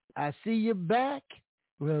see you back,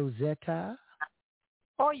 Rosetta.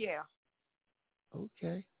 Oh, yeah.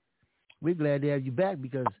 Okay. We're glad to have you back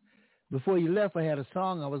because before you left, I had a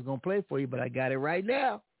song I was going to play for you, but I got it right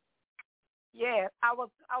now. Yeah, I was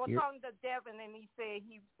talking to Devin, and he said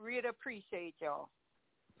he really appreciates y'all.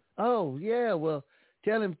 Oh, yeah. Well,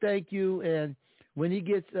 tell him thank you. And when he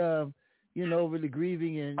gets, over the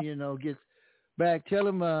grieving and, gets back, tell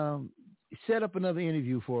him set up another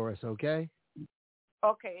interview for us, okay?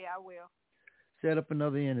 Okay, I will. Set up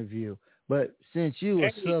another interview. But since you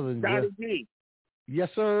are Southern girl. Yes,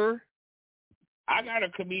 sir. I got a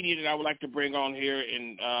comedian that I would like to bring on here,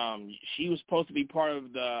 and she was supposed to be part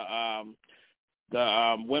of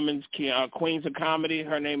the women's Queens of Comedy.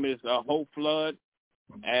 Her name is Hope Flood.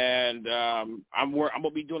 And I'm going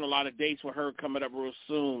to be doing a lot of dates with her coming up real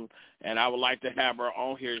soon, and I would like to have her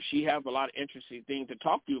on here. She has a lot of interesting things to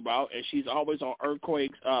talk to you about, and she's always on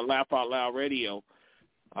Earthquake's Laugh Out Loud Radio.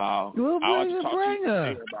 Bring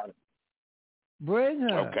her. Bring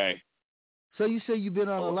her. Okay. So you say you've been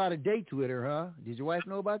on a lot of dates with her, huh? Did your wife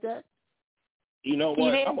know about that? You know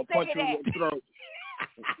what? I'm going to punch you in your throat.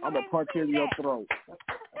 I'm going to punch you in your throat.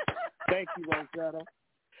 Thank you, Rosetta.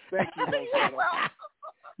 Thank you, Rosetta.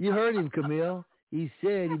 You heard him, Camille. He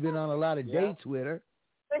said he'd been on a lot of dates with her.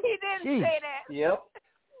 But he didn't say that. Yep.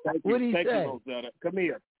 What did he say? Thank you, Rosetta. Come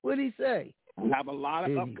here. What did he say? I have a lot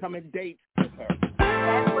of upcoming dates with her.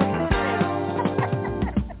 That's what he said.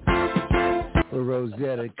 For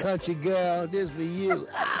Rosetta, country girl, this for you.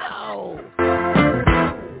 Ow!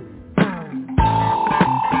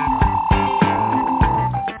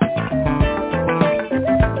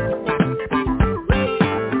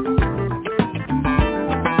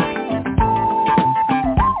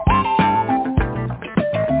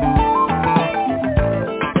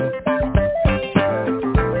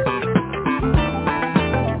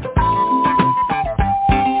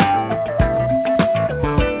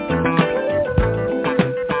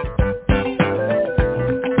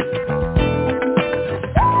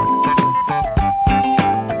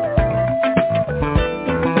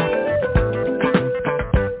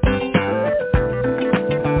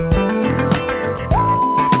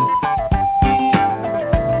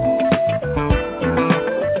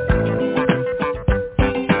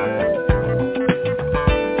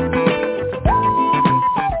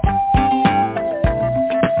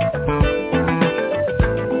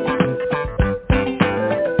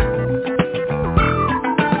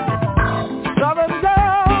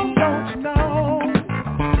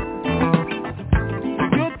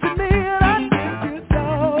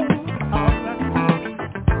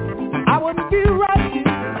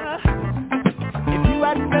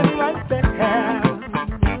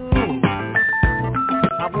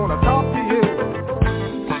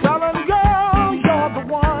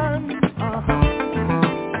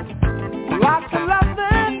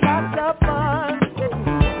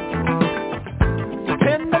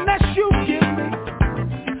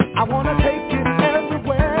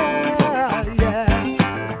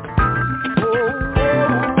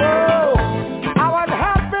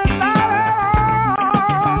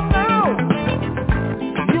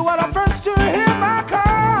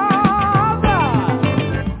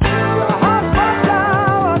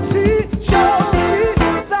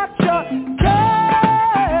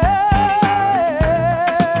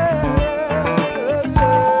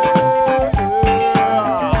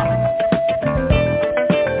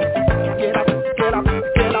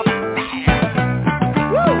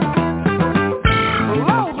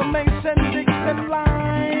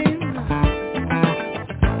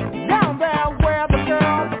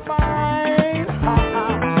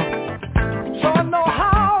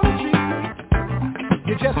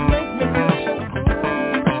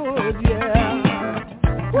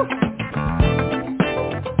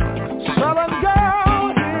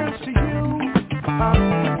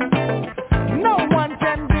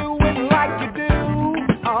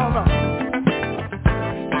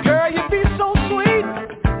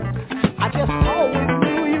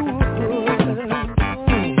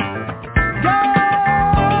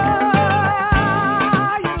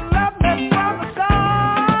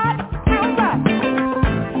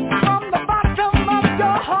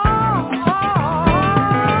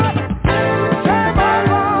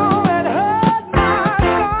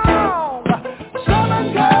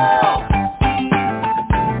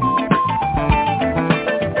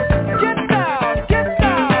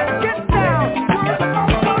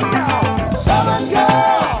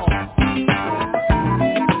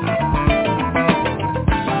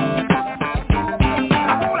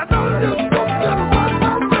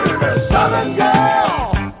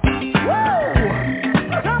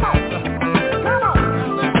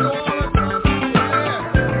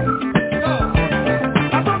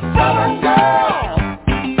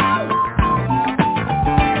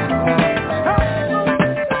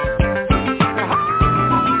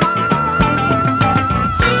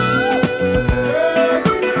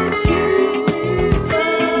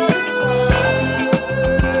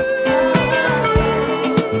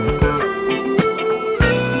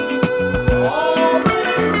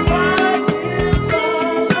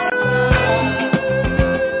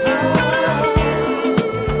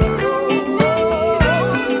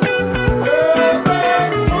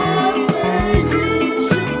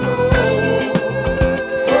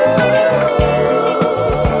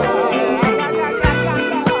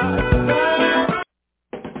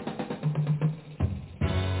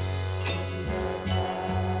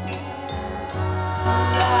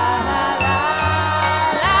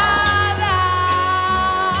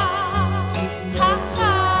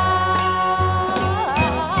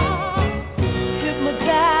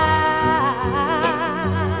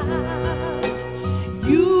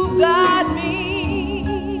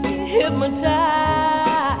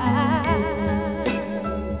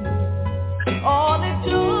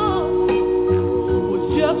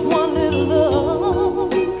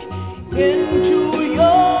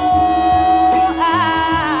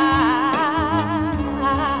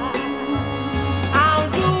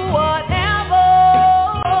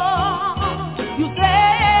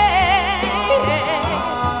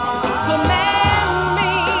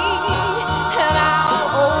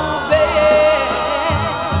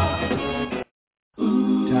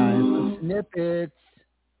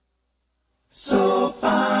 So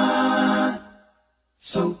fine,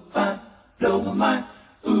 blow my mind.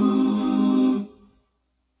 Ooh,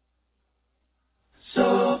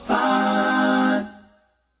 so fine,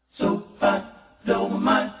 blow my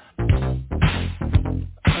mind.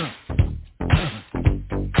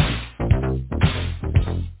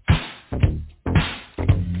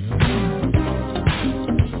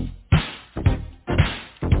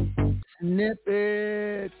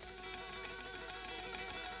 Snippet.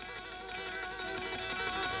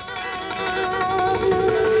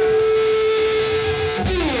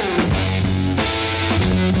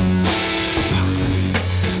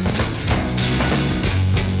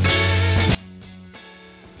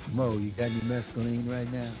 Mo, you got any mescaline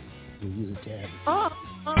right now? We'll use a tablet.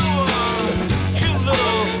 Cute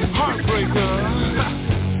little heartbreaker.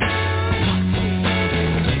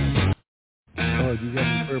 Oh, you got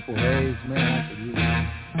any purple haze, man?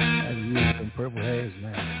 I could use some purple haze,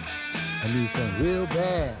 man. I need some real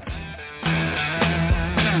bad.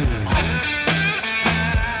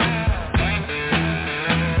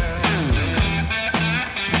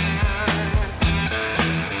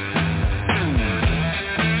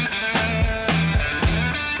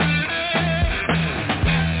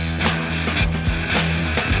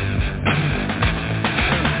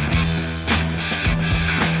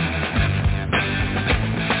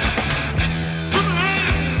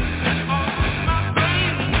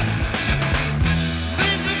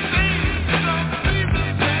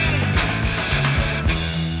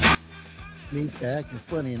 Acting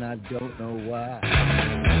funny and I don't know why.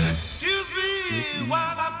 Excuse me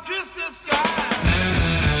while I kiss the sky.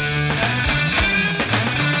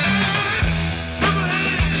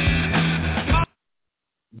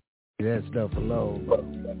 Leave that stuff alone, bro.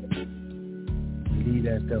 Leave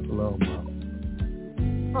that stuff alone,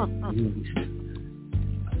 bro.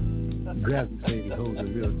 Gravity holds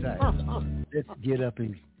it real tight. Let's get up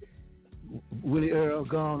and Willie Earl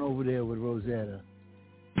gone over there with Rosetta.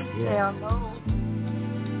 Yeah. Hell no.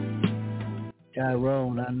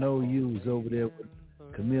 Tyrone, I know you's over there with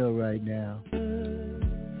Camille right now. Each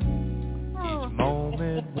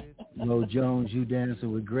moment Mo Jones, you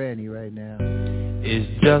dancing with Granny right now. is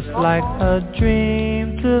just like a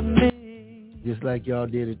dream to me. Just like y'all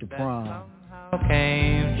did at the prom. Somehow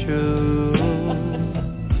came true.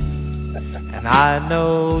 And I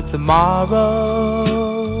know tomorrow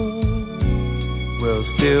will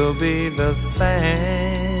still be the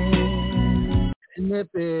same.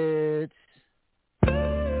 Snippets.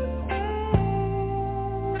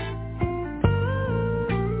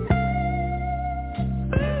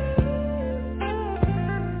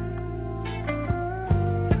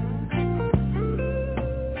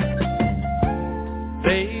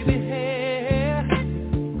 Baby hair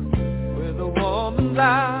with a woman's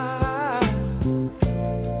eye,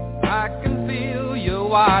 I can feel you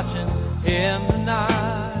watching in the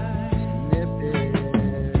night. Snippets.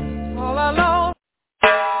 All alone.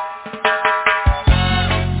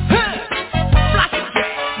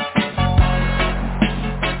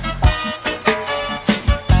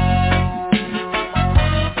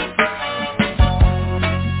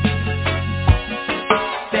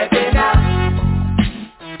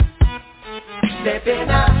 Stepping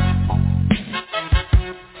out,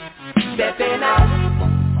 stepping out,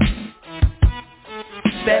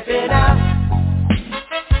 stepping out.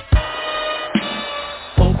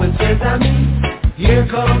 Open sesame, here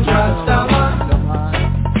comes Rastaman.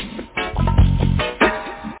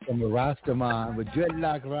 From a Rastaman with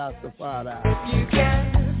dreadlock Rastafari. You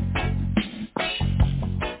can.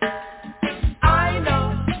 I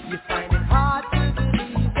know you find it hard to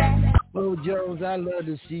believe that. Mo Jones, I love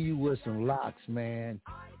to see you with some locks, man.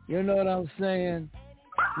 You know what I'm saying?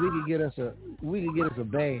 We could get us a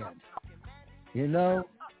band. You know?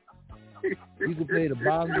 You can play the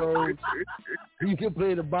bongos. You can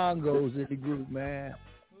play the bongos in the group, man.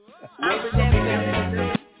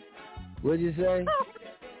 What'd you say?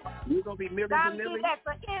 You're gonna be Millie Vanilli. That's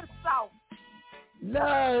an insult.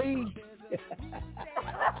 No,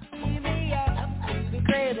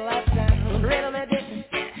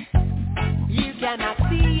 You cannot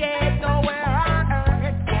see it nowhere on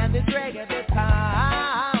earth. And this reggae this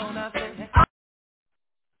town.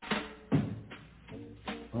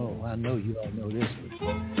 Oh, I know you all know this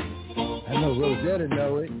one. I know Rosetta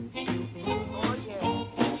know it. Oh, yeah.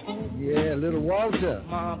 Yeah, Little Walter.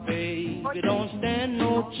 My baby don't stand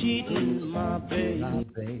no cheating, my baby. My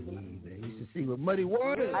baby. They used to sing with Muddy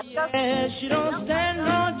Waters. Yeah, she don't stand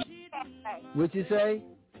no cheating. What you say?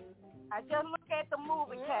 I just look at the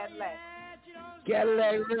movie Cadillac.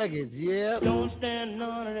 Cadillac Records, yeah. Don't stand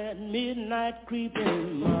none of that midnight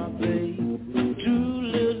creeping, my baby. True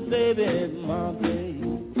little baby. baby, my baby.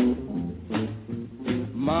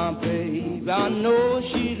 My baby, I know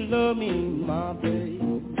she love me, my baby.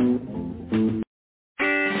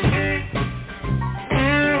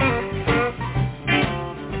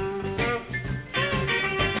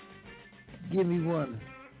 Give me one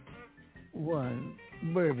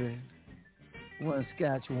bourbon, one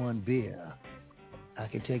scotch, one beer. I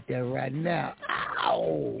can take that right now.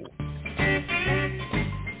 Ow!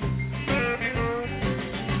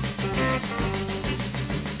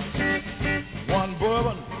 One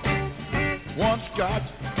bourbon, one scotch,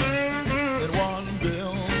 and one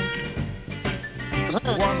bill.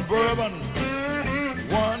 One bourbon,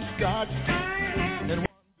 one scotch, and one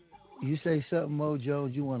bill. You say something, Mo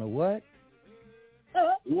Jones, you want a what?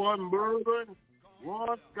 One bourbon,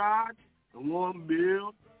 one scotch, and one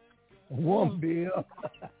bill. One bill.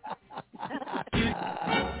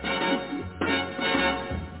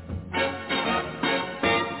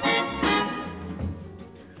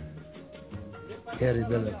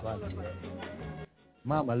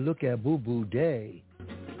 Mama, look at Boo Boo Day.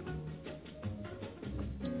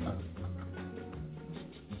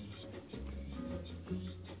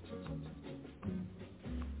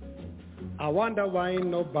 I wonder why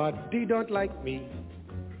nobody don't like me.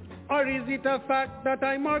 Or is it a fact that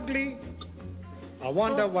I'm ugly? I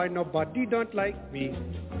wonder why nobody don't like me.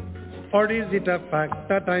 Or is it a fact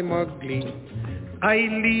that I'm ugly? I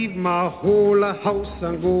leave my whole house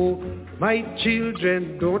and go. My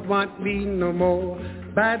children don't want me no more.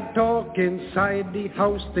 Bad talk inside the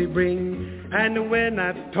house they bring. And when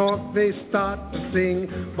I talk they start to sing.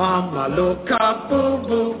 Mama look up, boo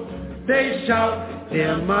boo. They shout.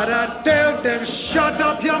 Their mother tell them shut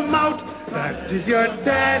up your mouth. That is your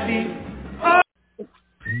daddy. Oh.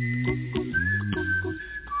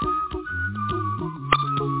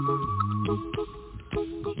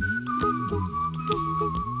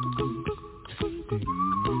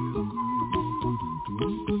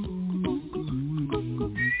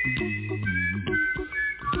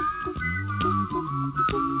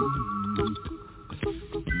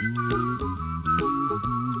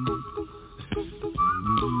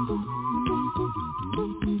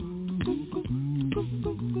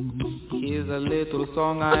 Little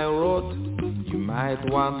song I wrote, you might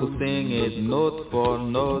want to sing it note for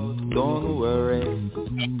note. Don't worry,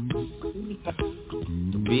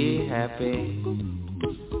 be happy.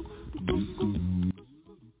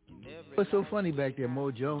 What's so funny back there,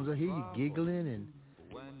 Mo Jones? I hear you giggling and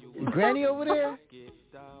Granny over there?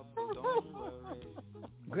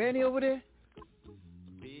 Granny over there?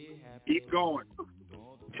 Keep going.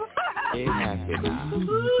 Be happy now.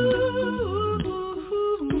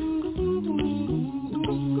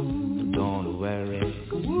 Don't worry,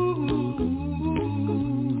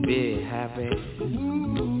 be happy.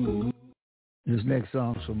 This next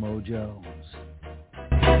song's for Mo Jones.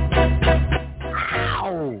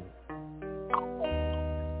 Ow!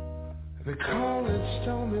 They call it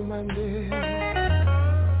Stormy Monday,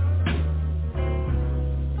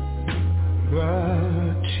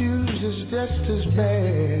 but Tuesday's just as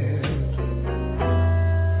bad.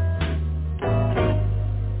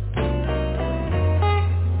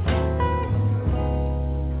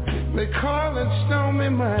 They call it Stormy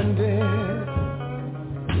Monday,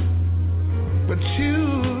 but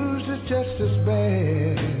Tuesday's just as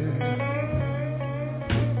bad.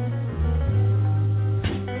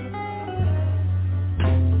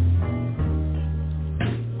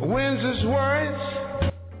 Wednesday's worse.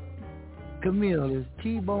 Camille, has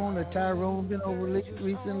T-Bone or Tyrone been over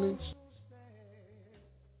recently?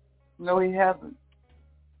 No, he hasn't.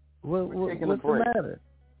 What's the matter?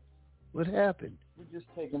 What happened? We're just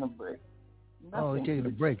taking a break. Oh, he's taking a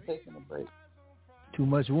break. Taking a break. Too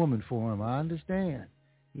much woman for him. I understand.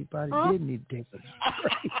 He probably did need to take a break.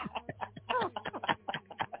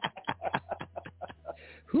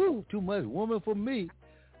 Whew, too much woman for me.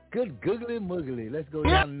 Good googly muggly. Let's go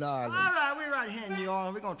down to Ireland. All right, we're right here in New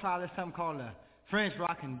Orleans. We're going to try this something called the French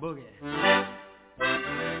Rockin' Boogie.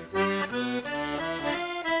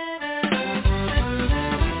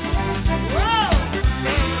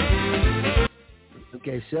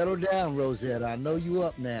 Okay, settle down, Rosetta. I know you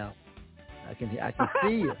up now. I can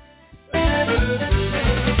see you.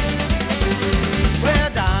 Well,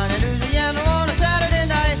 down in Louisiana on a Saturday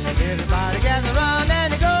night, everybody gathers around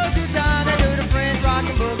and they go to town. They do the French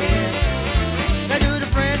rockin' boogie. They do the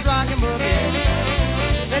French rockin'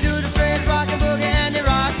 boogie. They do the French rockin' boogie and they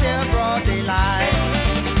rock till broad daylight.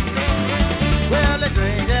 Well, they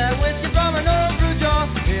drink their whiskey from an old brew jar.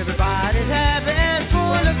 Everybody's happy and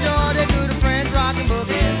full of joy. They do the French rockin'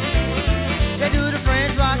 boogie. They do the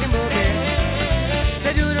French rockin' boogie.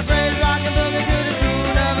 They do the French rockin' boogie to the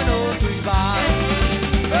tune of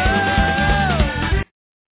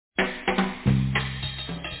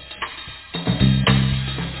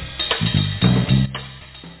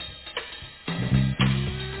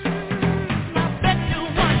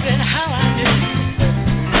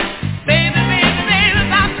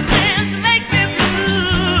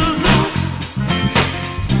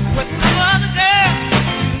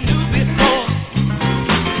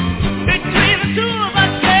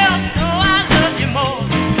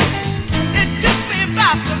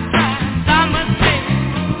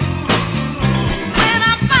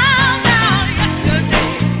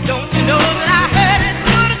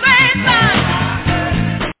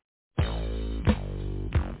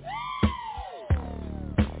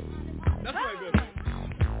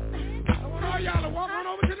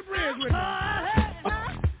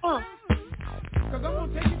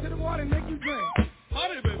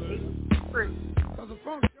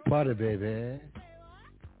Party, baby.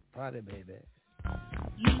 Party, baby.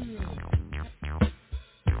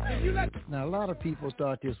 Now, a lot of people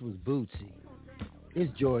thought this was Bootsy.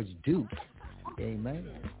 It's George Duke. Amen.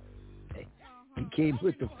 Hey, he came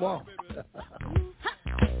with the funk.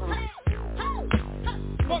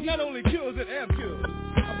 Funk not only kills, it amp kills.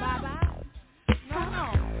 Bye-bye.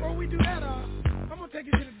 No. Before we do that, I'm going to take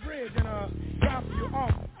you to the bridge and drop you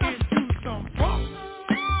off into some funk.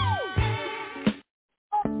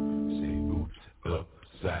 Say oops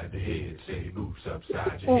upside the head. Say oops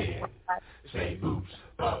upside your head. Say oops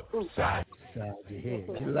upside your head.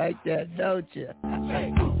 You like that, don't you?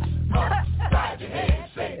 Say oops upside your head.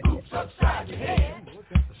 Say oops upside your head.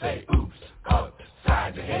 Say oops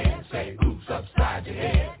upside your head. Say oops upside your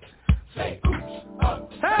head. Say oops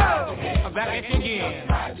upside your head. I'm back at you again.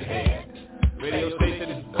 Upside your head. Radio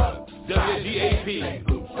station WGAP. Say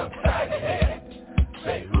oops upside your head.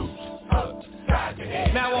 Say oops upside your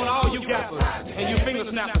head. Now on all you gappers and you finger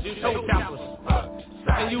snappers, you toe tappers,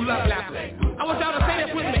 and you love lappers, I want y'all to say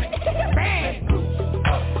this with me. Bang!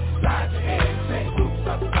 Upside your head. Say oops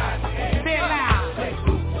upside your head. Say it loud. Say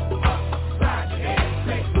oops upside your head.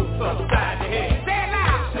 Say oops upside your head. Say it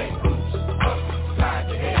loud. Say oops upside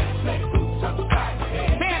your head. Say oops upside your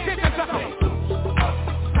head. Pay attention, sucker.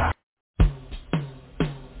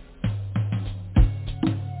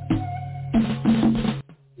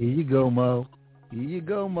 Here you go, Mo. Here you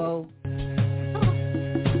go, Mo.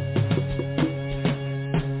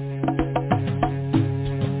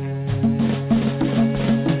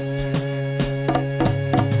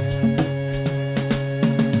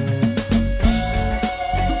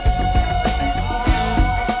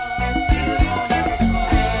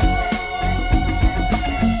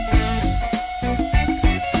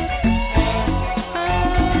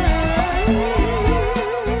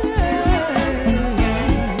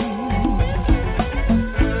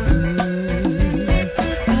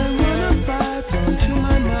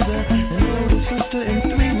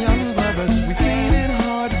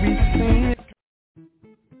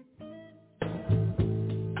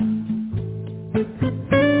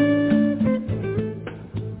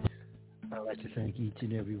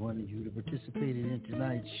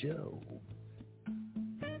 Show.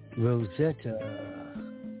 Rosetta.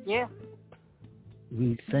 Yeah.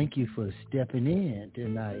 We thank you for stepping in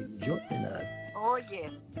tonight and joining us. Oh,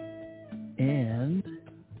 yes. And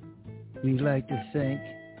we'd like to thank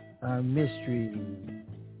our mystery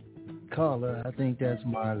caller. I think that's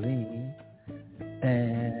Marlene.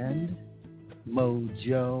 And Mo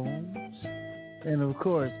Jones. And, of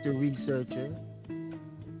course, the researcher.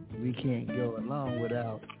 We can't go along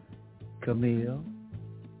without Camille.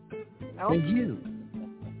 Nope.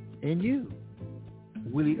 And you,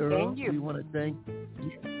 Willie Earl. We want to thank you.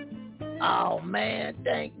 Oh man,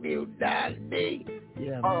 thank you, Donny.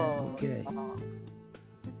 Yeah, man, okay.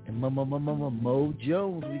 And Mo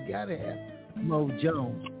Jones, we gotta have Mo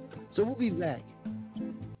Jones. So we'll be back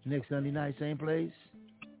next Sunday night, same place.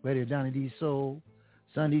 Radio DONNYD Soul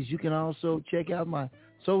Sundays. You can also check out my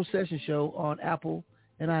Soul Session show on Apple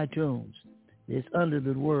and iTunes. It's under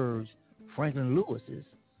the words Franklin Lewis's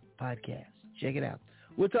podcast. Check it out.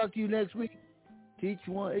 We'll talk to you next week. Teach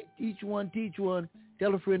one.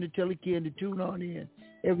 Tell a friend to tell a kid to tune on in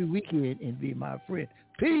every weekend and be my friend.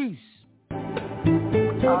 Peace.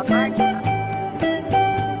 All right.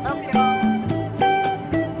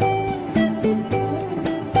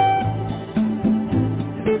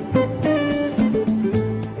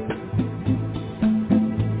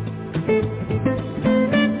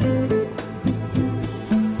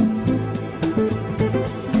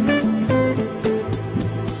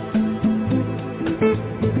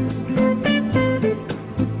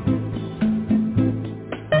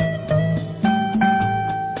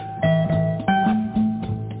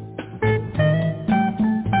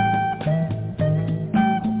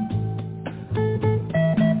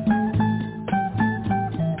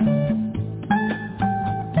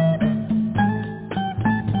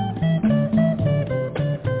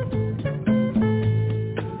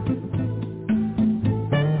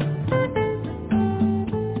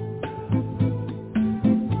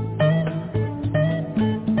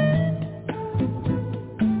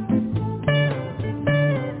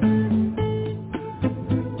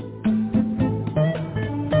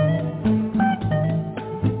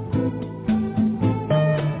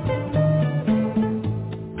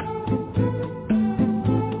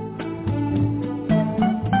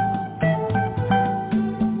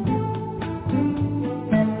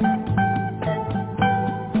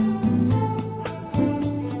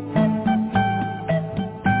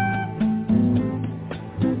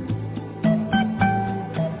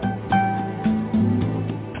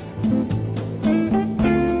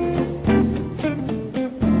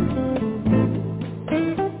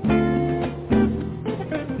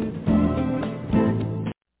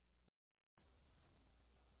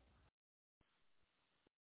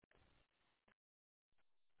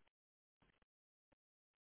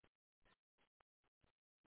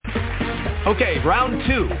 Okay, round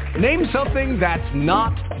 2. Name something that's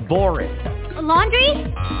not boring. A laundry?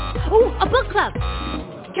 Ooh, a book club.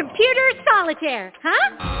 Computer solitaire,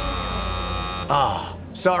 huh? Ah,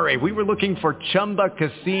 sorry, we were looking for Chumba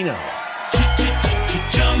Casino.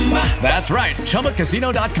 That's right,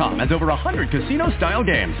 ChumbaCasino.com has over 100 casino-style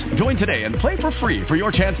games. Join today and play for free for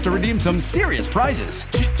your chance to redeem some serious prizes.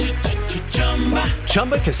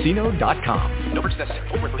 ChumbaCasino.com. No purchase necessary.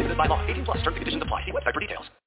 Void where prohibited by law. 18+ terms and conditions apply. See website for details.